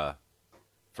for a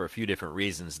few different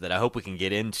reasons that I hope we can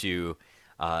get into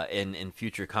in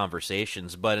future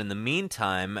conversations. But in the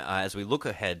meantime, as we look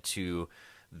ahead to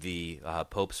the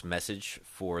Pope's message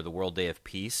for the World Day of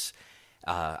Peace,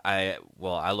 I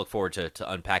look forward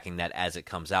to unpacking that as it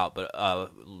comes out. But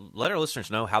let our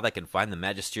listeners know how they can find the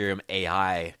Magisterium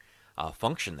AI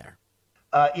function there.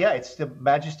 It's the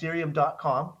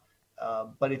magisterium.com.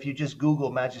 But if you just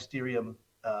Google Magisterium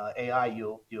AI,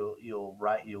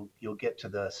 you'll get to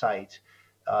the site.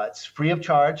 It's free of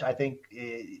charge. I think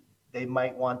they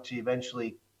might want to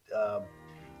eventually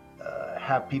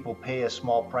have people pay a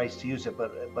small price to use it,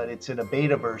 but it's in a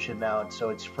beta version now, and so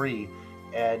it's free,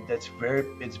 and it's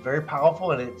very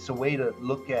powerful, and it's a way to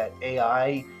look at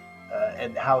AI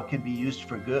and how it can be used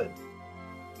for good.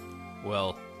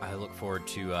 Well, I look forward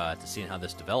to seeing how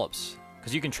this develops,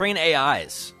 because you can train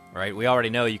AIs, right? We already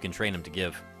know you can train them to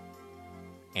give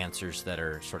answers that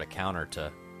are sort of counter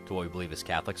to what we believe as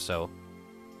Catholics. So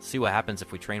see what happens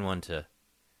if we train one to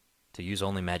use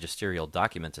only magisterial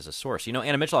documents as a source.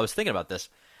 Anna Mitchell, I was thinking about this.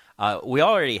 We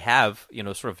already have,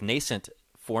 sort of nascent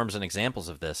forms and examples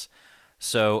of this.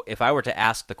 So if I were to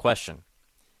ask the question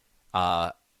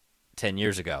 10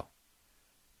 years ago,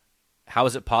 how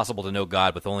is it possible to know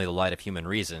God with only the light of human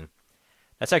reason?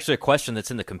 That's actually a question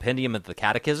that's in the compendium of the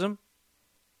Catechism,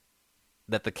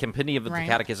 that the compendium of the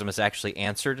Catechism is actually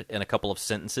answered in a couple of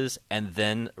sentences, and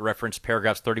then reference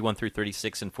paragraphs 31 through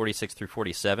 36 and 46 through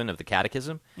 47 of the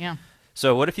Catechism. Yeah.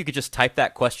 So what if you could just type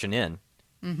that question in?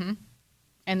 Mm-hmm.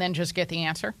 And then just get the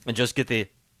answer? And just be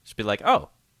like, oh.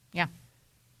 Yeah.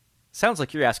 Sounds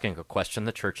like you're asking a question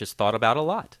the Church has thought about a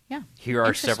lot. Yeah. Here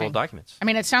are several documents. I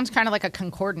mean, it sounds kind of like a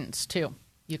concordance, too.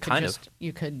 You could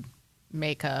You could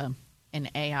make an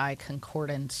AI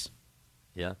concordance.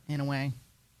 Yeah. In a way.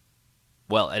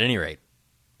 Well, at any rate,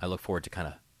 I look forward to kind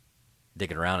of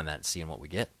digging around in that and seeing what we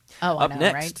get. Oh, up I know,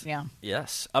 next, right? Yeah.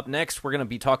 Yes. Up next, we're going to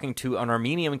be talking to an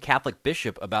Armenian Catholic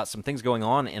bishop about some things going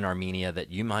on in Armenia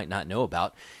that you might not know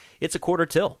about. It's a quarter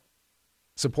till.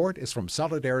 Support is from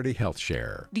Solidarity Health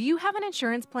Share. Do you have an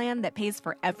insurance plan that pays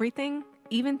for everything,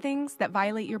 even things that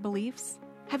violate your beliefs?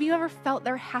 Have you ever felt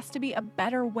there has to be a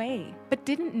better way, but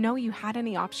didn't know you had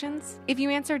any options? If you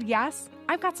answered yes,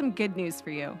 I've got some good news for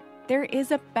you. There is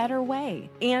a better way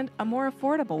and a more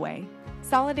affordable way.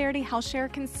 Solidarity Health Share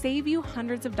can save you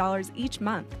hundreds of dollars each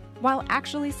month while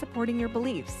actually supporting your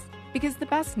beliefs. Because the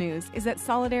best news is that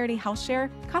Solidarity Health Share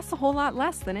costs a whole lot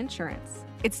less than insurance.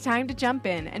 It's time to jump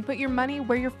in and put your money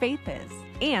where your faith is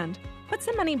and put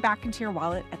some money back into your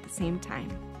wallet at the same time.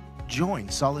 Join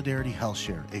Solidarity Health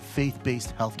Share, a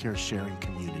faith-based healthcare sharing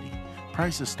community.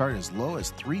 Prices start as low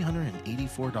as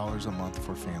 $384 a month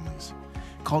for families.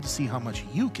 Call to see how much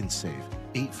you can save.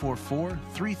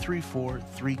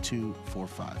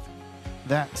 844-334-3245.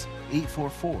 That's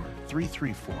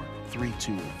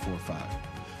 844-334-3245.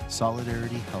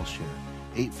 Solidarity Health Share,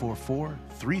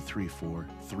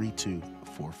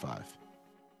 844-334-3245.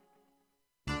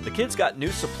 The kids got new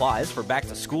supplies for back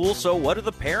to school, so what do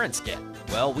the parents get?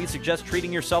 Well, we suggest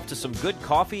treating yourself to some good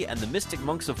coffee, and the Mystic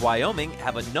Monks of Wyoming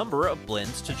have a number of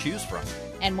blends to choose from.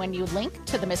 And when you link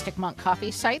to the Mystic Monk Coffee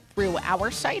site through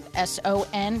our site,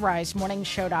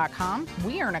 sonrisemorningshow.com,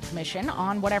 we earn a commission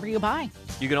on whatever you buy.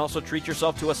 You can also treat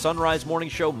yourself to a Sunrise Morning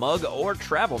Show mug or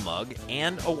travel mug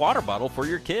and a water bottle for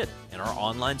your kid in our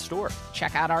online store.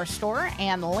 Check out our store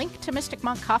and link to Mystic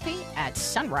Monk Coffee at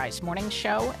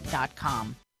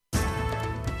sonrisemorningshow.com.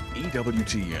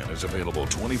 EWTN is available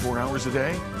 24 hours a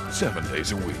day, 7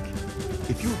 days a week.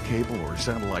 If your cable or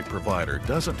satellite provider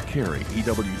doesn't carry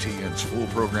EWTN's full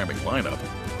programming lineup,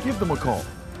 give them a call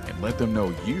and let them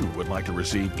know you would like to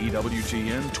receive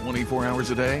EWTN 24 hours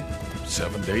a day,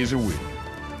 7 days a week.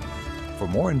 For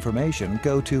more information,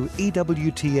 go to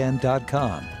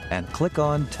EWTN.com and click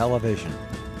on Television.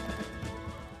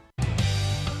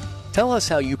 Tell us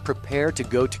how you prepare to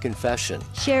go to confession.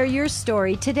 Share your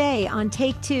story today on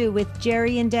Take Two with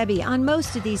Jerry and Debbie on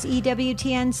most of these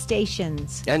EWTN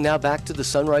stations. And now back to the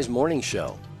Sunrise Morning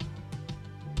Show.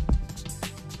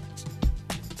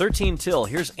 13 till,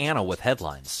 here's Anna with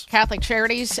headlines. Catholic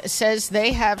Charities says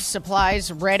they have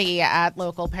supplies ready at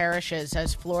local parishes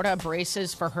as Florida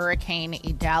braces for Hurricane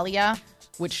Idalia,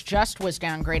 which just was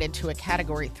downgraded to a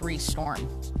Category 3 storm.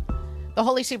 The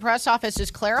Holy See Press Office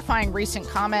is clarifying recent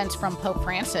comments from Pope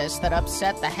Francis that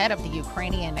upset the head of the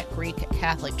Ukrainian Greek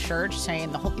Catholic Church,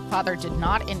 saying the Holy Father did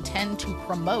not intend to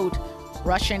promote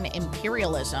Russian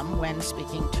imperialism when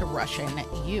speaking to Russian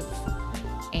youth.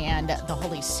 And the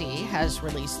Holy See has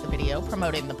released the video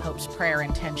promoting the Pope's prayer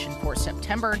intention for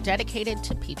September, dedicated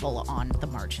to people on the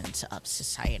margins of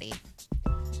society.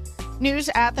 News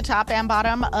at the top and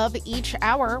bottom of each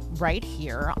hour right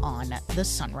here on the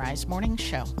Sunrise Morning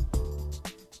Show.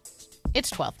 It's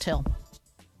 12 till.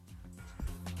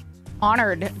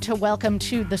 Honored to welcome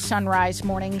to the Sunrise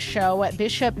Morning Show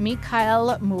Bishop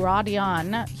Mikael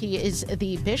Mouradian. He is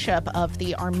the bishop of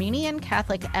the Armenian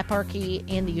Catholic Eparchy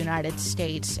in the United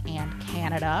States and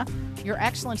Canada. Your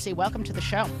Excellency, welcome to the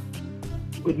show.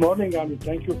 Good morning, and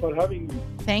thank you for having me.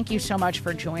 Thank you so much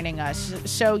for joining us.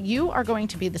 So you are going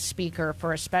to be the speaker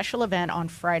for a special event on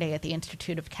Friday at the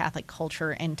Institute of Catholic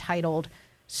Culture entitled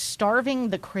Starving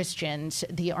the Christians,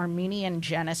 the Armenian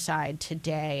Genocide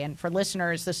Today. And for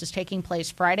listeners, this is taking place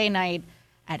Friday night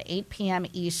at 8 p.m.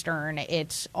 Eastern.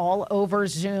 It's all over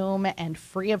Zoom and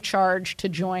free of charge to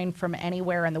join from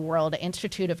anywhere in the world.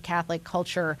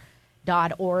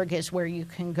 instituteofcatholicculture.org is where you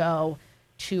can go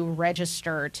to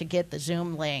register to get the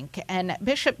Zoom link. And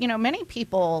Bishop, many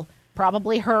people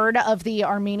probably heard of the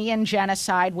Armenian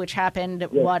Genocide, which happened,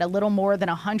 a little more than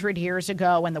 100 years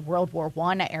ago in the World War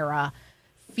I era.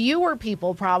 Fewer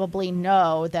people probably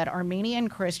know that Armenian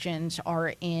Christians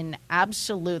are in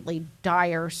absolutely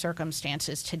dire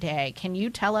circumstances today. Can you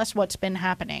tell us what's been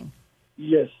happening?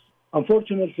 Yes.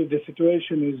 Unfortunately, the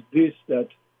situation is this, that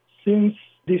since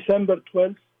December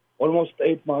 12th, almost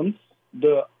 8 months,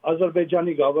 the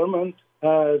Azerbaijani government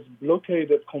has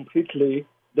blockaded completely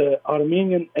the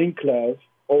Armenian enclave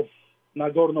of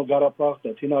Nagorno-Karabakh,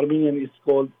 that in Armenian is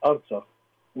called Artsakh,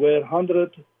 where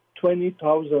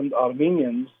 120,000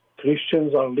 Armenians,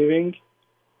 Christians are living,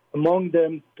 among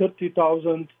them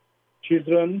 30,000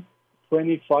 children,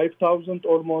 25,000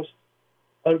 almost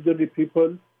elderly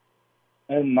people,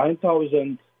 and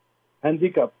 9,000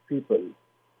 handicapped people.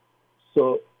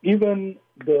 So even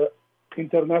the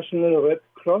International Red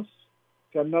Cross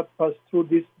cannot pass through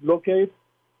this blockade.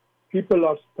 People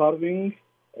are starving,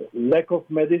 lack of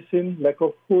medicine, lack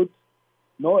of food,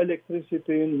 no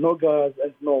electricity, no gas,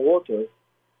 and no water.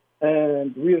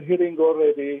 And we're hearing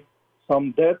already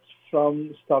some deaths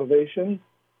from starvation.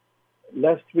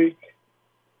 Last week,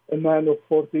 a man of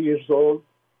 40 years old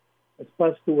has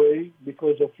passed away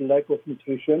because of lack of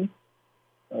nutrition.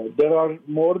 There are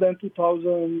more than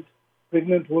 2,000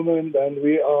 pregnant women, and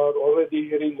we are already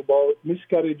hearing about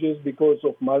miscarriages because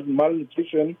of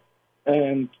malnutrition.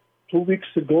 And 2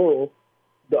 weeks ago,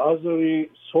 the Azeri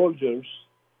soldiers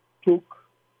took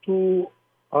 2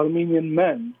 Armenian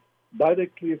men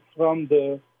directly from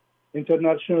the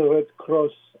International Red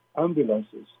Cross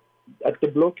ambulances. At the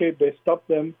blockade, they stopped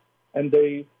them and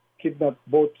they kidnapped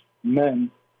both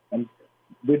men, and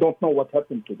we don't know what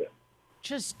happened to them.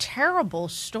 Just terrible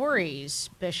stories,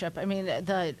 Bishop. I mean,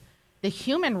 the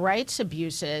human rights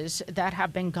abuses that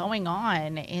have been going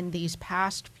on in these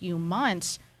past few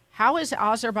months, how is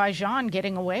Azerbaijan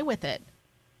getting away with it?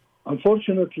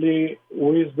 Unfortunately,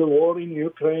 with the war in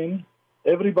Ukraine,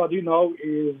 everybody now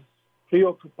is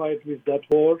preoccupied with that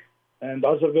war. and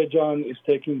Azerbaijan is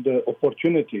taking the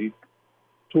opportunity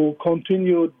to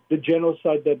continue the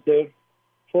genocide that their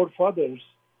forefathers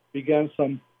began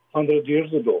some 100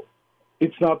 years ago.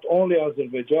 It's not only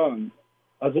Azerbaijan.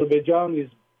 Azerbaijan is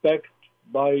backed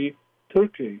by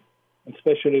Turkey,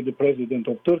 especially the president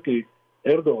of Turkey,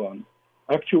 Erdogan.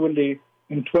 Actually,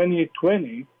 in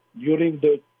 2020, during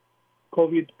the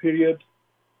COVID period,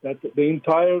 that the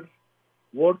entire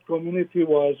world community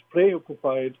was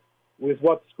preoccupied with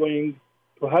what's going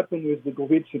to happen with the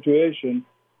COVID situation.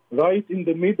 Right in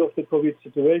the middle of the COVID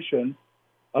situation,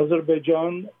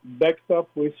 Azerbaijan, backed up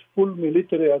with full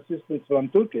military assistance from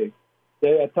Turkey,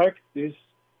 they attacked this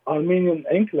Armenian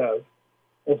enclave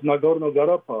of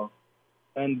Nagorno-Karabakh,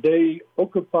 and they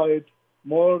occupied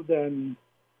more than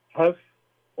half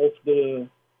of the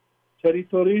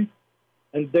territory,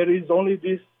 and there is only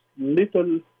this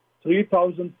little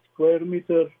 3,000 square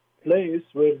meter place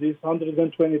where these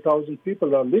 120,000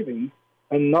 people are living,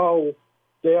 and now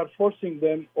they are forcing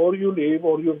them, or you leave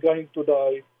or you're going to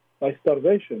die by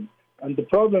starvation. And the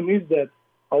problem is that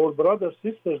our brothers,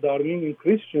 sisters, the Armenian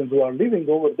Christians who are living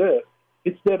over there,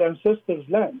 it's their ancestors'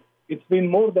 land. It's been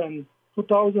more than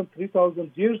 2,000,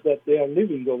 3,000 years that they are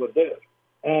living over there.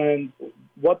 And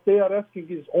what they are asking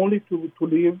is only to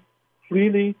live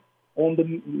freely on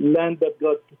the land that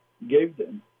God gave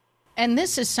them. And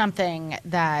this is something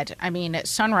that,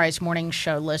 Sunrise Morning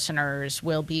Show listeners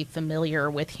will be familiar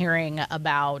with hearing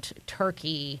about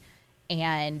Turkey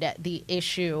and the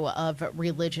issue of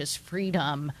religious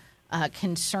freedom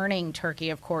concerning Turkey,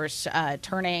 of course,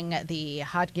 turning the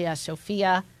Hagia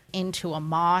Sophia into a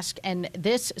mosque, and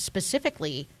this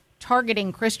specifically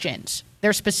targeting Christians.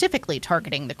 They're specifically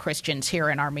targeting the Christians here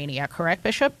in Armenia, correct,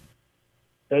 Bishop?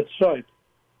 That's right,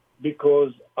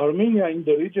 because Armenia in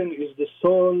the region is the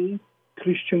sole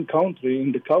Christian country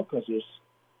in the Caucasus.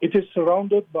 It is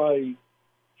surrounded by,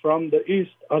 from the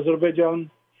east,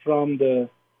 Azerbaijan, from the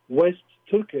west,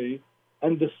 Turkey,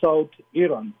 and the south,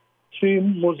 Iran. 3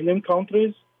 Muslim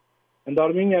countries, and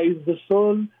Armenia is the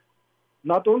sole,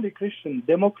 not only Christian,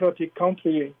 democratic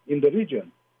country in the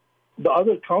region. The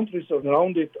other countries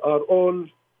around it are all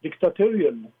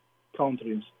dictatorial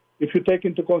countries. If you take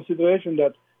into consideration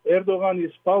that Erdogan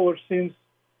is power since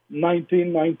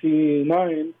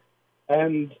 1999,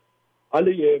 and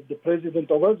Aliyev, the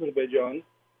president of Azerbaijan,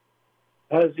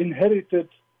 has inherited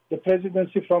the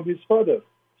presidency from his father.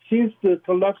 Since the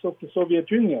collapse of the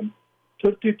Soviet Union,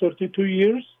 32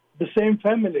 years, the same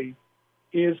family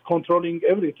is controlling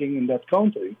everything in that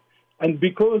country. And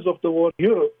because of the war,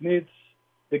 Europe needs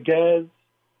the gas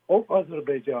of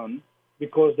Azerbaijan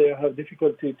because they have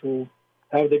difficulty to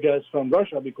have the gas from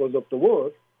Russia because of the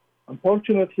war.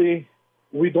 Unfortunately,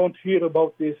 we don't hear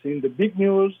about this in the big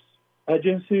news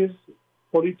agencies.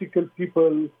 Political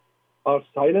people are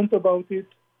silent about it.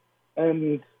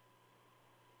 And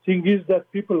thing is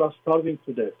that people are starving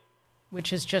to death.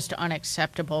 Which is just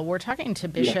unacceptable. We're talking to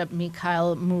Bishop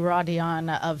Mikael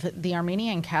Mouradian of the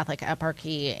Armenian Catholic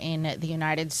Eparchy in the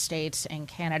United States and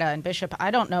Canada. And Bishop,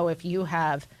 I don't know if you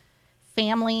have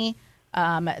family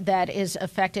that is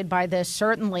affected by this.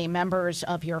 Certainly members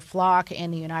of your flock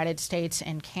in the United States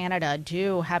and Canada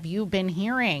do. Have you been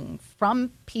hearing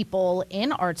from people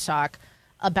in Artsakh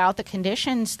about the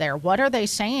conditions there? What are they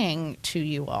saying to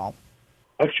you all?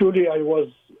 Actually, I was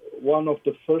one of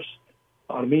the first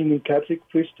Armenian Catholic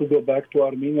priests to go back to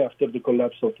Armenia after the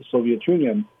collapse of the Soviet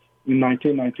Union in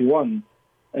 1991.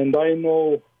 And I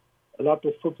know a lot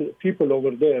of people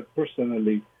over there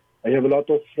personally. I have a lot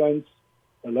of friends,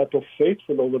 a lot of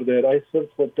faithful over there. I served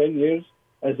for 10 years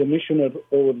as a missionary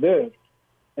over there.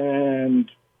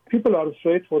 And people are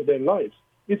afraid for their lives.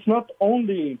 It's not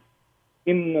only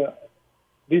in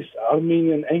this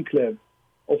Armenian enclave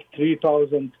of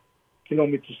 3,000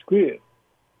 kilometers square.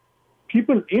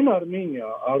 People in Armenia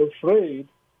are afraid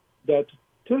that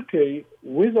Turkey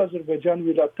with Azerbaijan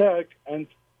will attack and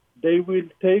they will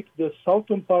take the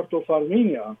southern part of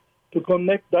Armenia to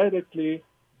connect directly,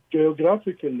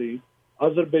 geographically,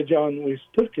 Azerbaijan with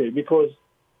Turkey, because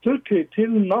Turkey till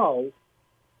now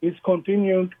is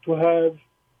continuing to have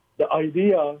the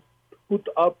idea to put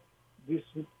up this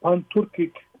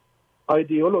pan-Turkic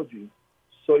ideology.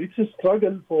 So it's a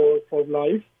struggle for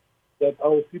life that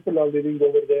our people are living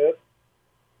over there.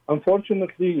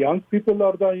 Unfortunately, young people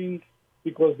are dying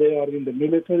because they are in the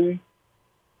military.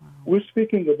 Wow. We're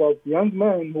speaking about young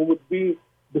men who would be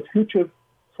the future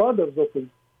fathers of a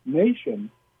nation.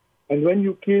 And when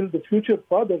you kill the future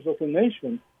fathers of a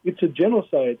nation, it's a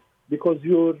genocide because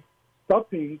you're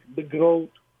stopping the growth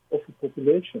of the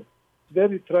population. It's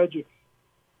very tragic.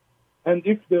 And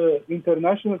if the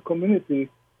international community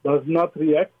does not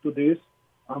react to this,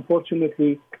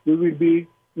 unfortunately, we will be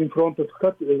in front of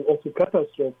a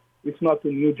catastrophe, if not a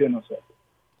new genocide.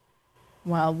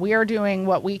 Well, we're doing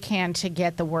what we can to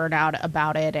get the word out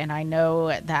about it, and I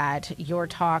know that your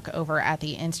talk over at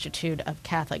the Institute of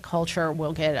Catholic Culture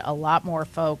will get a lot more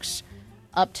folks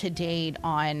up to date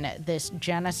on this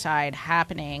genocide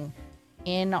happening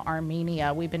in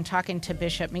Armenia. We've been talking to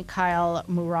Bishop Mikael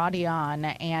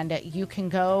Mouradian, and you can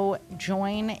go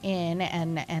join in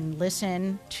and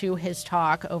listen to his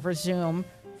talk over Zoom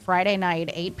Friday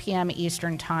night, 8 p.m.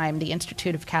 Eastern Time. The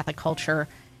Institute of Catholic Culture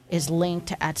is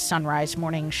linked at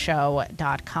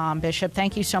sunrisemorningshow.com. Bishop,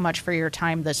 thank you so much for your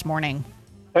time this morning.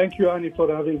 Thank you, Annie,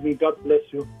 for having me. God bless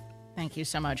you. Thank you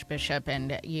so much, Bishop,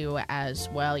 and you as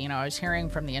well. You know, I was hearing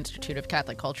from the Institute of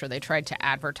Catholic Culture, they tried to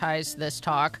advertise this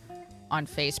talk on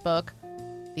Facebook.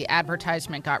 The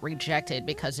advertisement got rejected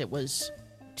because it was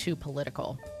too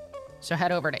political. So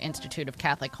head over to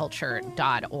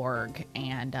instituteofcatholicculture.org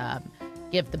and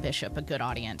give the bishop a good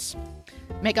audience.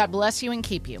 May God bless you and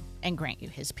keep you and grant you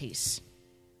his peace.